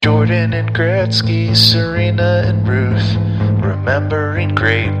Jordan and Gretzky, Serena and Ruth. Remembering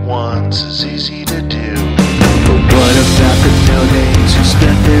great ones is easy to do. But what about the no-names who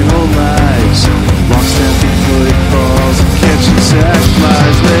spent their whole lives long snapping footballs and catching sack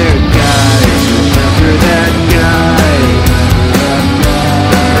flies? They're guys, remember that guy.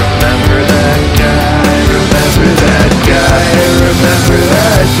 Remember that guy, remember that guy, remember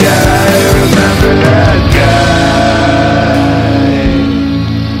that guy, remember that guy.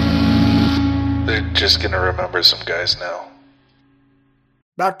 They're just gonna remember some guys now.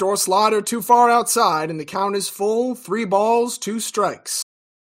 Backdoor slider too far outside, and the count is full. 3 balls, 2 strikes.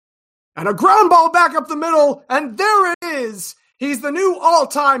 And a ground ball back up the middle, and there it is! He's the new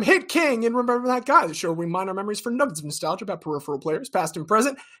all-time hit king, and remember that guy, the show where we mine our memories for nuggets of nostalgia about peripheral players, past and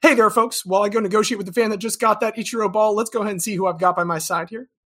present. Hey there, folks. While I go negotiate with the fan that just got that Ichiro ball, let's go ahead and see who I've got by my side here.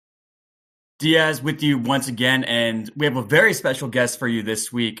 Diaz with you once again, and we have a very special guest for you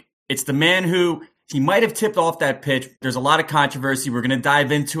this week. It's the man who, he might have tipped off that pitch. There's a lot of controversy. We're going to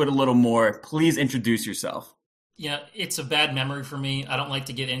dive into it a little more. Please introduce yourself. Yeah, it's a bad memory for me. I don't like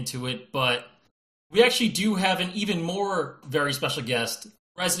to get into it, but we actually do have an even more very special guest,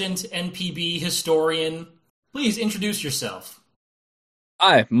 resident NPB historian. Please introduce yourself.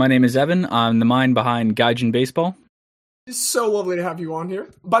 Hi, my name is Evan. I'm the mind behind Gaijin Baseball. It's so lovely to have you on here.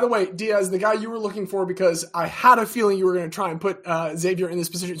 By the way, Diaz, the guy you were looking for, because I had a feeling you were going to try and put Xavier in this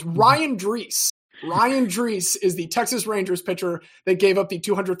position, is Ryan Drees. Ryan Drees is the Texas Rangers pitcher that gave up the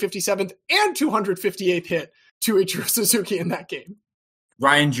 257th and 258th hit to Ichiro Suzuki in that game.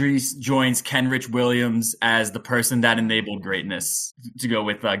 Ryan Drees joins Kenrich Williams as the person that enabled greatness, to go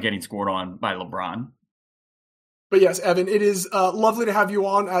with getting scored on by LeBron. But yes, Evan, it is lovely to have you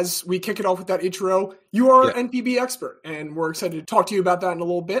on as we kick it off with that Ichiro. You are an NPB expert, and we're excited to talk to you about that in a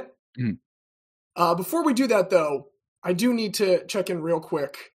little bit. Before we do that, though, I do need to check in real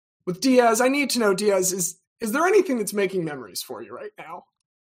quick. With Diaz, I need to know, Diaz, is there anything that's making memories for you right now?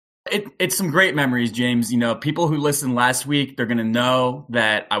 It's some great memories, James. You know, people who listened last week, they're going to know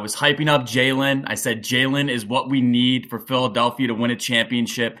that I was hyping up Jalen. I said Jalen is what we need for Philadelphia to win a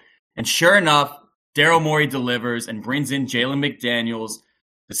championship. And sure enough, Daryl Morey delivers and brings in Jalen McDaniels.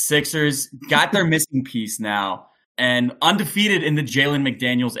 The Sixers got their missing piece now and undefeated in the Jalen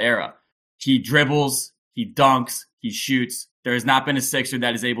McDaniels era. He dribbles, he dunks, he shoots. There has not been a Sixer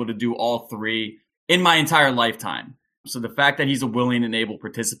that is able to do all three in my entire lifetime. So the fact that he's a willing and able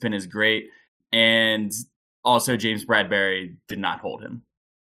participant is great. And also James Bradbury did not hold him.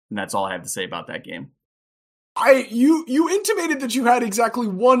 And that's all I have to say about that game. You intimated that you had exactly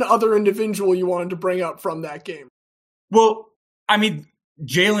one other individual you wanted to bring up from that game. Well, I mean,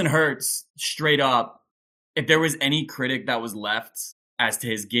 Jalen Hurts, straight up, if there was any critic that was left as to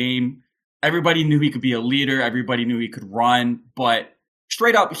his game, everybody knew he could be a leader. Everybody knew he could run. But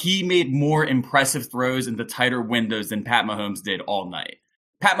straight up, he made more impressive throws in the tighter windows than Pat Mahomes did all night.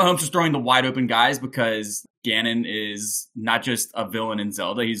 Pat Mahomes was throwing the wide open guys because Gannon is not just a villain in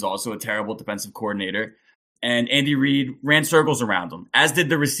Zelda. He's also a terrible defensive coordinator. And Andy Reid ran circles around him, as did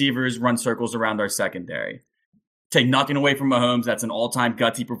the receivers run circles around our secondary. Take nothing away from Mahomes. That's an all-time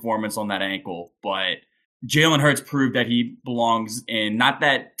gutsy performance on that ankle. But Jalen Hurts proved that he belongs in not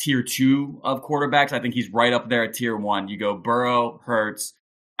that tier 2 of quarterbacks. I think he's right up there at tier 1. You go Burrow, Hurts,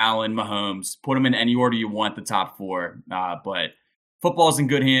 Allen, Mahomes. Put them in any order you want, the top 4. But football's in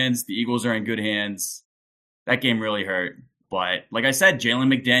good hands. The Eagles are in good hands. That game really hurt. But like I said,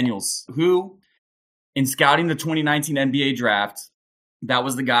 Jalen McDaniels, who, in scouting the 2019 NBA draft, that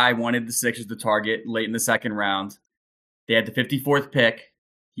was the guy I wanted the Sixers to target late in the second round. They had the 54th pick.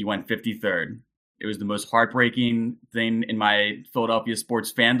 He went 53rd. It was the most heartbreaking thing in my Philadelphia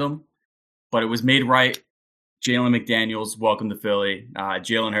sports fandom, but it was made right. Jalen McDaniels, welcome to Philly.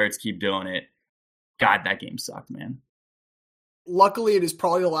 Jalen Hurts, keep doing it. God, that game sucked, man. Luckily, it is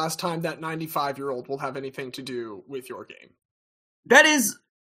probably the last time that 95-year-old will have anything to do with your game. That is...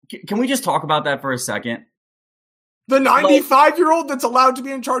 Can we just talk about that for a second? The 95-year-old that's allowed to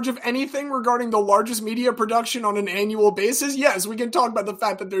be in charge of anything regarding the largest media production on an annual basis? Yes, we can talk about the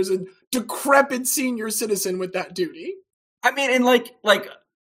fact that there's a decrepit senior citizen with that duty. I mean, and like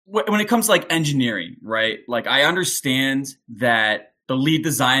when it comes to like engineering, right? Like, I understand that the lead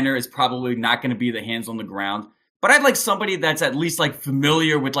designer is probably not going to be the hands on the ground, but I'd like somebody that's at least like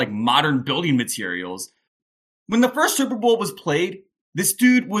familiar with like modern building materials. When the first Super Bowl was played, this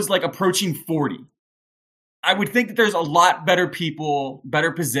dude was like approaching 40. I would think that there's a lot better people,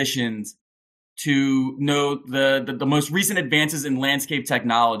 better positions to know the most recent advances in landscape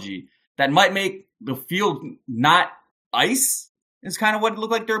technology that might make the field not ice, is kind of what it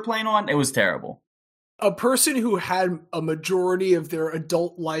looked like they were playing on. It was terrible. a person who had a majority of their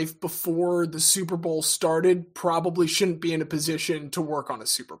adult life before the Super Bowl started probably shouldn't be in a position to work on a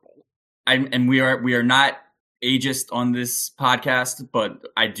Super Bowl. And we are not ageist on this podcast, but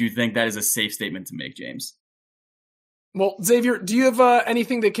I do think that is a safe statement to make, James. Well, Xavier, do you have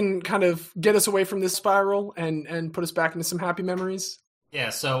anything that can kind of get us away from this spiral and put us back into some happy memories? Yeah,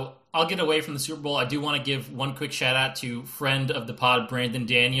 so I'll get away from the Super Bowl. I do want to give one quick shout out to friend of the pod, Brandon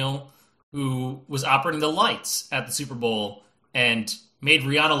Daniel, who was operating the lights at the Super Bowl and made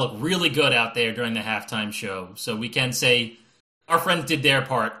Rihanna look really good out there during the halftime show. So we can say our friends did their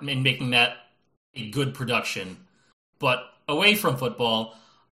part in making that a good production. But away from football,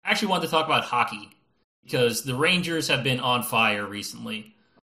 I actually wanted to talk about hockey because the Rangers have been on fire recently.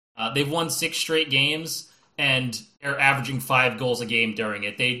 They've won 6 straight games, and they're averaging 5 goals a game during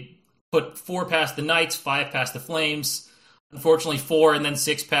it. They put 4 past the Knights, 5 past the Flames, unfortunately 4 and then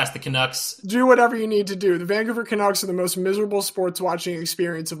 6 past the Canucks. Do whatever you need to do. The Vancouver Canucks are the most miserable sports watching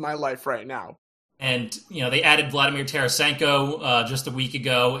experience of my life right now. And, they added Vladimir Tarasenko just a week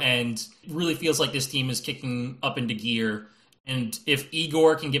ago, and it really feels like this team is kicking up into gear. And if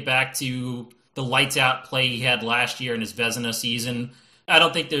Igor can get back to the lights-out play he had last year in his Vezina season, I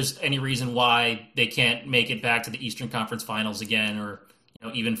don't think there's any reason why they can't make it back to the Eastern Conference Finals again or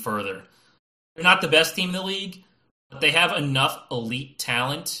even further. They're not the best team in the league, but they have enough elite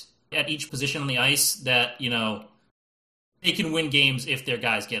talent at each position on the ice that, they can win games if their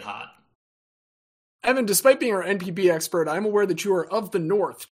guys get hot. Evan, despite being our NPB expert, I'm aware that you are of the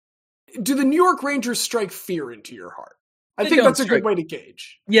North. Do the New York Rangers strike fear into your heart? I think that's a good way to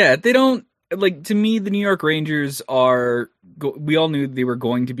gauge. Yeah, they don't. Like, to me, the New York Rangers we all knew they were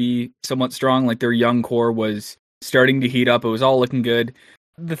going to be somewhat strong. Like, their young core was starting to heat up. It was all looking good.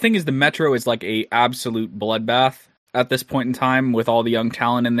 The thing is, the Metro is like a absolute bloodbath at this point in time with all the young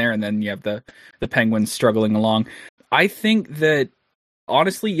talent in there. And then you have the Penguins struggling along. I think that,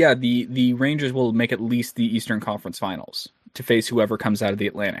 honestly, yeah, the Rangers will make at least the Eastern Conference Finals to face whoever comes out of the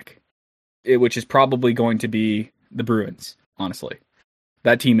Atlantic, which is probably going to be the Bruins, honestly.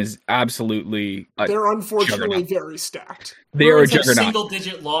 That team is absolutely they're unfortunately juggernaut. Very stacked. They are a juggernaut.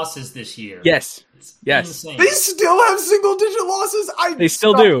 Single-digit losses this year. Yes. It's yes. insane. They still have single-digit losses? They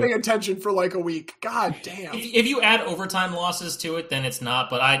still do. Paying attention for like a week. God damn. If you add overtime losses to it, then it's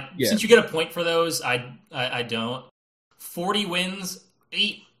not. But since you get a point for those, I don't. 40 wins,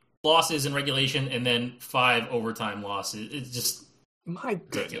 8 losses in regulation, and then 5 overtime losses. It's just my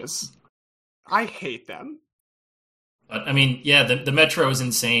goodness. I hate them. But, I mean, yeah, the Metro is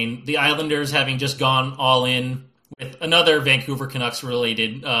insane. The Islanders, having just gone all in with another Vancouver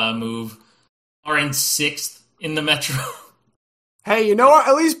Canucks-related move, are in 6th in the Metro. Hey, you know what?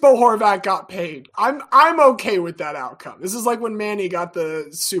 At least Bo Horvat got paid. I'm okay with that outcome. This is like when Manny got the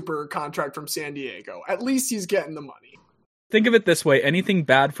super contract from San Diego. At least he's getting the money. Think of it this way. Anything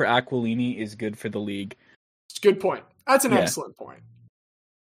bad for Aquilini is good for the league. Good point. That's an excellent point.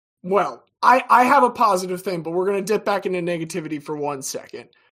 Well, I have a positive thing, but we're going to dip back into negativity for 1 second.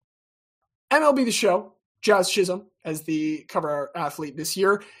 MLB The Show, Jazz Chisholm as the cover athlete this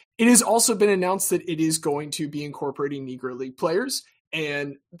year. It has also been announced that it is going to be incorporating Negro League players.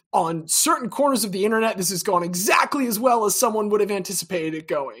 And on certain corners of the internet, this has gone exactly as well as someone would have anticipated it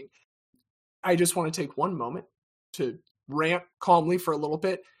going. I just want to take one moment to rant calmly for a little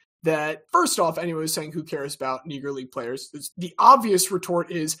bit. That first off, anyone who's saying who cares about Negro League players, the obvious retort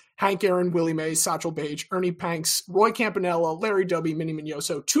is Hank Aaron, Willie Mays, Satchel Paige, Ernie Panks, Roy Campanella, Larry Doby, Minnie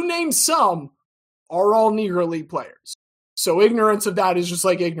Mignoso, to name some, are all Negro League players. So ignorance of that is just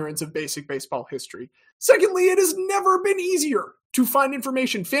like ignorance of basic baseball history. Secondly, it has never been easier to find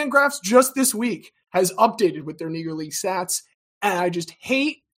information. Fangraphs just this week has updated with their Negro League stats, and I just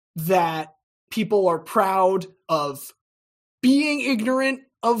hate that people are proud of being ignorant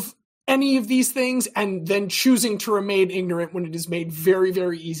of any of these things and then choosing to remain ignorant when it is made very,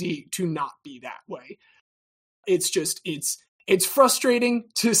 very easy to not be that way. It's just, it's frustrating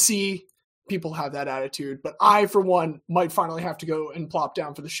to see people have that attitude, but I, for one, might finally have to go and plop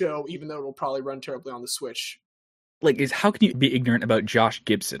down for the show, even though it'll probably run terribly on the Switch. How can you be ignorant about Josh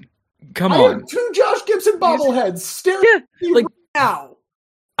Gibson? Come on. I have 2 Josh Gibson bobbleheads staring at me right now.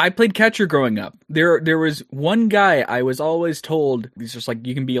 I played catcher growing up. There was one guy I was always told, he's just like,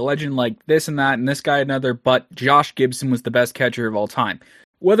 you can be a legend like this and that, and this guy another, but Josh Gibson was the best catcher of all time.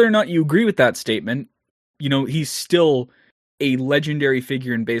 Whether or not you agree with that statement, he's still a legendary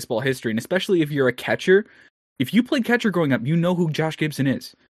figure in baseball history, and especially if you're a catcher. If you played catcher growing up, you know who Josh Gibson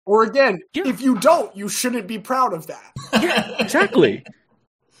is. Or again, if you don't, you shouldn't be proud of that. Yeah, exactly.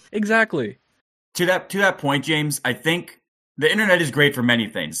 Exactly. To that point, James, I think The internet is great for many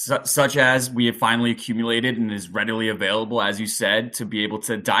things, such as we have finally accumulated and is readily available, as you said, to be able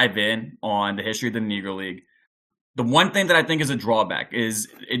to dive in on the history of the Negro League. The one thing that I think is a drawback is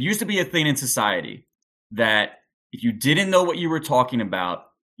it used to be a thing in society that if you didn't know what you were talking about,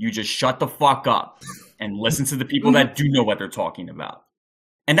 you just shut the fuck up and listen to the people that do know what they're talking about.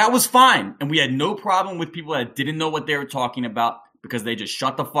 And that was fine. And we had no problem with people that didn't know what they were talking about because they just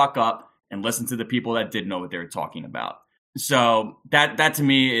shut the fuck up and listened to the people that did know what they were talking about. So that to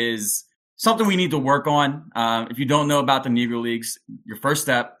me is something we need to work on. If you don't know about the Negro Leagues, your first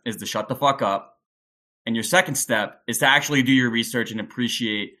step is to shut the fuck up. And your second step is to actually do your research and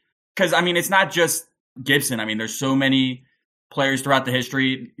appreciate. Because, I mean, it's not just Gibson. I mean, there's so many players throughout the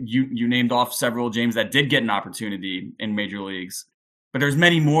history. You named off several, James, that did get an opportunity in major leagues. But there's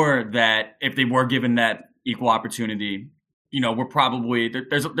many more that if they were given that equal opportunity, we're probably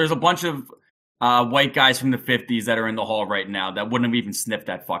there's a bunch of white guys from the 50s that are in the hall right now that wouldn't have even sniffed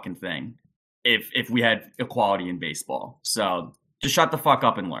that fucking thing if we had equality in baseball. So just shut the fuck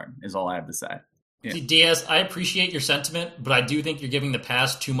up and learn is all I have to say. Yeah. See, Diaz, I appreciate your sentiment, but I do think you're giving the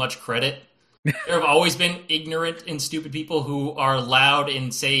past too much credit. There have always been ignorant and stupid people who are loud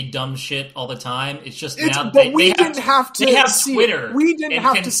and say dumb shit all the time. It's just now they have Twitter. We didn't have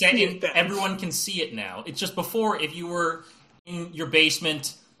to see it. Everyone can see it now. It's just before, if you were in your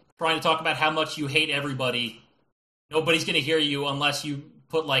basement trying to talk about how much you hate everybody, nobody's going to hear you unless you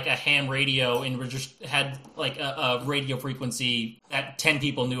put like a ham radio and just had like a radio frequency that 10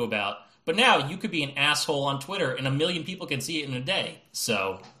 people knew about. But now you could be an asshole on Twitter and 1 million people can see it in a day.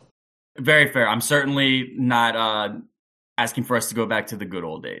 So very fair. I'm certainly not asking for us to go back to the good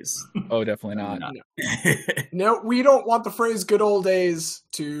old days. Oh, definitely not. No, we don't want the phrase good old days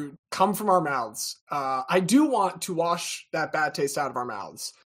to come from our mouths. I do want to wash that bad taste out of our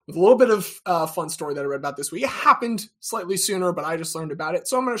mouths with a little bit of fun story that I read about this week. It happened slightly sooner, but I just learned about it.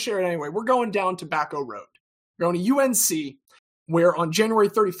 So I'm going to share it anyway. We're going down Tobacco Road. We're going to UNC, where on January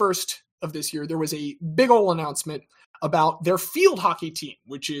 31st of this year, there was a big ol' announcement about their field hockey team,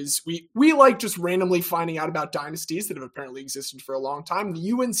 which is, we like just randomly finding out about dynasties that have apparently existed for a long time.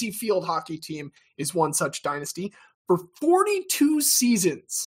 The UNC field hockey team is one such dynasty. For 42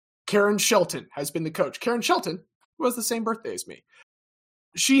 seasons, Karen Shelton has been the coach. Karen Shelton, who has the same birthday as me.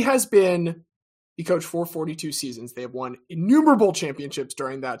 She has been the coach for 42 seasons. They have won innumerable championships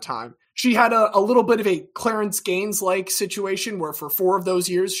during that time. She had a little bit of a Clarence Gaines-like situation where for 4 of those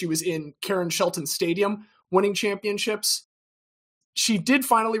years, she was in Karen Shelton Stadium winning championships. She did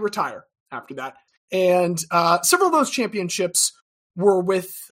finally retire after that. And several of those championships were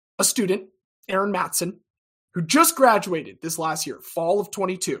with a student, Erin Matson, who just graduated this last year, fall of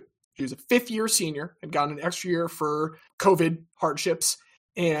 22. She was a 5th-year senior and got an extra year for COVID hardships.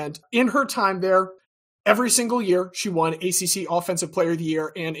 And in her time there, every single year, she won ACC Offensive Player of the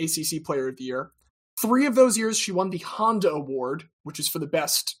Year and ACC Player of the Year. 3 of those years, she won the Honda Award, which is for the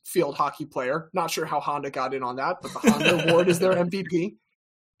best field hockey player. Not sure how Honda got in on that, but the Honda Award is their MVP.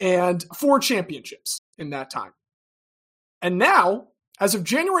 And 4 championships in that time. And now, as of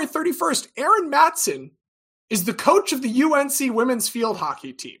January 31st, Erin Matson is the coach of the UNC women's field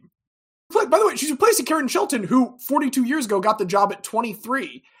hockey team. By the way, she's replacing Karen Shelton, who 42 years ago got the job at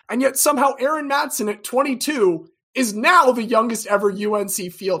 23. And yet somehow Erin Matson at 22 is now the youngest ever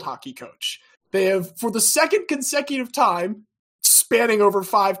UNC field hockey coach. They have, for the second consecutive time, spanning over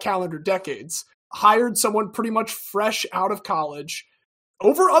 5 calendar decades, hired someone pretty much fresh out of college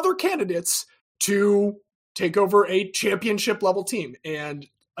over other candidates to take over a championship level team. And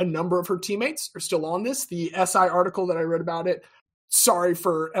a number of her teammates are still on this. The SI article that I read about it, sorry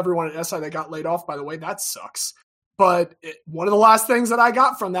for everyone at SI that got laid off, by the way, that sucks. But one of the last things that I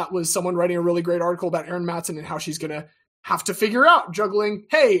got from that was someone writing a really great article about Erin Matson and how she's going to have to figure out juggling,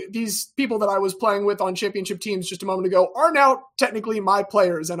 hey, these people that I was playing with on championship teams just a moment ago are now technically my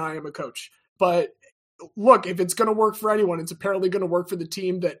players and I am a coach. But look, if it's going to work for anyone, it's apparently going to work for the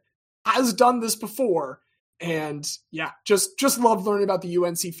team that has done this before. And yeah, just love learning about the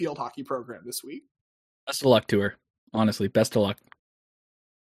UNC field hockey program this week. Best of luck to her. Honestly, best of luck.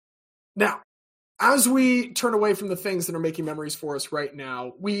 Now, as we turn away from the things that are making memories for us right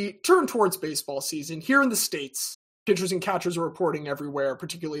now, we turn towards baseball season. Here in the States, pitchers and catchers are reporting everywhere,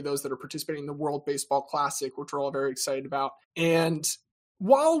 particularly those that are participating in the World Baseball Classic, which we're all very excited about. And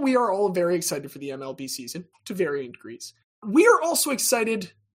while we are all very excited for the MLB season, to varying degrees, we are also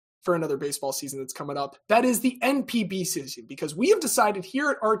excited for another baseball season that's coming up. That is the NPB season, because we have decided here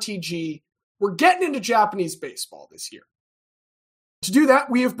at RTG, we're getting into Japanese baseball this year. To do that,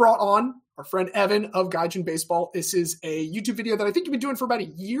 we have brought on our friend Evan of Gaijin Baseball. This is a YouTube video that I think you've been doing for about a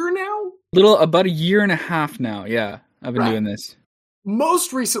year now. About a year and a half now, yeah. I've been doing this.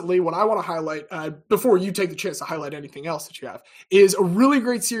 Most recently, what I want to highlight, before you take the chance to highlight anything else that you have, is a really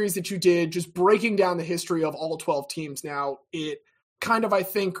great series that you did, just breaking down the history of all 12 teams. Now, it kind of, I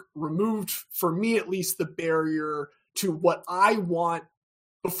think, removed, for me at least, the barrier to what I want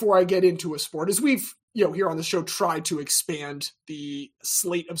before I get into a sport. As we've, here on the show, tried to expand the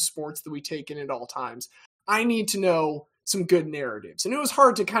slate of sports that we take in at all times, I need to know some good narratives. And it was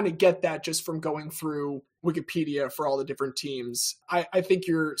hard to kind of get that just from going through Wikipedia for all the different teams. I think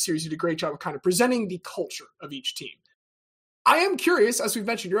your series did a great job of kind of presenting the culture of each team. I am curious, as we've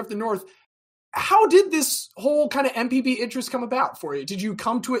mentioned, you're up the north. How did this whole kind of NPB interest come about for you? Did you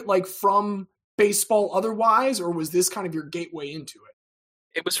come to it like from baseball otherwise, or was this kind of your gateway into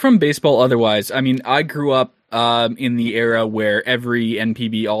it? It was from baseball otherwise. I mean, I grew up in the era where every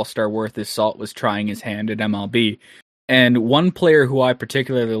NPB All-Star worth his salt was trying his hand at MLB. And one player who I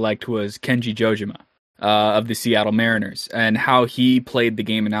particularly liked was Kenji Jojima of the Seattle Mariners, and how he played the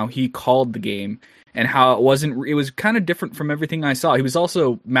game and how he called the game, and how it was kind of different from everything I saw. He was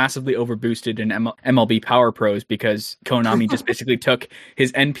also massively overboosted in MLB Power Pros because Konami just basically took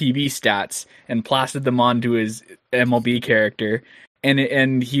his NPB stats and plastered them onto his MLB character.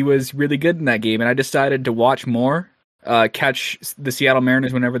 And he was really good in that game, and I decided to watch more, catch the Seattle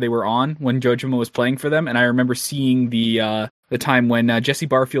Mariners whenever they were on, when Jojima was playing for them. And I remember seeing the time when Jesse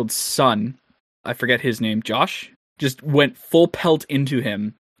Barfield's son, I forget his name, Josh, just went full pelt into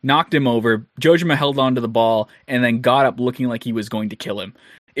him, knocked him over. Jojima held onto the ball, and then got up looking like he was going to kill him.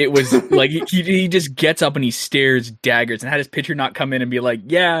 It was like he just gets up and he stares daggers, and had his pitcher not come in and be like,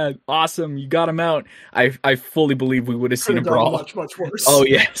 "Yeah, awesome, you got him out." I fully believe we would have seen a brawl. Much worse. Oh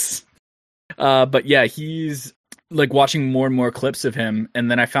yes, but yeah, he's like watching more and more clips of him,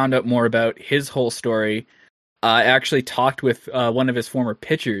 and then I found out more about his whole story. I actually talked with one of his former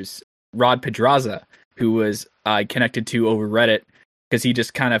pitchers, Rod Pedraza, who was connected to over Reddit, because he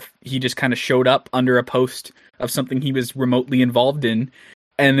just kind of showed up under a post of something he was remotely involved in.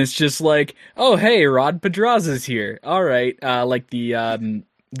 And it's just like, oh, hey, Rod Pedraza's here. All right. Like the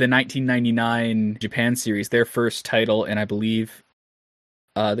 1999 Japan series, their first title, and I believe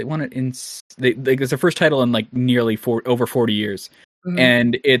they won it in... it's their first title in like nearly over 40 years. Mm-hmm.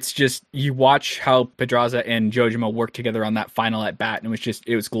 And it's just, you watch how Pedraza and Jojima work together on that final at-bat, and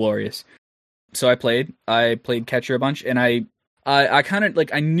it was glorious. So I played catcher a bunch, and I kind of,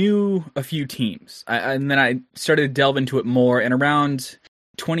 like, I knew a few teams. And then I started to delve into it more, and around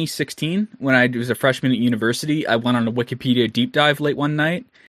 2016, when I was a freshman at university, I went on a Wikipedia deep dive late one night,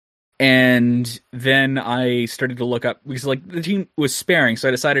 and then I started to look up, because like the team was sparing, so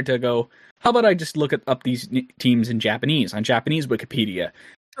I decided to go, how about I just look up these teams in Japanese, on Japanese Wikipedia.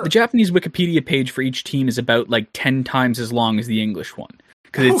 Sure. The Japanese Wikipedia page for each team is about like 10 times as long as the English one,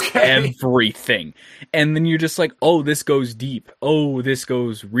 because it's everything. And then you're just like, oh, this goes deep. Oh, this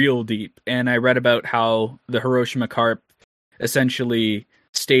goes real deep. And I read about how the Hiroshima Carp essentially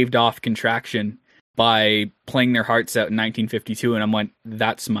staved off contraction by playing their hearts out in 1952, and I'm like,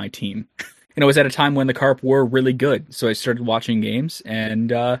 that's my team. And it was at a time when the Carp were really good, so I started watching games,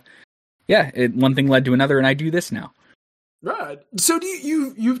 and one thing led to another, and I do this now. Right. So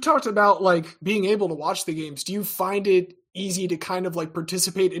you've talked about like being able to watch the games. Do you find it easy to kind of like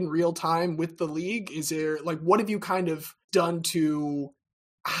participate in real time with the league? Is there like, what have you kind of done to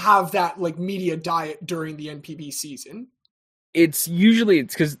have that like media diet during the NPB season? It's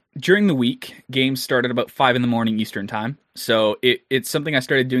because during the week, games start at about 5 a.m. Eastern time. So it's something I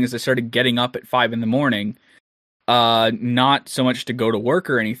started doing, is I started getting up at 5 a.m, not so much to go to work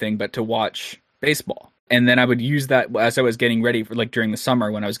or anything, but to watch baseball. And then I would use that as I was getting ready for, like, during the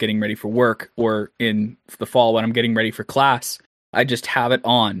summer when I was getting ready for work, or in the fall when I'm getting ready for class. I'd just have it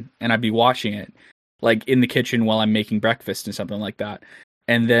on and I'd be watching it, like in the kitchen while I'm making breakfast and something like that.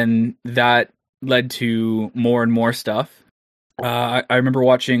 And then that led to more and more stuff. I remember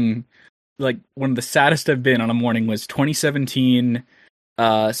watching, like, one of the saddest I've been on a morning was 2017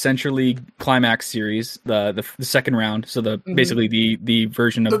 Central League Climax Series, the second round. So basically the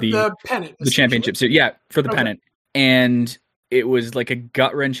version of the pennant, the championship series. Yeah, for the pennant. And it was like a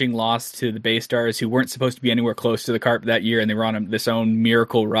gut-wrenching loss to the Bay Stars, who weren't supposed to be anywhere close to the Carp that year, and they were on this own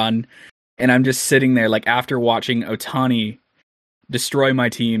miracle run. And I'm just sitting there, like, after watching Ohtani destroy my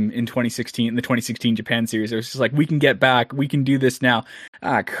team in the 2016 Japan series. It was just like, we can get back. We can do this now.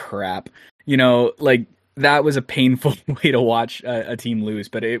 Ah, crap. Like, that was a painful way to watch a team lose,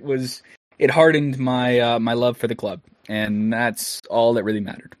 but it hardened my my love for the club, and that's all that really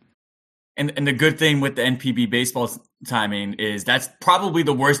mattered. And the good thing with the NPB baseball timing is that's probably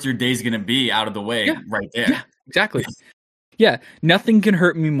the worst your day's going to be out of the way right there. Yeah, exactly. Yeah, nothing can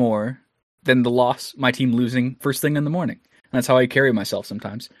hurt me more than the loss, my team losing first thing in the morning. That's how I carry myself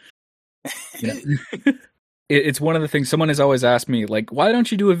sometimes. It's one of the things someone has always asked me, like, why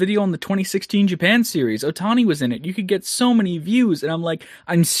don't you do a video on the 2016 Japan series? Otani was in it. You could get so many views. And I'm like,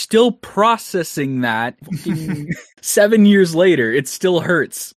 I'm still processing that 7 years later. It still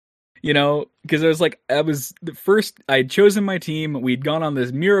hurts, because I had chosen my team. We'd gone on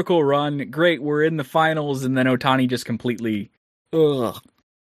this miracle run. Great. We're in the finals. And then Otani just completely, ugh.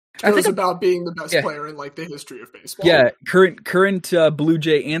 It was about being the best player in like the history of baseball. Yeah, current Blue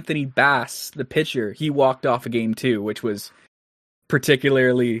Jay Anthony Bass, the pitcher, he walked off a game too, which was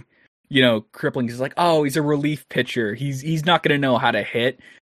particularly, crippling. He's like, oh, he's a relief pitcher. He's not going to know how to hit.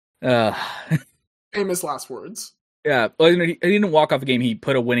 Famous last words. Yeah, well, he didn't walk off a game. He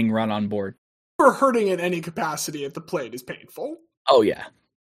put a winning run on board. For hurting in any capacity at the plate is painful. Oh yeah.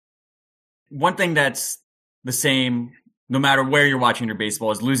 One thing that's the same no matter where you're watching your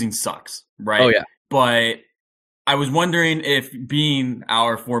baseball is losing sucks, right? Oh yeah. But I was wondering if, being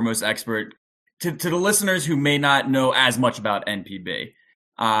our foremost expert, to the listeners who may not know as much about NPB,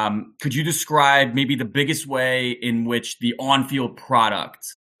 could you describe maybe the biggest way in which the on-field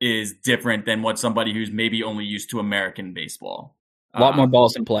product is different than what somebody who's maybe only used to American baseball? A lot more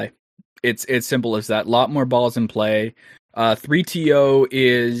balls in play. It's simple as that. A lot more balls in play. 3TO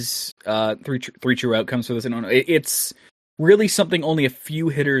is three true outcomes for this. It's really something only a few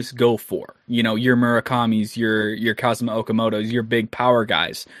hitters go for. Your Murakamis, your Kazuma Okamotos, your big power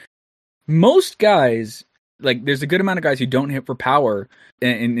guys. Most guys, like, there's a good amount of guys who don't hit for power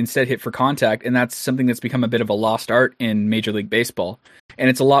and instead hit for contact, and that's something that's become a bit of a lost art in Major League Baseball.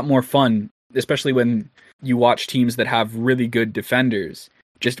 And it's a lot more fun, especially when you watch teams that have really good defenders,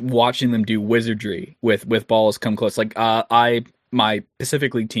 just watching them do wizardry with balls come close. Like, my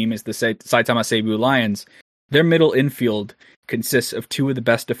Pacific League team is the Saitama Seibu Lions. Their middle infield consists of two of the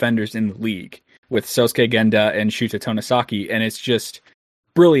best defenders in the league, with Sosuke Genda and Shuta Tonosaki, and it's just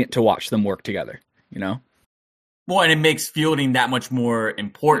brilliant to watch them work together, Well, and it makes fielding that much more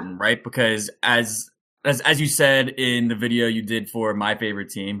important, right? Because as you said in the video you did for my favorite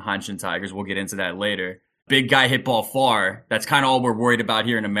team, Hanshin Tigers, we'll get into that later. Big guy hit ball far. That's kind of all we're worried about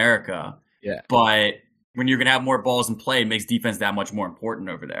here in America. Yeah. But when you're going to have more balls in play, it makes defense that much more important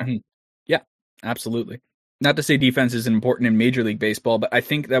over there. Mm-hmm. Yeah, absolutely. Not to say defense isn't important in Major League Baseball, but I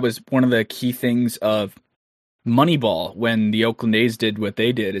think that was one of the key things of Moneyball when the Oakland A's did what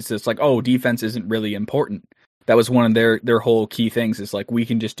they did. It's just like, oh, defense isn't really important. That was one of their whole key things, is like, we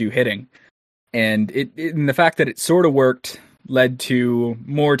can just do hitting. And and the fact that it sort of worked led to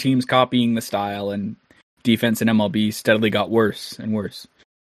more teams copying the style, and defense in MLB steadily got worse and worse.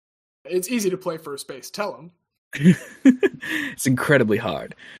 It's easy to play first base. Tell them. It's incredibly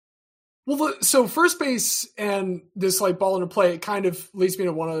hard. Well, so first base and this like ball into play, it kind of leads me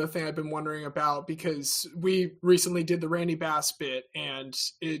to one other thing I've been wondering about, because we recently did the Randy Bass bit, and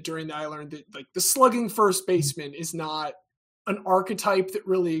during that I learned that like the slugging first baseman is not an archetype that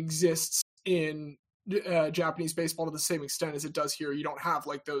really exists in Japanese baseball to the same extent as it does here. You don't have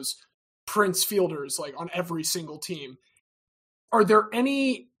like those Prince fielders like on every single team. Are there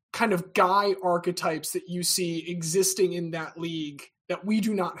any kind of guy archetypes that you see existing in that league that we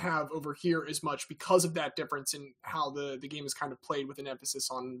do not have over here as much because of that difference in how the game is kind of played, with an emphasis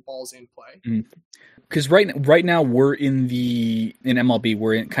on balls in play? Because right now we're in MLB,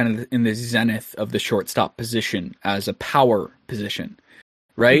 we're in the zenith of the shortstop position as a power position,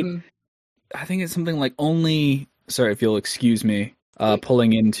 right? Mm-hmm. I think it's something like sorry if you'll excuse me,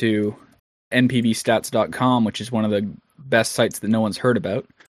 pulling into npbstats.com, which is one of the best sites that no one's heard about,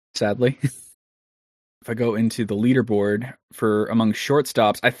 sadly. If I go into the leaderboard for among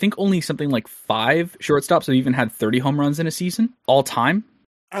shortstops, I think only something like 5 shortstops have even had 30 home runs in a season all time.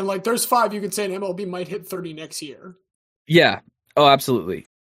 And like there's 5 you could say an MLB might hit 30 next year. Yeah. Oh, absolutely.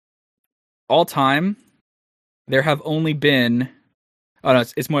 All time, there have only been,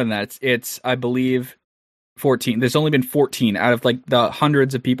 it's more than that. It's I believe 14. There's only been 14 out of like the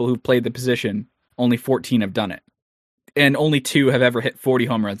hundreds of people who've played the position. Only 14 have done it. And only 2 have ever hit 40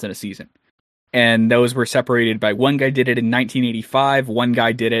 home runs in a season. And those were separated by one guy did it in 1985, one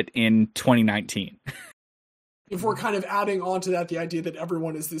guy did it in 2019. If we're kind of adding on to that, the idea that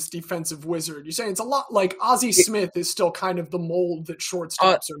everyone is this defensive wizard, you're saying it's a lot like Ozzie Smith is still kind of the mold that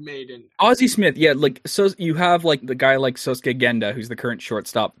shortstops are made in. Ozzie Smith, yeah, like so you have like the guy like Sosuke Genda, who's the current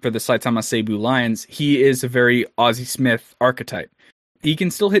shortstop for the Saitama Seibu Lions. He is a very Ozzie Smith archetype. He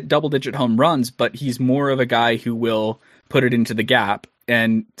can still hit double-digit home runs, but he's more of a guy who will put it into the gap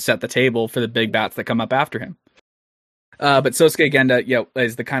and set the table for the big bats that come up after him. But Sosuke Genda,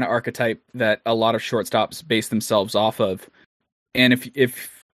 is the kind of archetype that a lot of shortstops base themselves off of. And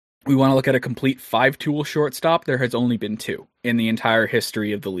if we want to look at a complete 5-tool shortstop, there has only been 2 in the entire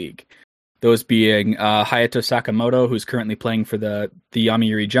history of the league. Those being Hayato Sakamoto, who's currently playing for the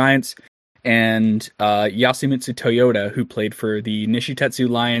Yomiuri Giants, and Yasumitsu Toyota, who played for the Nishitetsu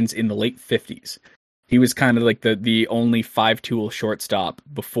Lions in the late 50s. He was kind of like the only 5-tool shortstop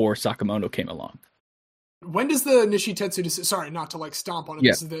before Sakamoto came along. When does the Nishitetsu, sorry, not to like stomp on it,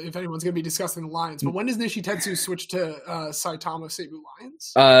 Yeah. this is if anyone's going to be discussing the Lions, but when does Nishitetsu switch to Saitama Seibu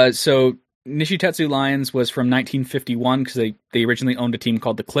Lions? So Nishitetsu Lions was from 1951 because they originally owned a team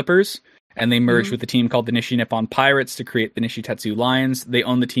called the Clippers, and they merged with a team called the Nishi Nippon Pirates to create the Nishitetsu Lions. They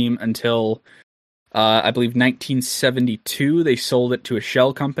owned the team until, I believe, 1972. They sold it to a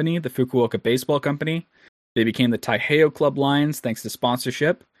shell company, the Fukuoka Baseball Company. They became the Taiheiyo Club Lions thanks to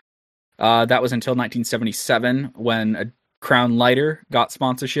sponsorship. That was until 1977 when a Crown Lighter got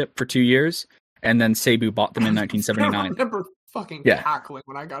sponsorship for 2 years, and then Seibu bought them in I 1979. remember fucking Yeah. cackling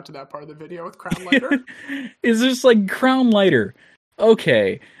when I got to that part of the video with Crown Lighter. Is just like Crown Lighter.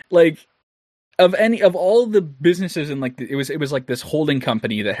 Okay. Like of all the businesses and like it was like this holding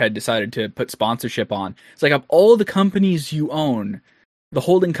company that had decided to put sponsorship on. It's like of all the companies you own, the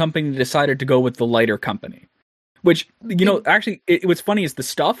holding company decided to go with the lighter company. Which, you know, actually what's funny is the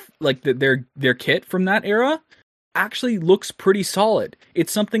stuff, like their kit from that era actually looks pretty solid.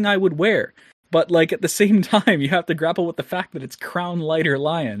 It's something I would wear. But like at the same time, you have to grapple with the fact that it's Crown Lighter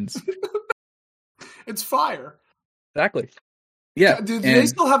Lions. It's fire. Exactly. Yeah. Do they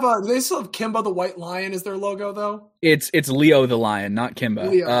still have Kimba the White Lion as their logo though? It's Leo the Lion, not Kimba.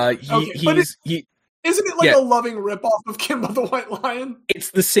 Leo. Okay, Isn't it like a loving ripoff of Kimba the White Lion?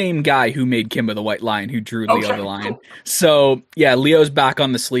 It's the same guy who made Kimba the White Lion who drew Leo the Lion. Cool. So yeah, Leo's back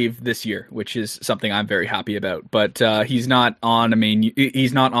on the sleeve this year, which is something I'm very happy about. But he's not on.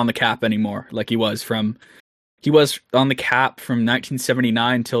 He's not on the cap anymore, like he was on the cap from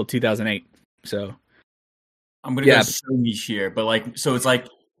 1979 till 2008. So I'm gonna go so niche here, but like, so it's like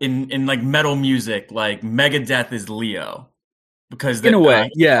in like metal music, like Megadeth is Leo because in a way,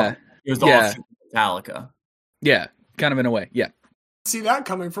 it was all Metallica. Yeah, kind of in a way, yeah. See that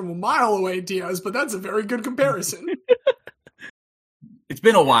coming from a mile away, Diaz, but that's a very good comparison. It's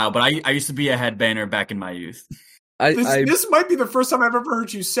been a while, but I used to be a headbanger back in my youth. This might be the first time I've ever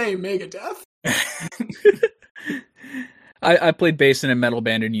heard you say Megadeth. I played bass in a metal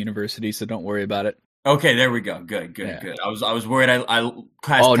band in university, so don't worry about it. Okay, there we go. Good. I was worried I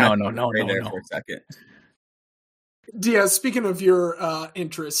classed. Oh no, there for a second. Diaz, speaking of your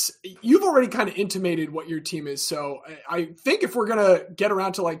interests, you've already kind of intimated what your team is. So I think if we're going to get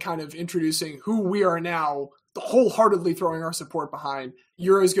around to like kind of introducing who we are now, wholeheartedly throwing our support behind,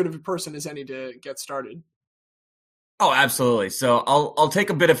 you're as good of a person as any to get started. Oh, absolutely. So I'll take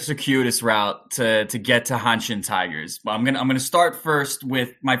a bit of a circuitous route to get to Hanshin Tigers. But I'm gonna start first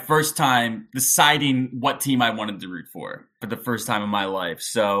with my first time deciding what team I wanted to root for the first time in my life.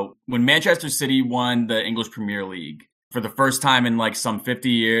 So when Manchester City won the English Premier League for the first time in like some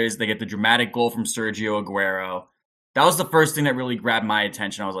 50 years, they get the dramatic goal from Sergio Aguero. That was the first thing that really grabbed my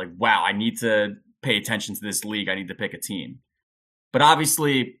attention. I was like, wow, I need to pay attention to this league. I need to pick a team. But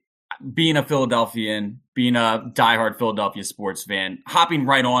obviously, being a Philadelphian, being a diehard Philadelphia sports fan, hopping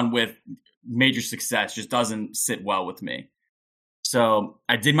right on with major success just doesn't sit well with me. So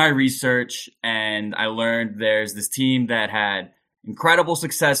I did my research and I learned there's this team that had incredible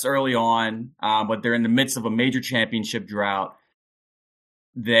success early on, but they're in the midst of a major championship drought.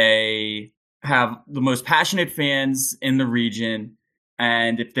 They have the most passionate fans in the region.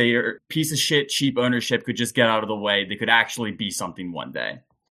 And if their piece of shit, cheap ownership could just get out of the way, they could actually be something one day.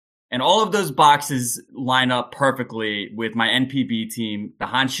 And all of those boxes line up perfectly with my NPB team, the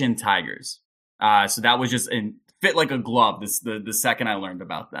Hanshin Tigers. So that was just fit like a glove the second I learned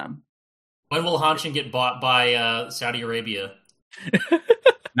about them. When will Hanshin get bought by Saudi Arabia?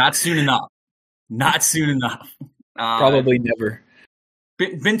 Not soon enough. Not soon enough. Probably never.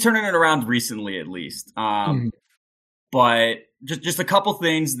 Been turning it around recently, at least. But just a couple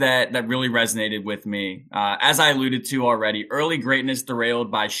things that really resonated with me. As I alluded to already, early greatness derailed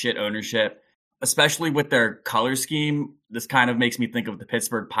by shit ownership, especially with their color scheme. This kind of makes me think of the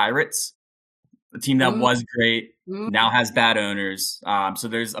Pittsburgh Pirates, a team that was great, now has bad owners. So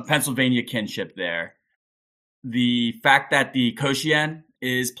there's a Pennsylvania kinship there. The fact that the Koshien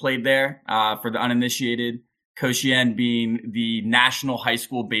is played there, for the uninitiated, Koshien being the National High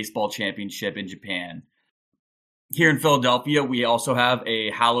School Baseball Championship in Japan. Here in Philadelphia, we also have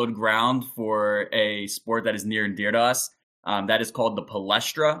a hallowed ground for a sport that is near and dear to us. That is called the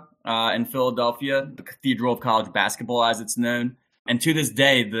Palestra in Philadelphia, the Cathedral of College Basketball, as it's known. And to this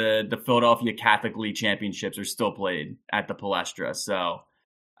day, the Philadelphia Catholic League championships are still played at the Palestra. So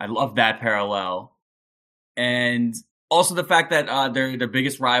I love that parallel. And also the fact that their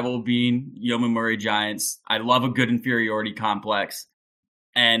biggest rival being Yomiuri Giants. I love a good inferiority complex.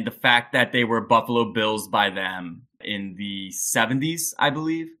 And the fact that they were Buffalo Bills by them in the 70s, I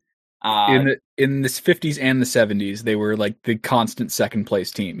believe. In the 50s and the 70s, they were like the constant second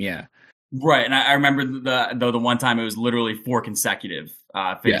place team. Yeah. Right. And I remember the one time it was literally 4 consecutive,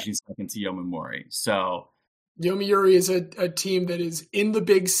 finishing second to Yomiuri. So Yomiuri is a team that is in the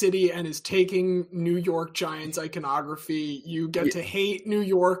big city and is taking New York Giants iconography. You get to hate New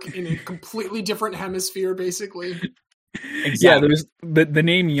York in a completely different hemisphere, basically. exactly. Yeah, there's the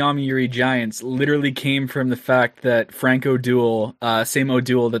name Yomiuri Giants literally came from the fact that Frank O'Doul, same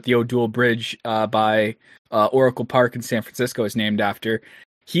O'Doul that the O'Doul Bridge by Oracle Park in San Francisco is named after.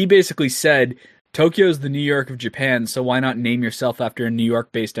 He basically said, Tokyo's the New York of Japan, so why not name yourself after a New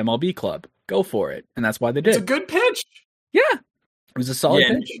York-based MLB club? Go for it. And that's why they did. It's a good pitch. Yeah. It was a solid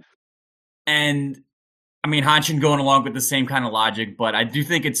pitch. And, I mean, Hanshin going along with the same kind of logic, but I do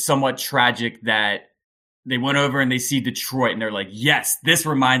think it's somewhat tragic that they went over and they see Detroit and they're like, yes, this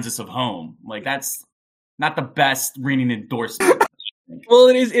reminds us of home. Like, that's not the best ringing endorsement. Well,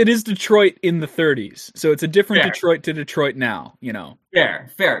 it is Detroit in the 30s, so it's a different Detroit to Detroit now, you know.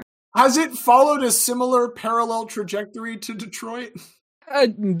 Fair. Has it followed a similar parallel trajectory to Detroit?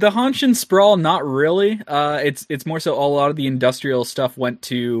 The Hanshin sprawl, not really. It's more so a lot of the industrial stuff went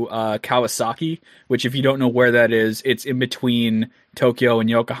to Kawasaki, which if you don't know where that is, it's in between Tokyo and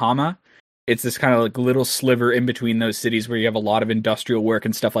Yokohama. It's this kind of like little sliver in between those cities where you have a lot of industrial work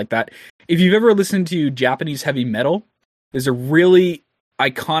and stuff like that. If you've ever listened to Japanese heavy metal, there's a really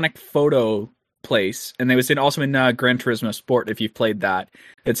iconic photo place, and it was also in Gran Turismo Sport, if you've played that.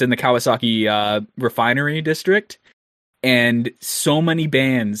 It's in the Kawasaki refinery district, and so many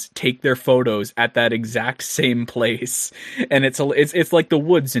bands take their photos at that exact same place, and it's like the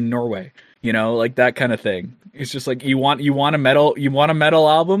woods in Norway, you know, like that kind of thing. It's just like you want a metal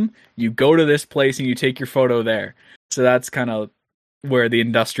album, you go to this place and you take your photo there. So that's kind of where the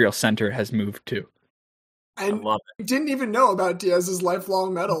industrial center has moved to. And I didn't even know about Diaz's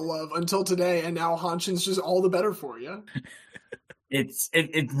lifelong metal love until today, and now Hanshin's just all the better for you.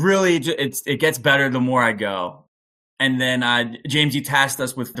 It gets better the more I go. And then James, you tasked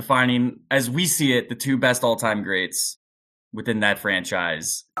us with defining, as we see it, the 2 best all-time greats within that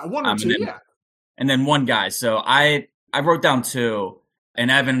franchise. One or two, yeah. And then one guy. So I wrote down 2. And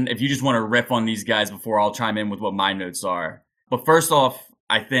Evan, if you just want to riff on these guys before I'll chime in with what my notes are. But first off,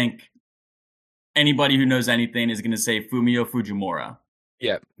 I think anybody who knows anything is going to say Fumio Fujimura.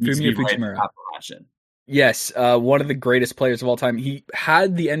 Yeah, Fumio Fujimura. Right, yes, one of the greatest players of all time. He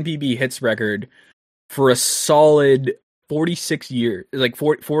had the NPB hits record for a solid 46 years, like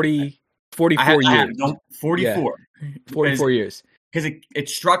 44 years. 44 years. Because it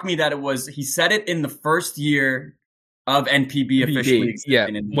struck me that he said it in the first year of NPB officially. Yeah,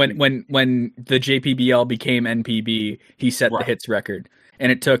 when the JPBL became NPB, he set the hits record.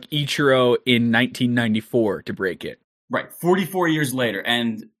 And it took Ichiro in 1994 to break it. Right, 44 years later.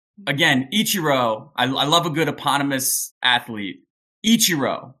 And again, Ichiro, I love a good eponymous athlete.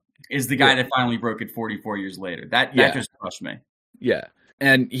 Ichiro is the guy that finally broke it 44 years later. That just crushed me. Yeah,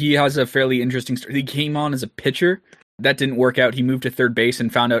 and he has a fairly interesting story. He came on as a pitcher. That didn't work out. He moved to third base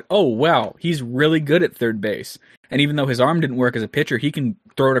and found out, oh, wow, he's really good at third base. And even though his arm didn't work as a pitcher, he can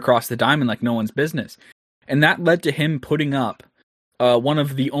throw it across the diamond like no one's business. And that led to him putting up one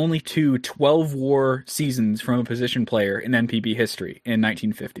of the only 2 12-WAR seasons from a position player in NPB history in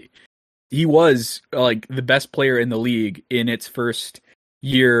 1950. He was like the best player in the league in its first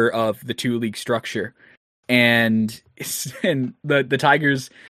year of the 2-league structure. And the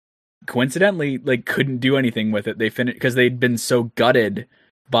Tigers coincidentally like couldn't do anything with it. They finished because they'd been so gutted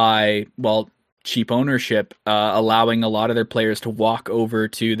by cheap ownership, allowing a lot of their players to walk over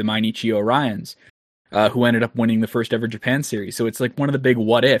to the Mainichi Orions, who ended up winning the first ever Japan series. So it's like one of the big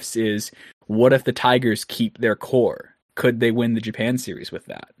what ifs is, what if the Tigers keep their core? Could they win the Japan series with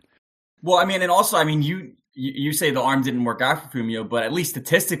that? Well, I mean, and also, I mean, you say the arm didn't work out for Fumio, but at least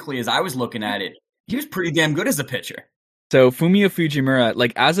statistically, as I was looking at it, he was pretty damn good as a pitcher. So Fumio Fujimura,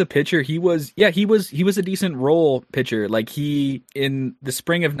 like as a pitcher, he was a decent role pitcher. Like in the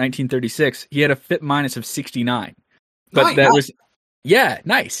spring of 1936, he had a FIP minus of 69. But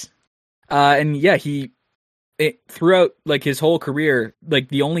nice. Throughout like his whole career, like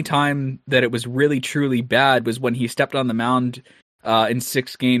the only time that it was really truly bad was when he stepped on the mound in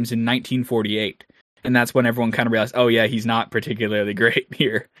 6 games in 1948. And that's when everyone kind of realized, oh yeah, he's not particularly great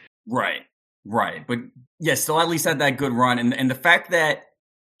here. Right. But yeah, still at least had that good run. And the fact that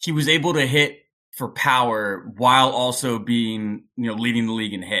he was able to hit for power while also being, leading the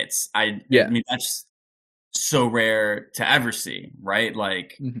league in hits. I mean, that's so rare to ever see, right?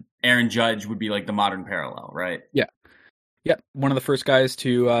 Like Aaron Judge would be like the modern parallel, right? Yeah. One of the first guys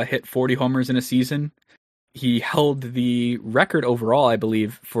to hit 40 homers in a season. He held the record overall, I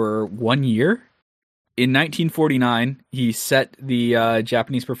believe, for 1 year. In 1949, he set the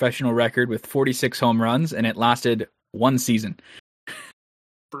Japanese professional record with 46 home runs, and it lasted one season.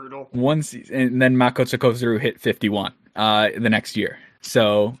 Brutal. One season, and then Makoto Kozuru hit 51 the next year.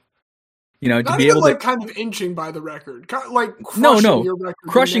 So, to Not be even able to kind of inching by the record, like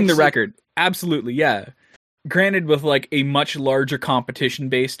crushing the record, absolutely, yeah. Granted, with like a much larger competition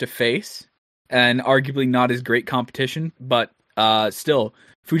base to face, and arguably not as great competition, but still,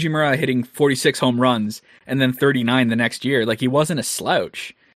 Fujimura hitting 46 home runs and then 39 the next year, like he wasn't a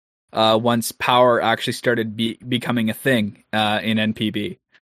slouch. Once power actually started becoming a thing in NPB.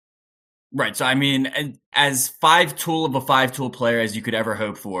 Right. So, I mean, as five-tool of a five-tool player as you could ever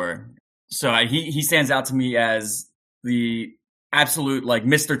hope for. So he stands out to me as the absolute, like,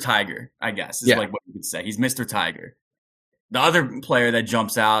 Mr. Tiger, I guess, is like what you could say. He's Mr. Tiger. The other player that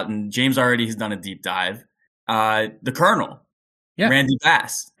jumps out, and James already has done a deep dive, the Colonel, Randy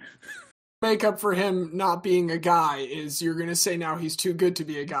Bass. Make up for him not being a guy is you're going to say now he's too good to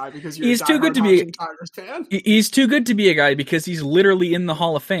be a guy because you're he's a too good to be Tigers fan. He's too good to be a guy because he's literally in the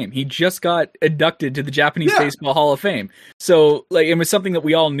Hall of Fame. He just got inducted to the Japanese Baseball Hall of Fame. So, like, it was something that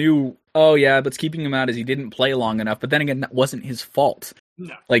we all knew. Oh yeah, but keeping him out is he didn't play long enough. But then again, that wasn't his fault.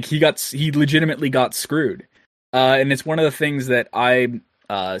 No, like he legitimately got screwed. And it's one of the things that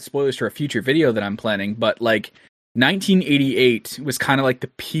spoilers for a future video that I'm planning. But like 1988 was kind of like the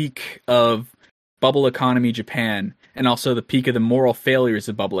peak of bubble economy Japan, and also the peak of the moral failures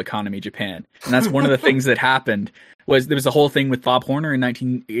of bubble economy Japan. And that's one of the things that happened. There was a whole thing with Bob Horner in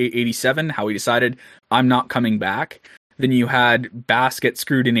 1987, how he decided, I'm not coming back. Then you had Bass get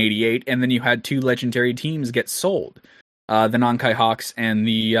screwed in 88, and then you had two legendary teams get sold. The Nankai Hawks and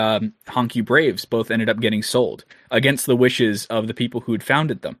the Hankyu Braves both ended up getting sold against the wishes of the people who had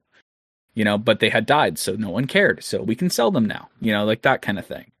founded them. But they had died, so no one cared. So we can sell them now, like that kind of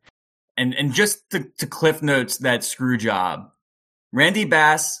thing. And just to cliff notes that screw job, Randy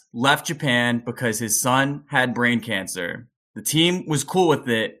Bass left Japan because his son had brain cancer. The team was cool with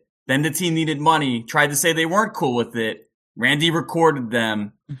it. Then the team needed money, tried to say they weren't cool with it. Randy recorded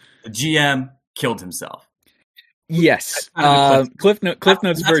them. The GM killed himself. Yes. Cliff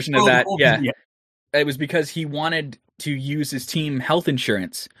Notes version of that, yeah. It was because he wanted to use his team health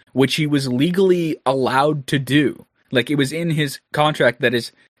insurance, which he was legally allowed to do. Like, it was in his contract that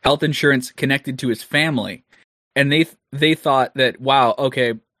his health insurance connected to his family. And they thought that, wow,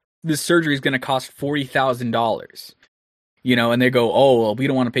 okay, this surgery is going to cost $40,000. And they go, oh, well, we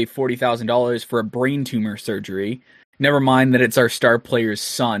don't want to pay $40,000 for a brain tumor surgery. Never mind that it's our star player's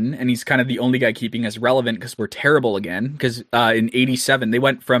son, and he's kind of the only guy keeping us relevant because we're terrible again. Because in 87, they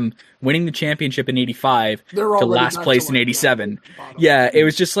went from winning the championship in 85 to last place in 87. Yeah, it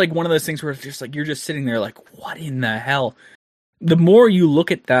was just like one of those things where it's just like you're just sitting there like, what in the hell? The more you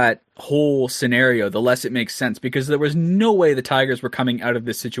look at that whole scenario, the less it makes sense, because there was no way the Tigers were coming out of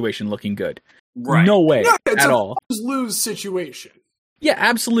this situation looking good. Right. No way it's at a all. Lose situation. Yeah,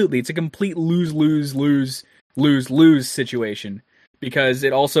 absolutely. It's a complete lose situation, because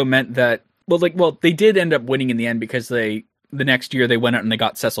it also meant that they did end up winning in the end because the next year they went out and they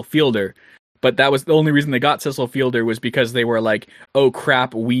got Cecil Fielder, but that was the only reason they got Cecil Fielder was because they were like, oh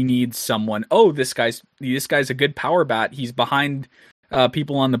crap, we need someone. Oh, this guy's a good power bat. He's behind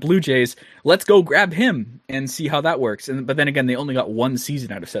people on the Blue Jays. Let's go grab him and see how that works. But then again, they only got one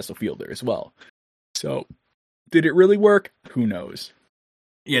season out of Cecil Fielder as well. So did it really work? Who knows?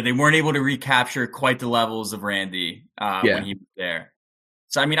 Yeah, they weren't able to recapture quite the levels of Randy when he was there.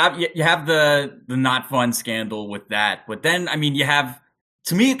 So, I mean, you have the not fun scandal with that. But then, I mean, you have,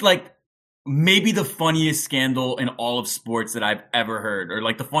 to me, like, maybe the funniest scandal in all of sports that I've ever heard, or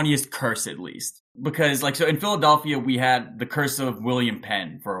like the funniest curse at least. Because, like, so in Philadelphia, we had the curse of William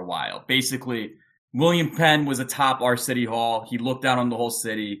Penn for a while. Basically, William Penn was atop our city hall. He looked out on the whole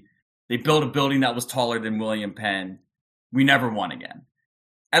city. They built a building that was taller than William Penn. We never won again.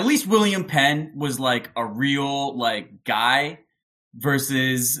 At least William Penn was like a real like guy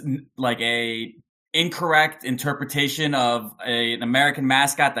versus like a incorrect interpretation of an American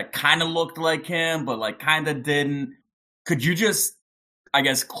mascot that kind of looked like him, but like kind of didn't. Could you just, I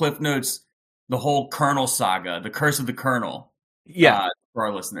guess, Cliff Notes the whole Colonel saga, the curse of the Colonel, for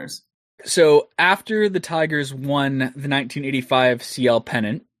our listeners? So after the Tigers won the 1985 CL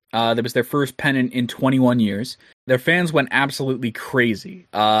pennant, that was their first pennant in 21 years. their fans went absolutely crazy.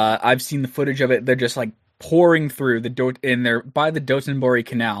 I've seen the footage of it. They're just like pouring through by the Dotonbori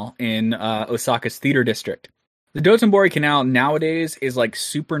Canal in Osaka's theater district. The Dotonbori Canal nowadays is like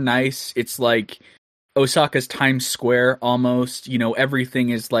super nice. It's like Osaka's Times Square almost. Everything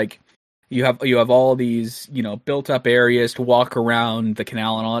is like you have all these built up areas to walk around the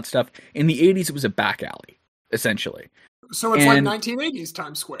canal and all that stuff. In the 80s, it was a back alley essentially. So it's like 1980s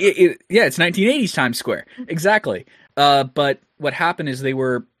Times Square. It's 1980s Times Square exactly. But what happened is they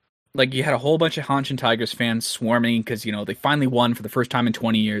were like you had a whole bunch of Hanshin Tigers fans swarming because they finally won for the first time in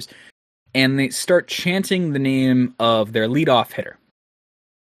 20 years. And they start chanting the name of their leadoff hitter.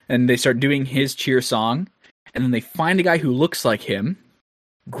 And they start doing his cheer song. And then they find a guy who looks like him,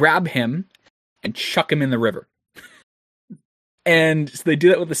 grab him, and chuck him in the river. And so they do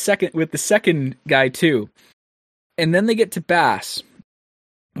that with the second guy too. And then they get to Bass.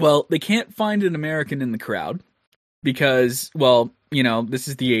 Well, they can't find an American in the crowd. Because, this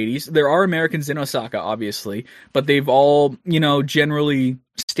is the 80s. There are Americans in Osaka, obviously, but they've all, generally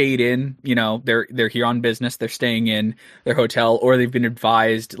stayed in, they're here on business, they're staying in their hotel, or they've been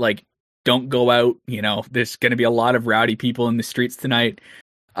advised, like, don't go out, there's going to be a lot of rowdy people in the streets tonight.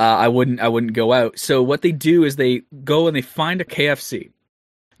 I wouldn't go out. So what they do is they go and they find a KFC.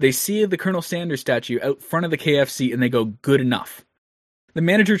 They see the Colonel Sanders statue out front of the KFC and they go, good enough. The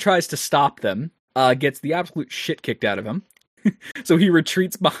manager tries to stop them. Gets the absolute shit kicked out of him. So he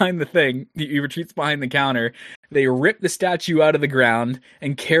retreats behind the thing. He retreats behind the counter. They rip the statue out of the ground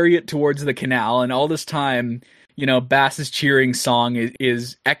and carry it towards the canal. And all this time, Bass's cheering song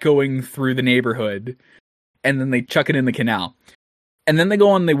is echoing through the neighborhood. And then they chuck it in the canal. And then they go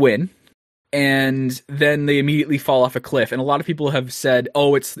on and they win. And then they immediately fall off a cliff. And a lot of people have said,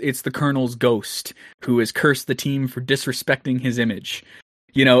 oh, it's the Colonel's ghost who has cursed the team for disrespecting his image.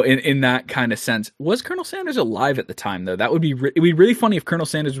 In that kind of sense. Was Colonel Sanders alive at the time, though? That would be it'd be really funny if Colonel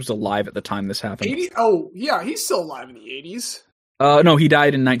Sanders was alive at the time this happened. 80? Oh, yeah, he's still alive in the 80s. No, he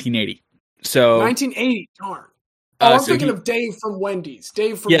died in 1980. So 1980, darn. I'm thinking of Dave from Wendy's.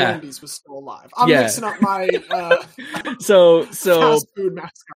 Dave from Wendy's was still alive. I'm mixing up my so fast food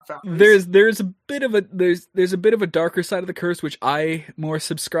mascot there's founders. a bit of a darker side of the curse which I more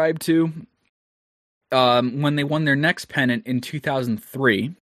subscribe to. When they won their next pennant in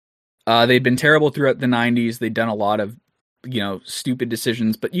 2003, they'd been terrible throughout the 90s. They'd done a lot of, stupid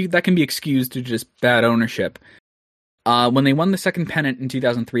decisions, but that can be excused to just bad ownership. When they won the second pennant in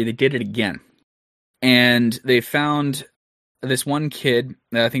 2003, they did it again. And they found this one kid,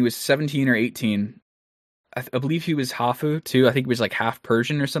 I think he was 17 or 18. I believe he was Hafu, too. I think he was like half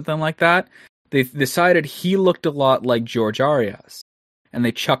Persian or something like that. They decided he looked a lot like George Arias, and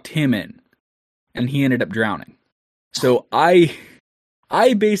they chucked him in. And he ended up drowning. So I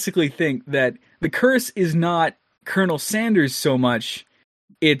basically think that the curse is not Colonel Sanders so much,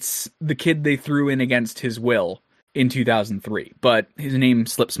 it's the kid they threw in against his will in 2003. But his name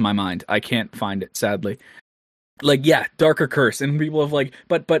slips my mind. I can't find it, sadly. Like, yeah, darker curse. And people have like,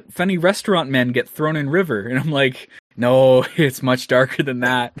 but funny restaurant men get thrown in river. And I'm like, no, it's much darker than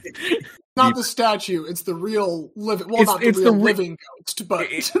that. Not the statue, it's the real living. Well, not the real living ghost, but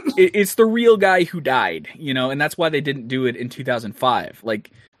it's the real guy who died, and that's why they didn't do it in 2005. Like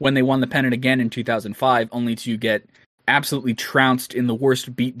when they won the pennant again in 2005, only to get absolutely trounced in the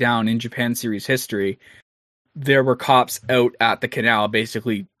worst beatdown in Japan Series history. There were cops out at the canal,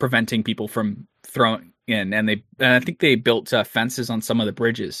 basically preventing people from throwing in, and I think they built fences on some of the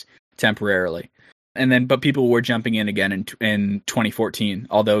bridges temporarily. But people were jumping in again in 2014,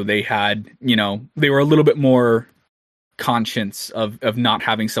 although they had, they were a little bit more conscious of not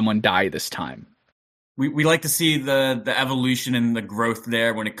having someone die this time. We like to see the evolution and the growth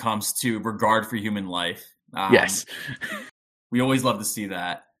there when it comes to regard for human life. Yes. We always love to see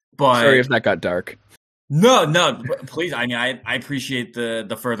that. But sorry if that got dark. No, please. I mean, I appreciate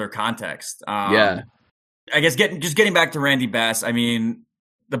the further context. Yeah. I guess getting back to Randy Bass, I mean,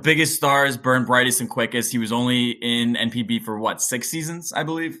 the biggest stars, burn brightest and quickest. He was only in NPB for 6 seasons, I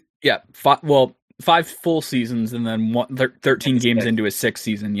believe? Yeah. 5 full seasons and then 13 games into his 6th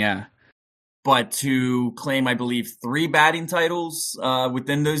season, yeah. But to claim, I believe, 3 batting titles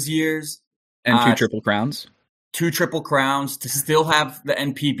within those years. And 2 Triple Crowns. 2 Triple Crowns, to still have the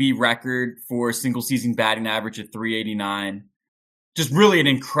NPB record for single season batting average at 389. Just really an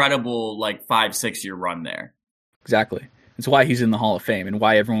incredible 5-6 year run there. Exactly. It's why he's in the Hall of Fame and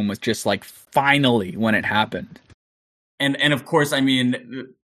why everyone was just finally when it happened. And of course, I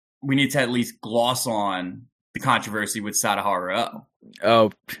mean, we need to at least gloss on the controversy with Sadaharu.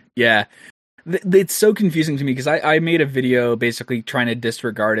 Oh, yeah. It's so confusing to me because I made a video basically trying to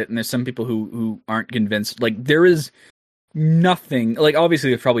disregard it, and there's some people who aren't convinced. Like, there is nothing, like,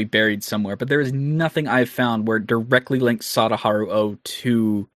 obviously it's probably buried somewhere, but there is nothing I've found where it directly links Sadaharu O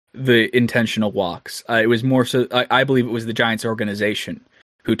to the intentional walks. It was more so, I believe it was the Giants organization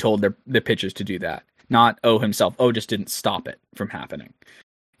who told the pitchers to do that, not O himself. O just didn't stop it from happening.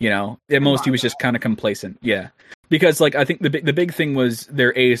 You know, at most he was just kind of complacent. Yeah. Because, like, I think the big thing was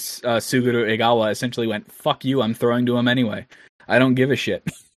their ace, Suguru Egawa, essentially went, "Fuck you, I'm throwing to him anyway. I don't give a shit."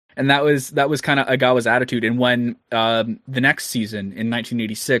 And that was kind of Egawa's attitude. And when the next season, in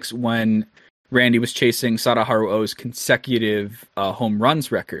 1986, when Randy was chasing Sadaharu O's consecutive home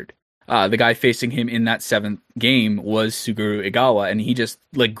runs record, the guy facing him in that 7th game was Suguru Egawa, and he just,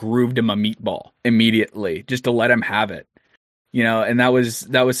 like, grooved him a meatball immediately, just to let him have it. You know, and that was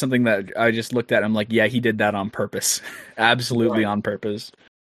something that I just looked at. I'm like, yeah, he did that on purpose. Absolutely on purpose.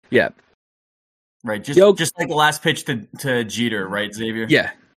 Yeah. Right. Just like the last pitch to Jeter, right, Xavier?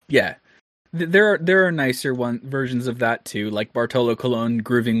 Yeah. Yeah. There are nicer versions of that too, like Bartolo Colon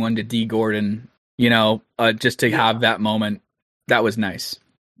grooving one to D Gordon, you know, just to have that moment. That was nice.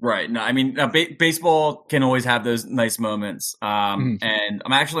 Right. No, I mean, baseball can always have those nice moments. And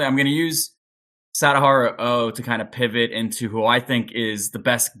I'm going to use Sadaharu O to kind of pivot into who I think is the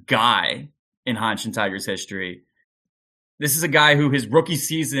best guy in Hanshin Tigers history. This is a guy who his rookie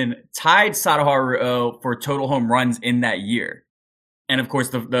season tied Sadaharu O for total home runs in that year. And of course,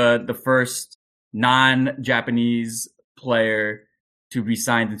 the first non-Japanese player to be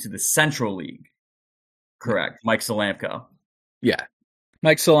signed into the Central League. Correct. Mike Salamko. Yeah.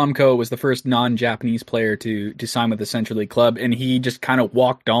 Mike Salamko was the first non-Japanese player to sign with the Central League club, and he just kind of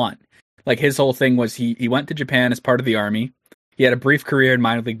walked on. Like, his whole thing was he went to Japan as part of the Army. He had a brief career in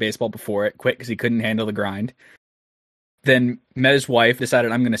minor league baseball before it, quit because he couldn't handle the grind. Then met his wife,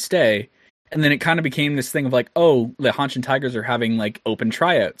 decided, I'm going to stay. And then it kind of became this thing of like, oh, the Hanshin Tigers are having, like, open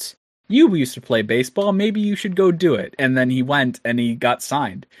tryouts. You used to play baseball, maybe you should go do it. And then he went and he got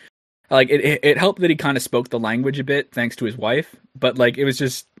signed. Like, it helped that he kind of spoke the language a bit, thanks to his wife. But, like, it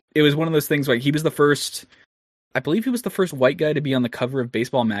was one of those things, like, he was the first... I believe he was the first white guy to be on the cover of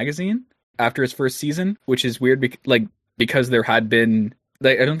Baseball Magazine after his first season, which is weird, because there had been,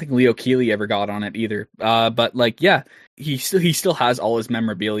 like, I don't think Leo Keeley ever got on it either. But, like, yeah, he still has all his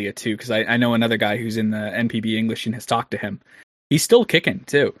memorabilia too, because I know another guy who's in the NPB English and has talked to him. He's still kicking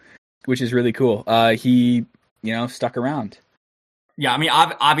too, which is really cool. He, you know, stuck around. Yeah, I mean,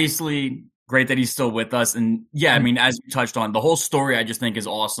 obviously great that he's still with us, and yeah, I mean, as you touched on, the whole story I just think is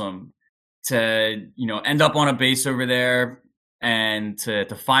awesome. To, you know, end up on a base over there and to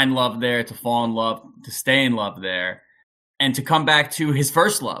find love there, to fall in love, to stay in love there, and to come back to his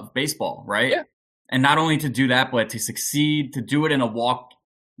first love, baseball, right? Yeah. And not only to do that, but to succeed, to do it in a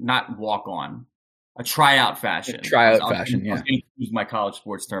tryout fashion. Yeah. I was going to use my college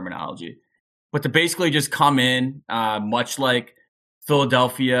sports terminology. But to basically just come in, much like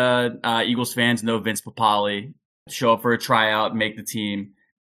Philadelphia Eagles fans know Vince Papale, show up for a tryout, make the team.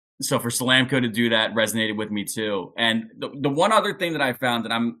 So for Salamko to do that resonated with me too. And the one other thing that I found,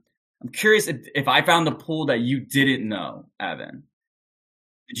 that I'm curious if I found a pool that you didn't know, Evan.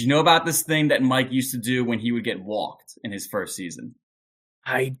 Did you know about this thing that Mike used to do when he would get walked in his first season?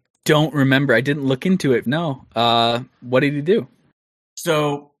 I don't remember. I didn't look into it. No. What did he do?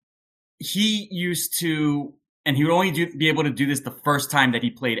 So he used to, and he would only be able to do this the first time that he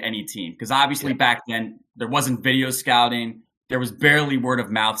played any team. Because obviously back then there wasn't video scouting. There was barely word of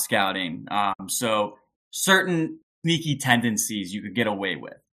mouth scouting. So certain sneaky tendencies you could get away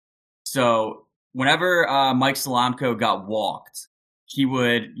with. So whenever Mike Salamko got walked, he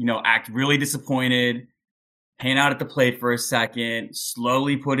would, you know, act really disappointed, hang out at the plate for a second,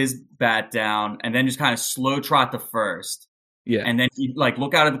 slowly put his bat down, and then just kind of slow trot to first. Yeah. And then he'd, like,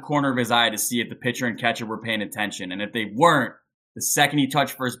 look out of the corner of his eye to see if the pitcher and catcher were paying attention. And if they weren't, the second he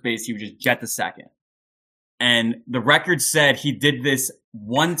touched first base, he would just jet to second. And the record said he did this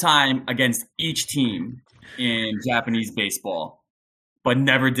one time against each team in Japanese baseball, but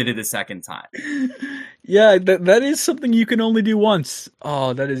never did it a second time. Yeah, that is something you can only do once.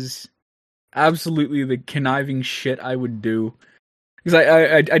 Oh, that is absolutely the conniving shit I would do. Because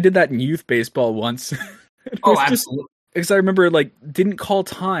I did that in youth baseball once. Absolutely. Because I remember, like, didn't call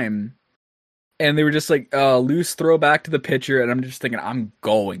time, and they were just like, loose throw back to the pitcher, and I'm just thinking, I'm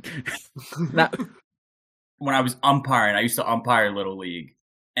going. When I was umpiring, I used to umpire Little League,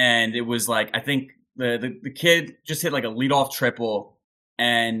 and it was like, I think the kid just hit like a leadoff triple,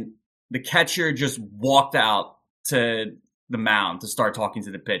 and the catcher just walked out to the mound to start talking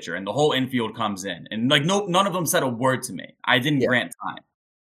to the pitcher, and the whole infield comes in, and like none of them said a word to me. I didn't grant time.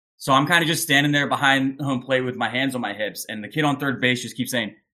 So I'm kind of just standing there behind home plate with my hands on my hips, and the kid on third base just keeps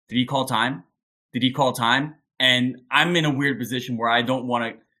saying, "Did he call time? Did he call time?" And I'm in a weird position where I don't want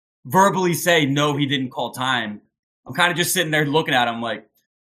to verbally say, no, he didn't call time. I'm kind of just sitting there looking at him like,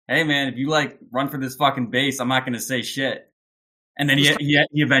 hey man, if you like run for this fucking base, I'm not going to say shit. And then he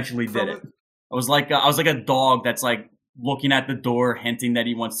eventually did it. I was like a dog that's like looking at the door, hinting that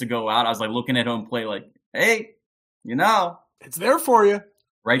he wants to go out. I was like looking at home plate like, hey, it's there for you.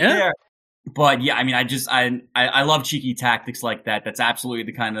 Right there. But yeah, I mean, I love cheeky tactics like that. That's absolutely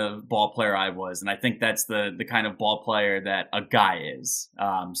the kind of ball player I was. And I think that's the kind of ball player that a guy is.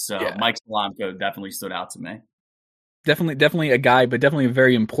 Mike Solamko definitely stood out to me. Definitely a guy, but definitely a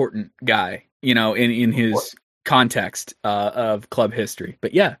very important guy, in his context of club history.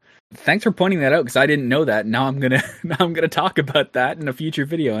 But yeah, thanks for pointing that out because I didn't know that. Now I'm gonna talk about that in a future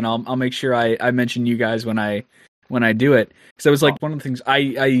video, and I'll make sure I mention you guys when I do it. Because it was like one of the things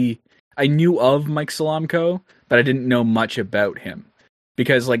I knew of Mike Solamko, but I didn't know much about him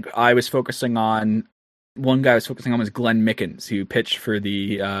because one guy I was focusing on was Glenn Mickens, who pitched for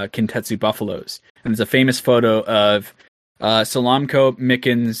the Kintetsu Buffaloes. And there's a famous photo of Solamko,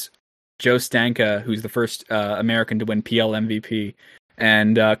 Mickens, Joe Stanka, who's the first American to win PL MVP,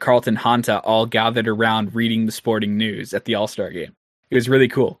 and Carlton Hanta all gathered around reading the sporting news at the All-Star game. It was really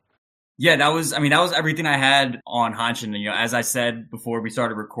cool. Yeah, that was everything I had on Hanshin. As I said before we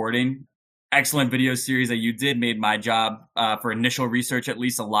started recording, excellent video series that you did made my job for initial research at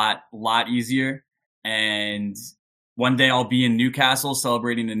least a lot easier. And one day I'll be in Newcastle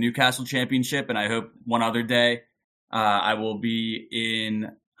celebrating the Newcastle Championship, and I hope one other day I will be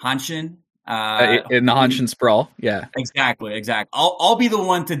in Hanshin. In the Hanshin Sprawl, yeah. Exactly. I'll be the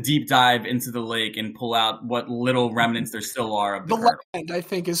one to deep dive into the lake and pull out what little remnants there still are of the left hand, I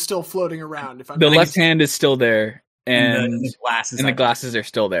think, is still floating around. The left hand is still there, and the glasses are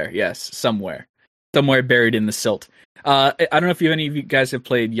still there. Yes, somewhere buried in the silt. I don't know if any of you guys have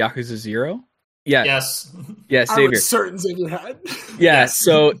played Yakuza 0. Yeah. Yes. Yeah, Savior. I was certain Xavier had. Yeah.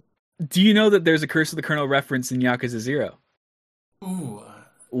 So, do you know that there's a Curse of the Colonel reference in Yakuza 0? Ooh.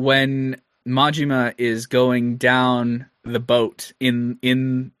 When Majima is going down the boat in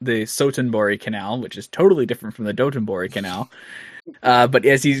the Sotenbori Canal, which is totally different from the Dotonbori Canal. But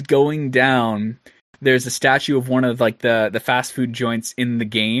as he's going down, there's a statue of one of the fast food joints in the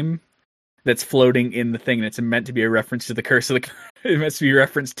game that's floating in the thing. And it's meant to be a reference to the Curse of the. It must be a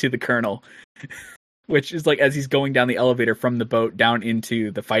reference to the Colonel, which is as he's going down the elevator from the boat down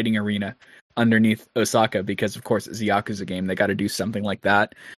into the fighting arena underneath Osaka. Because of course it's a Yakuza game, they got to do something like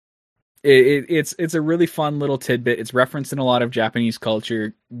that. It's a really fun little tidbit. It's referenced in a lot of Japanese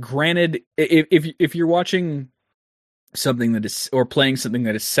culture. Granted, if you're watching something that is or playing something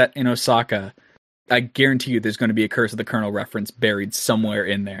that is set in Osaka, I guarantee you there's going to be a Curse of the Colonel reference buried somewhere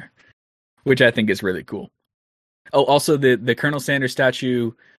in there, which I think is really cool. Oh, also the Colonel Sanders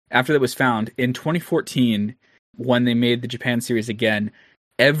statue, after that was found in 2014, when they made the Japan series again,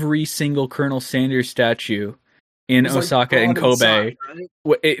 every single Colonel Sanders statue in Osaka and Kobe. Inside,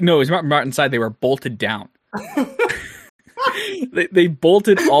 right? No, it was not inside. They were bolted down. they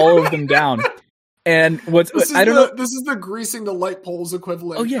bolted all of them down. And this is the greasing the light poles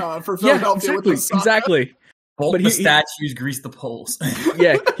equivalent. Oh yeah, for Philadelphia with Osaka. Exactly. Bolt the statues, grease the poles.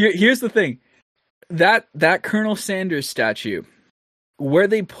 Yeah. Here's the thing. That Colonel Sanders statue, where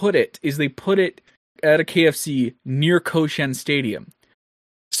they put it is they put it at a KFC near Koshen Stadium.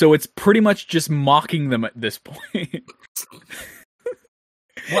 So it's pretty much just mocking them at this point.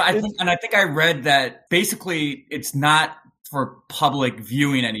 Well, I think I read that basically it's not for public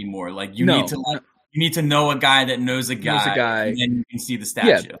viewing anymore. You need to know a guy that knows a guy, and then you can see the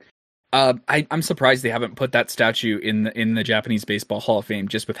statue. Yeah. I'm surprised they haven't put that statue in the Japanese Baseball Hall of Fame,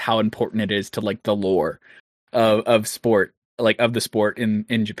 just with how important it is to the lore of sport, of the sport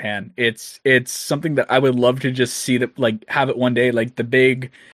in Japan. It's something that I would love to just see that have it one day, the big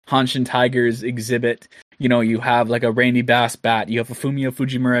Hanshin Tigers exhibit. You have a Randy Bass bat, you have a Fumio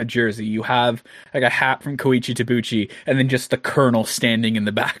Fujimura jersey, you have a hat from Koichi Tabuchi, and then just the Colonel standing in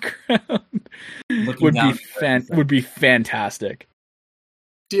the background. would be fantastic.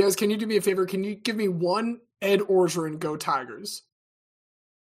 Diaz, can you do me a favor? Can you give me one Ed Orgeron Go Tigers?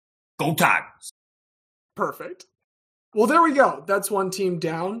 Go Tigers. Perfect. Well, there we go. That's one team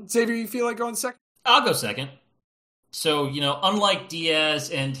down. Xavier, you feel like going second? I'll go second. So, unlike Diaz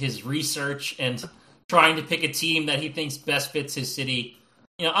and his research and trying to pick a team that he thinks best fits his city,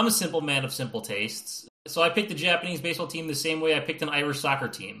 I'm a simple man of simple tastes. So I picked the Japanese baseball team the same way I picked an Irish soccer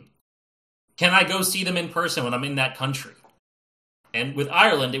team. Can I go see them in person when I'm in that country? And with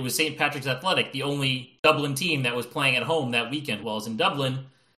Ireland, it was St. Patrick's Athletic, the only Dublin team that was playing at home that weekend while I was in Dublin.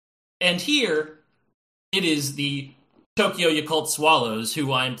 And here, it is the Tokyo Yakult Swallows,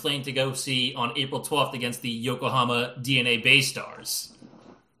 who I'm planning to go see on April 12th against the Yokohama DNA Baystars.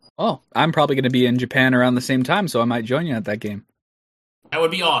 Oh, I'm probably going to be in Japan around the same time, so I might join you at that game. That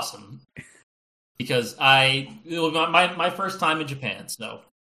would be awesome. Because it was my first time in Japan, so.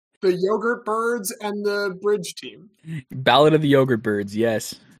 The Yogurt Birds and the Bridge team. Ballad of the Yogurt Birds,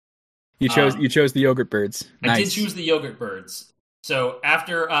 yes. You chose the Yogurt Birds. Nice. I did choose the Yogurt Birds. So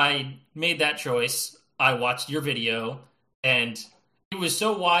after I made that choice, I watched your video, and it was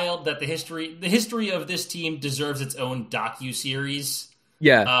so wild that the history of this team deserves its own docu-series.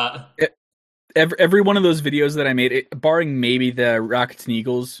 Yeah. Every one of those videos that I made, barring maybe the Rockets and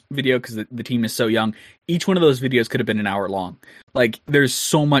Eagles video, because the team is so young, each one of those videos could have been an hour long. Like, there's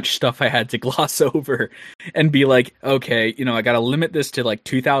so much stuff I had to gloss over and be like, okay, I got to limit this to like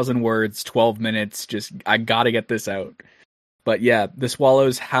 2,000 words, 12 minutes. Just, I got to get this out. But yeah, the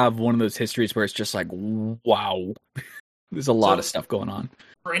Swallows have one of those histories where it's just like, wow, there's a lot of stuff going on.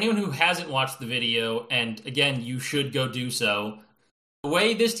 For anyone who hasn't watched the video, and again, you should go do so, the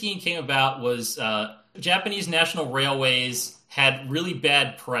way this team came about was Japanese National Railways had really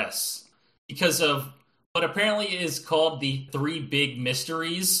bad press because of what apparently is called the 3 big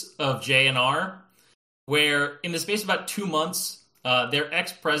mysteries of JNR, where in the space of about 2 months, their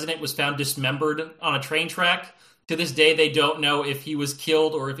ex-president was found dismembered on a train track. To this day, they don't know if he was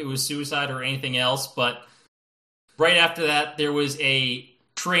killed or if it was suicide or anything else, but right after that, there was a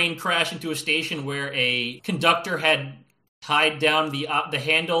train crash into a station where a conductor had tied down the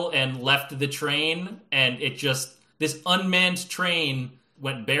handle and left the train, and this unmanned train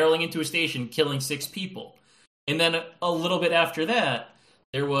went barreling into a station, killing 6 people. And then a little bit after that,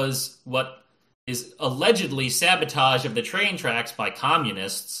 there was what is allegedly sabotage of the train tracks by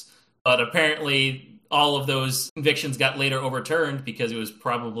communists, but apparently all of those convictions got later overturned because it was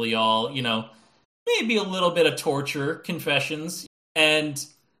probably all, maybe a little bit of torture, confessions, and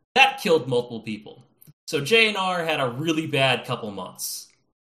that killed multiple people. So JNR had a really bad couple months.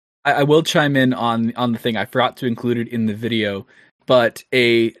 I will chime in on the thing. I forgot to include it in the video, but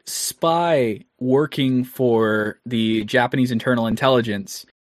a spy working for the Japanese internal intelligence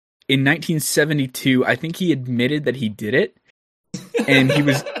in 1972, I think he admitted that he did it. And he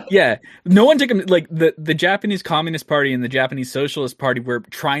was, no one took him, like, the Japanese Communist Party and the Japanese Socialist Party were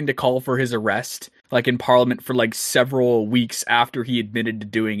trying to call for his arrest, like, in Parliament for, like, several weeks after he admitted to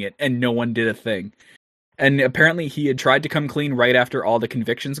doing it, and no one did a thing. And apparently he had tried to come clean right after all the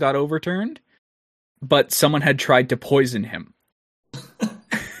convictions got overturned, but someone had tried to poison him.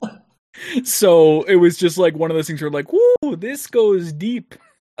 So it was just, like, one of those things where, like, woo, this goes deep.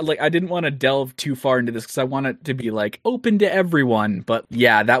 Like, I didn't want to delve too far into this because I want it to be, like, open to everyone. But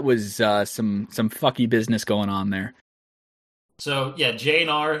yeah, that was some fucky business going on there. So yeah,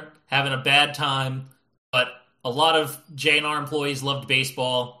 JNR having a bad time, but a lot of JNR employees loved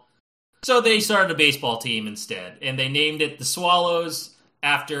baseball. So they started a baseball team instead, and they named it the Swallows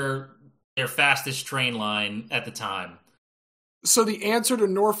after their fastest train line at the time. So the answer to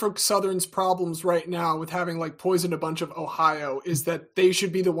Norfolk Southern's problems right now with having like poisoned a bunch of Ohio is that they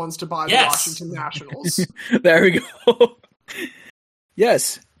should be the ones to buy the Washington Nationals. There we go.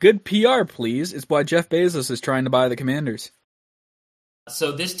 Yes, good PR, please. It's why Jeff Bezos is trying to buy the Commanders.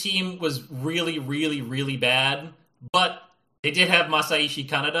 So this team was really, really, really bad, but they did have Masaichi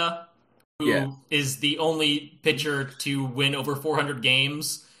Kaneda, who is the only pitcher to win over 400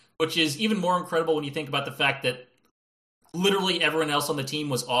 games, which is even more incredible when you think about the fact that literally everyone else on the team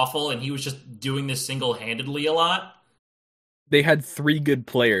was awful, and he was just doing this single-handedly a lot. They had 3 good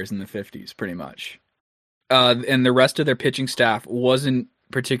players in the 50s, pretty much. And the rest of their pitching staff wasn't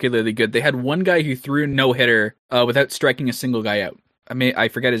particularly good. They had one guy who threw a no-hitter without striking a single guy out. I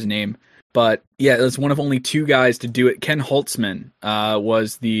forget his name. But yeah, it was one of only 2 guys to do it. Ken Holtzman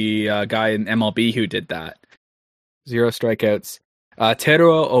was the guy in MLB who did that. 0 strikeouts.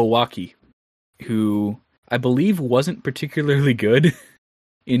 Teruo Owaki, who I believe wasn't particularly good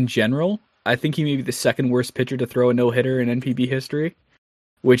in general. I think he may be the second worst pitcher to throw a no-hitter in NPB history,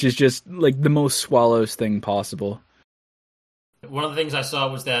 which is just like the most Swallows thing possible. One of the things I saw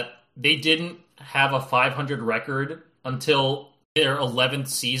was that they didn't have a 500 record until their 11th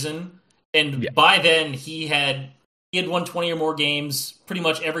season. And by then he had won 20 or more games pretty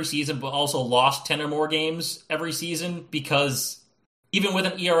much every season, but also lost 10 or more games every season because even with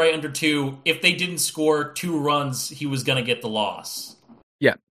an ERA under 2, if they didn't score 2 runs, he was going to get the loss.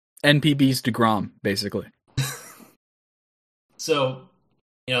 Yeah. NPB's DeGrom, basically. So,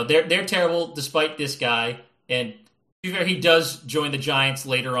 they're terrible despite this guy. And to be fair, he does join the Giants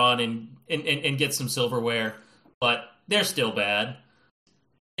later on and get some silverware, but they're still bad.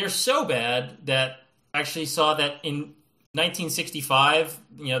 they're so bad that I actually saw that in 1965,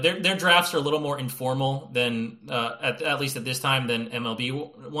 their drafts are a little more informal than at least at this time than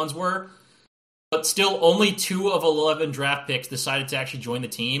MLB ones were. But still, only 2 of 11 draft picks decided to actually join the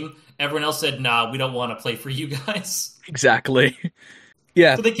team. Everyone else said, "Nah, we don't want to play for you guys." Exactly.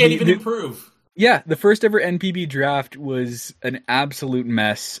 Yeah. So they can't even improve. Yeah, the first ever NPB draft was an absolute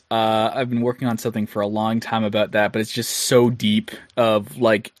mess. I've been working on something for a long time about that, but it's just so deep of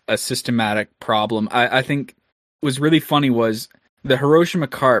like a systematic problem. I think what was really funny was the Hiroshima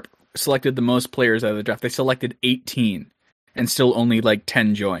Carp selected the most players out of the draft. They selected 18, and still only like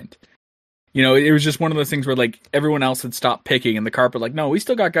 10 joined. It was just one of those things where like everyone else had stopped picking, and the Carp were like, "No, we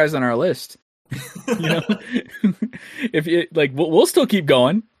still got guys on our list." If it, like we'll still keep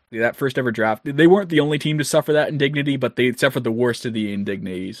going. That first ever draft, they weren't the only team to suffer that indignity, but they suffered the worst of the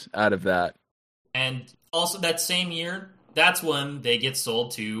indignities out of that. And also that same year, that's when they get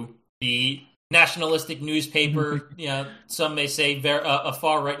sold to the nationalistic newspaper. Some may say a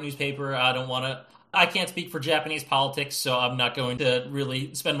far right newspaper. I can't speak for Japanese politics, so I'm not going to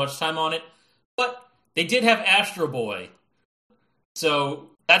really spend much time on it. But they did have Astro Boy,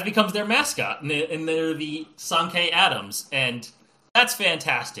 so that becomes their mascot, and they're the Sankei Adams, and that's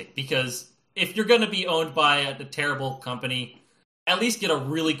fantastic, because if you're going to be owned by a terrible company, at least get a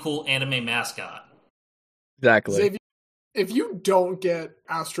really cool anime mascot. Exactly. Xavier, if you don't get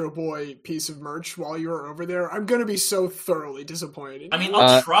Astro Boy piece of merch while you're over there, I'm going to be so thoroughly disappointed. I mean,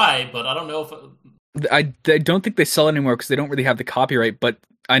 I'll try, but I don't know if... I don't think they sell it anymore because they don't really have the copyright, but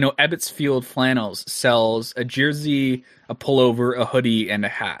I know Ebbets Field Flannels sells a jersey, a pullover, a hoodie, and a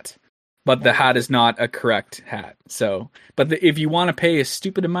hat. But the hat is not a correct hat. So, if you want to pay a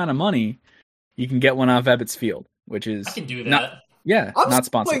stupid amount of money, you can get one off Ebbets Field, which is I can do that. Not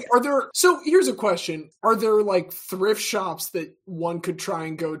sponsored. So here's a question: are there like thrift shops that one could try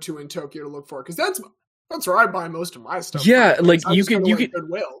and go to in Tokyo to look for? Because that's where I buy most of my stuff. Yeah, from. like I'm you just can going to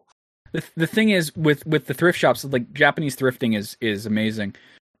Goodwill. The thing is with the thrift shops, like Japanese thrifting is amazing,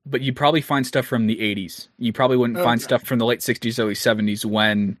 but you probably find stuff from the 80s. You probably wouldn't find stuff from the late 60s, early 70s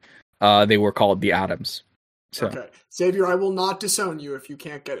when they were called the Adams. So. Okay, Xavier, I will not disown you if you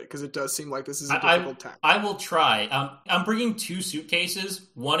can't get it, because it does seem like this is a difficult task. I will try. I'm bringing 2 suitcases,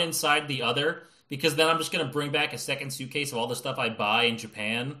 one inside the other, because then I'm just going to bring back a second suitcase of all the stuff I buy in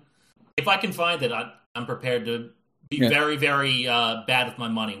Japan. If I can find it, I'm prepared to be very, very bad with my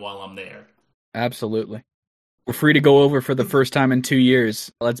money while I'm there. Absolutely. We're free to go over for the first time in 2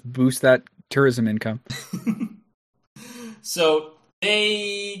 years. Let's boost that tourism income. So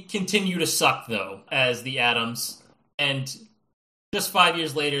they continue to suck, though, as the Adams. And just 5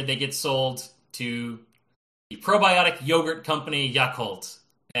 years later, they get sold to the probiotic yogurt company Yakult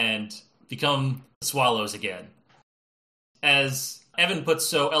and become the Swallows again. As Evan puts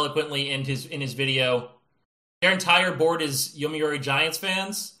so eloquently in his video, their entire board is Yomiuri Giants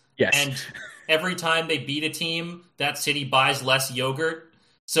fans. Yes. And every time they beat a team, that city buys less yogurt.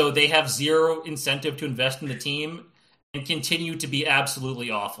 So they have zero incentive to invest in the team and continue to be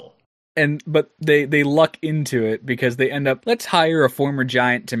absolutely awful. But they luck into it because they end up, let's hire a former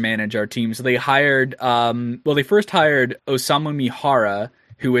Giant to manage our team. So they hired, they first hired Osamu Mihara,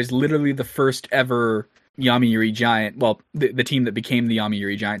 who is literally the first ever Yomiuri Giant. Well, the team that became the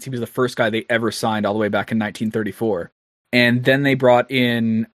Yomiuri Giants. He was the first guy they ever signed all the way back in 1934. And then they brought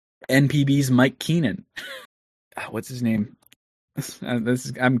in NPB's Mike Keenan. What's his name?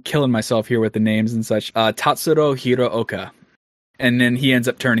 I'm killing myself here with the names and such. Tatsuro Hirooka. And then he ends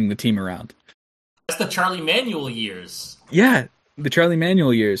up turning the team around. That's the Charlie Manuel years. Yeah, the Charlie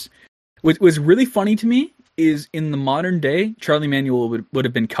Manuel years. What was really funny to me is in the modern day, Charlie Manuel would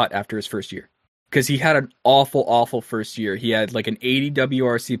have been cut after his first year. Because he had an awful, awful first year. He had like an 80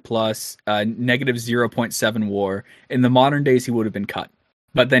 WRC plus, negative 0.7 WAR. In the modern days, he would have been cut.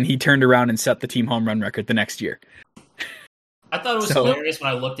 But then he turned around and set the team home run record the next year. I thought it was hilarious when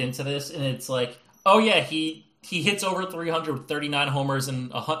I looked into this, and it's like, oh yeah, he hits over 300 with 39 homers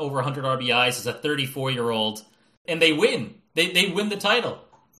and over 100 RBIs as a 34-year-old, and they win. They win the title.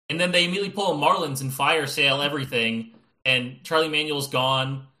 And then they immediately pull Marlins and fire sale everything, and Charlie Manuel's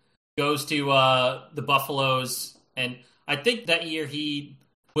gone, goes to the Buffaloes, and I think that year he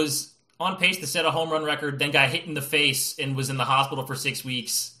was on pace to set a home run record, then got hit in the face and was in the hospital for 6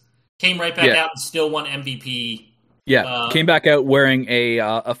 weeks, came right back out and still won MVP. Yeah, came back out wearing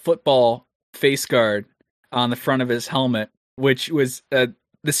a football face guard on the front of his helmet, which was the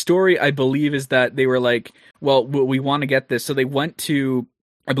story, I believe, is that they were like, well, we want to get this. So they went to,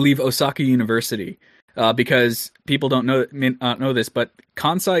 I believe, Osaka University, because people don't know this, but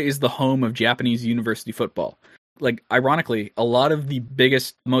Kansai is the home of Japanese university football. like, ironically, a lot of the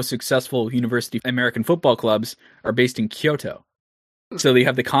biggest, most successful university American football clubs are based in Kyoto. So you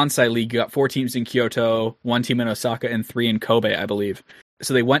have the Kansai League, you got 4 teams in Kyoto, 1 team in Osaka, and 3 in Kobe, I believe.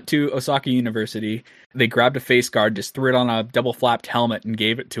 So they went to Osaka University, they grabbed a face guard, just threw it on a double-flapped helmet and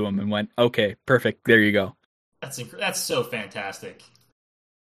gave it to him and went, okay, perfect, there you go. That's so fantastic.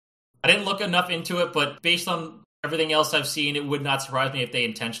 I didn't look enough into it, but based on everything else I've seen, it would not surprise me if they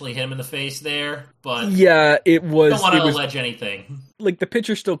intentionally hit him in the face there, but yeah, it was. Don't want to allege anything. Like, the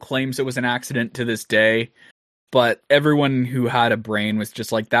pitcher still claims it was an accident to this day, but everyone who had a brain was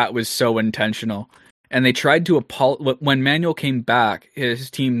just like, that was so intentional. And they tried to when Manuel came back, his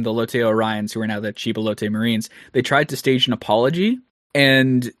team, the Lotte Orions, who are now the Chiba Lotte Marines, they tried to stage an apology,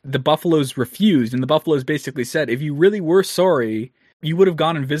 and the Buffaloes refused, and the Buffaloes basically said, if you really were sorry, you would have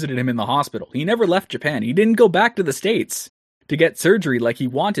gone and visited him in the hospital. He never left Japan. He didn't go back to the States to get surgery like he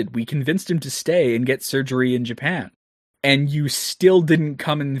wanted. We convinced him to stay and get surgery in Japan. And you still didn't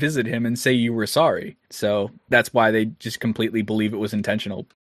come and visit him and say you were sorry. So that's why they just completely believe it was intentional.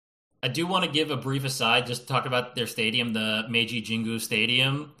 I do want to give a brief aside, just to talk about their stadium, the Meiji Jingu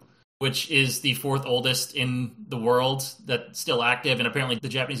Stadium, which is the 4th oldest in the world that's still active. And apparently the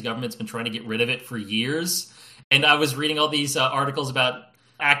Japanese government's been trying to get rid of it for years. And I was reading all these articles about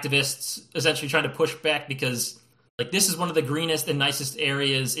activists essentially trying to push back because, like, this is one of the greenest and nicest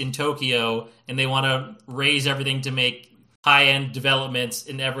areas in Tokyo, and they want to raise everything to make high-end developments,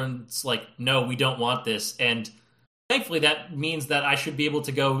 and everyone's like, no, we don't want this. And thankfully that means that I should be able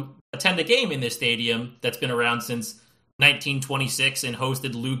to go attend a game in this stadium that's been around since 1926 and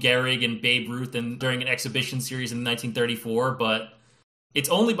hosted Lou Gehrig and Babe Ruth and during an exhibition series in 1934, but it's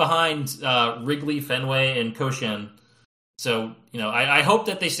only behind Wrigley, Fenway, and Koshien. So, I hope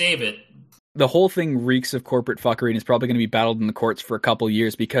that they save it. The whole thing reeks of corporate fuckery and is probably going to be battled in the courts for a couple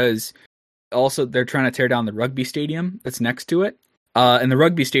years because also they're trying to tear down the rugby stadium that's next to it. And the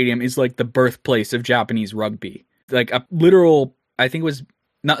rugby stadium is like the birthplace of Japanese rugby. Like a literal, I think it was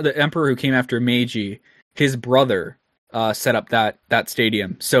not the emperor who came after Meiji, his brother set up that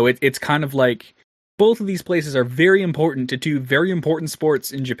stadium. So it's kind of like both of these places are very important to 2 very important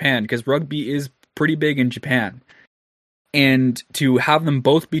sports in Japan because rugby is pretty big in Japan. And to have them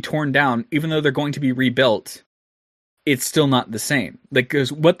both be torn down, even though they're going to be rebuilt, it's still not the same. Like,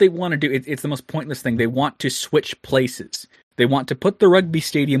 because what they want to do, it's the most pointless thing. They want to switch places. They want to put the rugby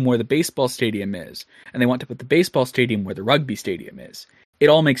stadium where the baseball stadium is, and they want to put the baseball stadium where the rugby stadium is. It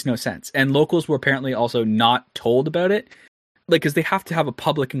all makes no sense. And locals were apparently also not told about it, like, because they have to have a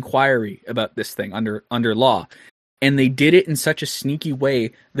public inquiry about this thing under law. And they did it in such a sneaky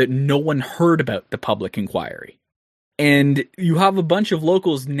way that no one heard about the public inquiry. And you have a bunch of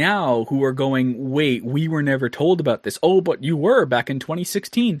locals now who are going, wait, we were never told about this. Oh, but you were back in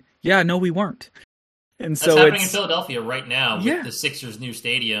 2016. Yeah, no, we weren't. And That's so happening in Philadelphia right now with Yeah. the Sixers' new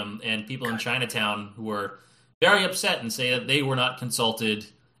stadium, and people in Chinatown who are very upset and say that they were not consulted,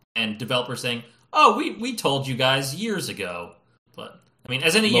 and developers saying, oh, we told you guys years ago. But, I mean,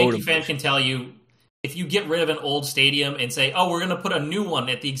 as any Load Yankee of fan can tell you, if you get rid of an old stadium and say, oh, we're going to put a new one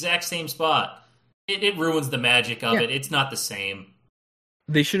at the exact same spot, it ruins the magic of Yeah. it. It's not the same.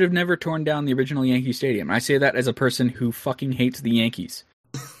 they should have never torn down the original Yankee Stadium. I say that as a person who fucking hates the Yankees.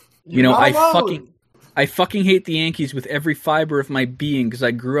 You know, Not I alone. fucking hate the Yankees with every fiber of my being because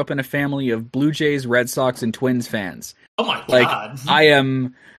I grew up in a family of Blue Jays, Red Sox, and Twins fans. Oh my Like, god. I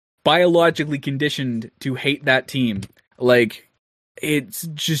am biologically conditioned to hate that team. Like, it's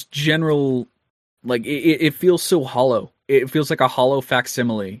just general, like, it feels so hollow. It feels like a hollow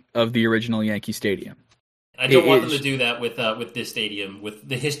facsimile of the original Yankee Stadium. I don't it want them is- to do that with this stadium, with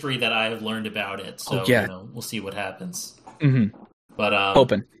the history that I have learned about it. So, Oh, yeah. we'll see what happens. Mm-hmm. But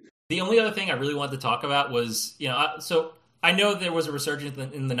Hoping. the only other thing I really wanted to talk about was, so I know there was a resurgence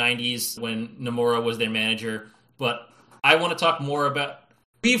in the 90s when Nomura was their manager, but I want to talk more about,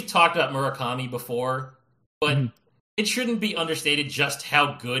 we've talked about Murakami before, but Mhm. it shouldn't be understated just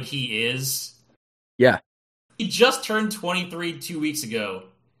how good he is. Yeah. He just turned 23 2 weeks ago.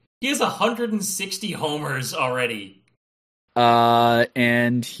 He has 160 homers already.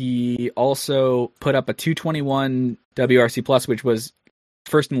 And he also put up a 221 WRC plus, which was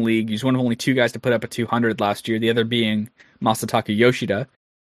first in the league. He's one of only 2 guys to put up a 200 last year, the other being Masataka Yoshida.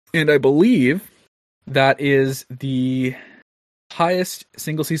 And I believe that is the highest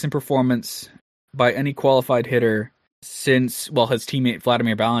single season performance by any qualified hitter since, well, his teammate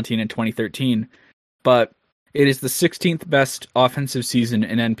Vladimir Valentin in 2013. But it is the 16th best offensive season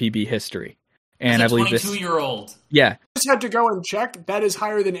in NPB history. And I As a believe this, 22-year-old. yeah, Just had to go and check. That is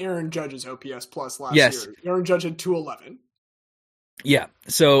higher than Aaron Judge's OPS plus last Yes. year. Aaron Judge had 211. yeah.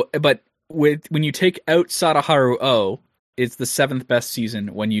 So, but when you take out Sadaharu O, it's the 7th best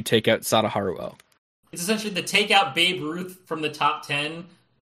season when you take out Sadaharu O. It's essentially the take out Babe Ruth from the top 10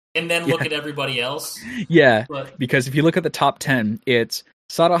 and then look at everybody else. Yeah, But because if you look at the top 10, it's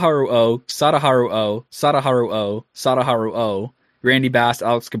Sadaharu O, Sadaharu O, Sadaharu O, Sadaharu O, Randy Bass,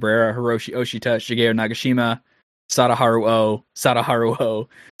 Alex Cabrera, Hiroshi Oshita, Shigeo Nagashima, Sadaharu O, Sadaharu O,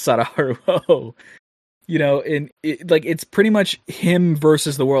 Sadaharu O. You know, and it's pretty much him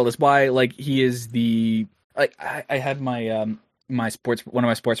versus the world. That's why he is the I had my one of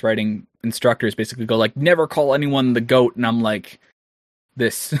my sports writing instructors basically go never call anyone the GOAT, and I'm like,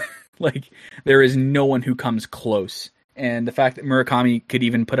 this there is no one who comes close. And the fact that Murakami could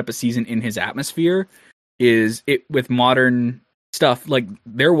even put up a season in his atmosphere is it with modern stuff.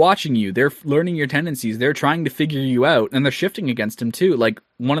 They're watching you, they're learning your tendencies, they're trying to figure you out, and they're shifting against him too.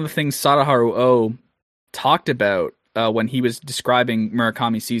 One of the things Sadaharu O talked about when he was describing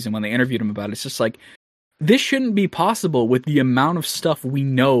Murakami's season, when they interviewed him about it, it's just this shouldn't be possible with the amount of stuff we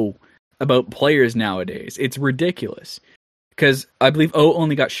know about players nowadays. It's ridiculous. Because I believe O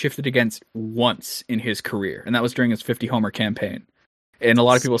only got shifted against once in his career, and that was during his 50-homer campaign. And a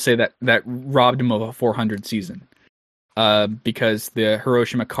lot of people say that robbed him of a 400 season because the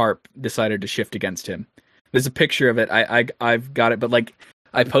Hiroshima Carp decided to shift against him. There's a picture of it. I've got it, but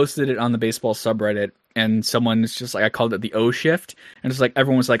I posted it on the baseball subreddit, and someone's just I called it the O shift, and it's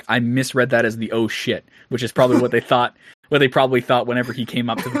everyone was I misread that as the O shit, which is probably what they thought. What they probably thought whenever he came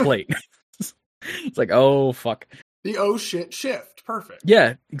up to the plate. It's oh fuck. The oh shit shift. Perfect.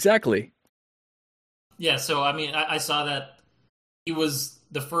 Yeah, exactly. yeah, so I mean, I saw that he was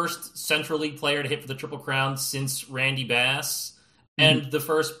the first Central League player to hit for the Triple Crown since Randy Bass, and the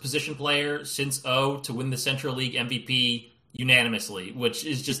first position player since O to win the Central League MVP unanimously, which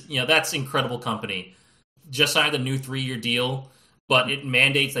is just, that's incredible company. Just signed a new 3-year deal, but it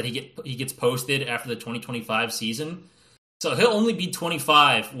mandates that he gets posted after the 2025 season. So he'll only be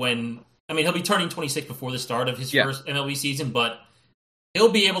 25 he'll be turning 26 before the start of his first MLB season, but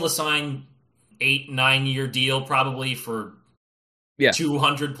he'll be able to sign 8-9-year deal probably for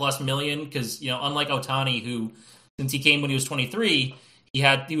 200 plus million. Because, unlike Ohtani, who, since he came when he was 23,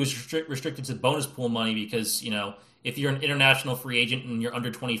 he was restricted to bonus pool money because, if you're an international free agent and you're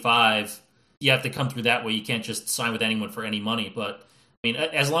under 25, you have to come through that way. You can't just sign with anyone for any money. But,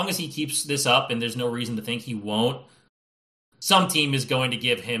 as long as he keeps this up, and there's no reason to think he won't, some team is going to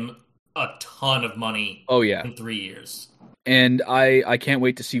give him a ton of money in 3 years. And I can't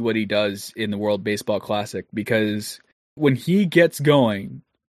wait to see what he does in the World Baseball Classic, because when he gets going,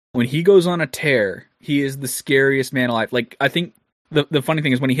 when he goes on a tear, he is the scariest man alive. I think the funny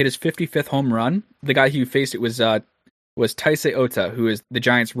thing is when he hit his 55th home run, the guy who faced it was Taisei Ota, who is the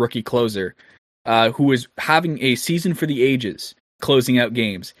Giants' rookie closer, who was having a season for the ages, closing out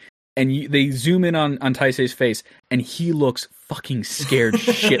games. And they zoom in on Taisei's face, and he looks fucking scared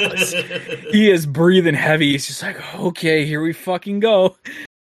shitless. He is breathing heavy. He's just okay, here we fucking go.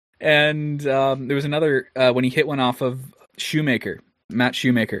 And there was another, when he hit one off of Matt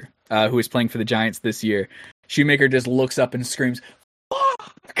Shoemaker, who is playing for the Giants this year. Shoemaker just looks up and screams,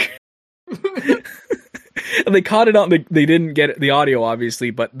 "Fuck!" And they caught it on. They didn't get the audio,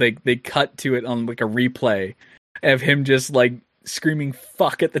 obviously, but they cut to it on a replay of him just screaming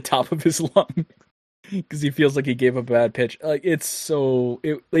 "fuck" at the top of his lung because he feels like he gave a bad pitch. It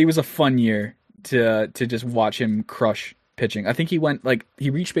was a fun year to just watch him crush pitching. I think he went he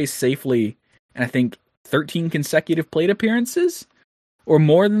reached base safely, and I think 13 consecutive plate appearances or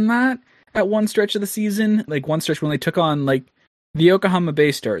more than that at one stretch of the season. One stretch when they took on the Yokohama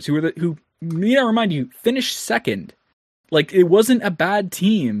Bay Stars, who remind you, finished second. It wasn't a bad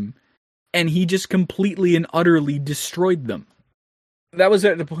team, and he just completely and utterly destroyed them. That was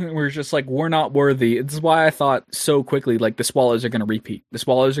at the point where it's just we're not worthy. This is why I thought so quickly, the Swallows are going to repeat. The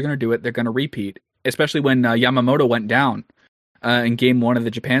Swallows are going to do it. They're going to repeat, especially when Yamamoto went down in Game 1 of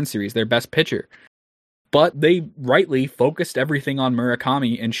the Japan series, their best pitcher. But they rightly focused everything on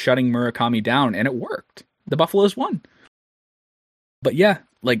Murakami and shutting Murakami down, and it worked. The Buffaloes won. But yeah,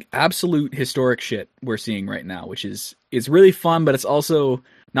 absolute historic shit we're seeing right now, which is really fun, but it's also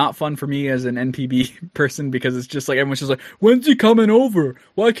not fun for me as an NPB person, because it's just everyone's just when's he coming over?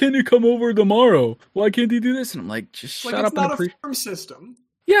 Why can't he come over tomorrow? Why can't he do this? And I'm just shut up. It's not a farm system.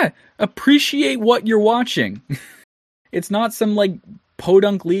 Yeah, appreciate what you're watching. It's not some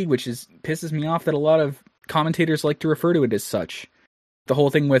podunk league, which pisses me off that a lot of commentators like to refer to it as such. The whole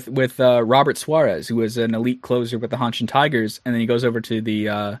thing with Robert Suarez, who was an elite closer with the Hanshin Tigers, and then he goes over to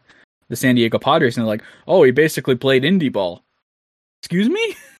the San Diego Padres, and they're oh, he basically played indie ball. Excuse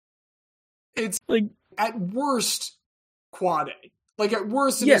me? It's at worst quad A. Like at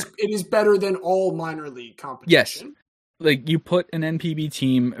worst, Yeah. it is better than all minor league competition. Yes. Like you put an NPB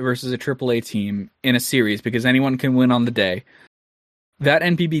team versus a AAA team in a series because anyone can win on the day. That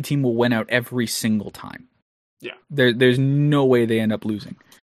NPB team will win out every single time. Yeah. There's no way they end up losing.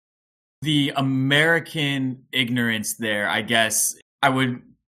 The American ignorance there, I guess, I would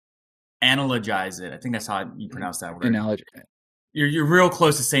analogize it. I think that's how you pronounce that word. Analogy. You're real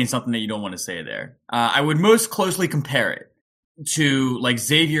close to saying something that you don't want to say there. I would most closely compare it to, like,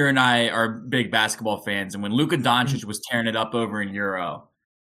 Xavier and I are big basketball fans, and when Luka Doncic was tearing it up over in Euro,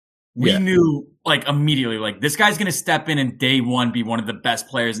 we knew, like, immediately, like, this guy's going to step in and day one be one of the best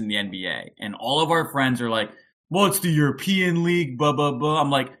players in the NBA. And all of our friends are like, well, it's the European League, blah, blah, blah.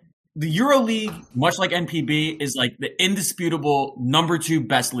 I'm like, the Euro League, much like NPB, is like the indisputable number 2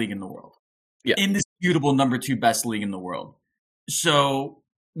 best league in the world. Yeah. Indisputable number 2 best league in the world. So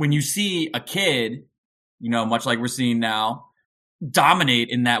when you see a kid, you know, much like we're seeing now, dominate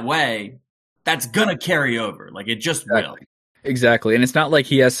in that way, that's gonna carry over. Like it just will. Exactly. And it's not like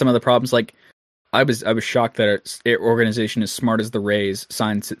he has some of the problems. Like I was shocked that our organization as smart as the Rays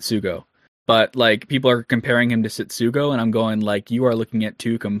signed Setsugo. But like people are comparing him to Setsugo, and I'm going like, you are looking at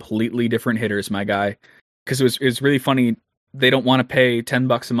 2 completely different hitters, my guy. Because it was really funny. They don't want to pay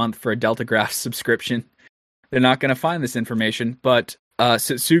 $10 a month for a Delta Graph subscription. They're not going to find this information. But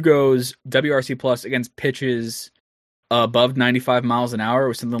Setsugo's WRC plus against pitches above 95 miles an hour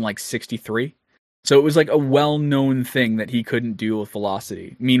was something like 63. So it was like a well-known thing that he couldn't do with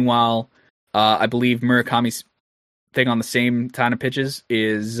velocity. Meanwhile, I believe Murakami's thing on the same kind of pitches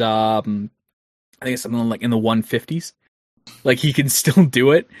is, I think it's something like in the 150s. Like he can still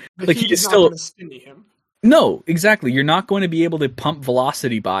do it. But like he he is can not still. going to spinny him. No, exactly. You're not going to be able to pump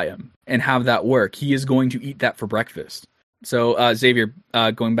velocity by him and have that work. He is going to eat that for breakfast. So, Xavier,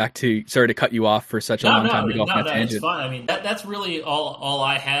 going back to, sorry to cut you off for such a long time to go off on a tangent. It's fine. I mean, that's really all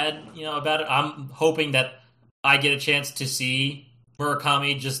I had, about it. I'm hoping that I get a chance to see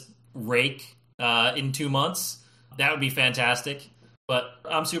Murakami just rake in 2 months. That would be fantastic. But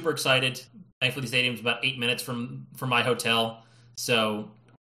I'm super excited. Thankfully, the stadium's about 8 minutes from my hotel. So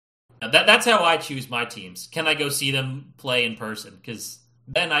that's how I choose my teams. Can I go see them play in person? Because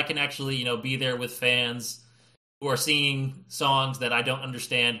then I can actually, be there with fans who are singing songs that I don't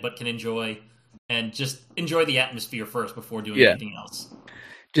understand but can enjoy, and just enjoy the atmosphere first before doing anything else.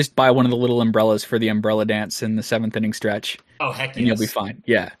 Just buy one of the little umbrellas for the umbrella dance in the 7th inning stretch. Oh, heck yes. And you'll be fine.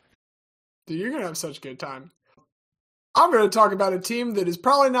 Yeah. Dude, you're going to have such a good time. I'm going to talk about a team that is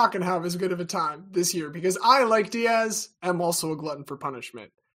probably not going to have as good of a time this year because I, like Diaz, am also a glutton for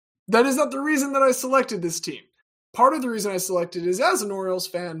punishment. That is not the reason that I selected this team. Part of the reason I selected is, as an Orioles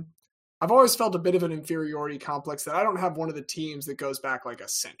fan, I've always felt a bit of an inferiority complex that I don't have one of the teams that goes back like a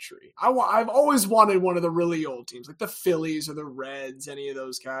century. I've always wanted one of the really old teams, like the Phillies or the Reds, any of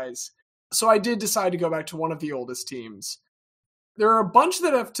those guys. So I did decide to go back to one of the oldest teams. There are a bunch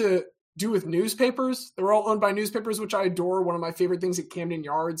that have to do with newspapers. They're all owned by newspapers, which I adore. One of my favorite things at Camden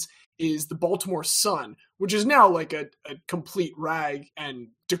Yards is the Baltimore Sun, which is now like a complete rag and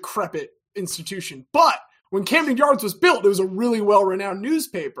decrepit institution. But when Camden Yards was built, it was a really well-renowned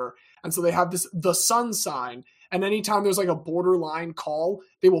newspaper. And so they have the Sun sign. And anytime there's like a borderline call,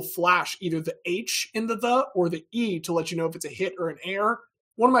 they will flash either the H in the or the E to let you know if it's a hit or an error.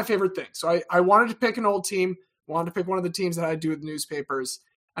 One of my favorite things. So I wanted to pick an old team, wanted to pick one of the teams that I do with newspapers.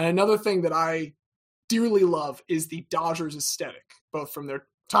 And another thing that I dearly love is the Dodgers aesthetic, both from their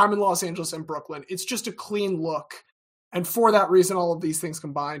time in Los Angeles and Brooklyn. It's just a clean look. And for that reason, all of these things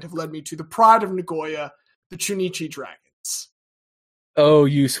combined have led me to the pride of Nagoya, the Chunichi Dragons. Oh,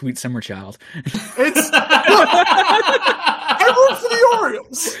 you sweet summer child. It's I root for the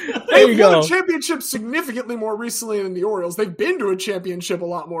Orioles. They've won a championship significantly more recently than the Orioles. They've been to a championship a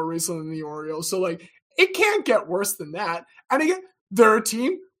lot more recently than the Orioles. So, like, it can't get worse than that. And again, they're a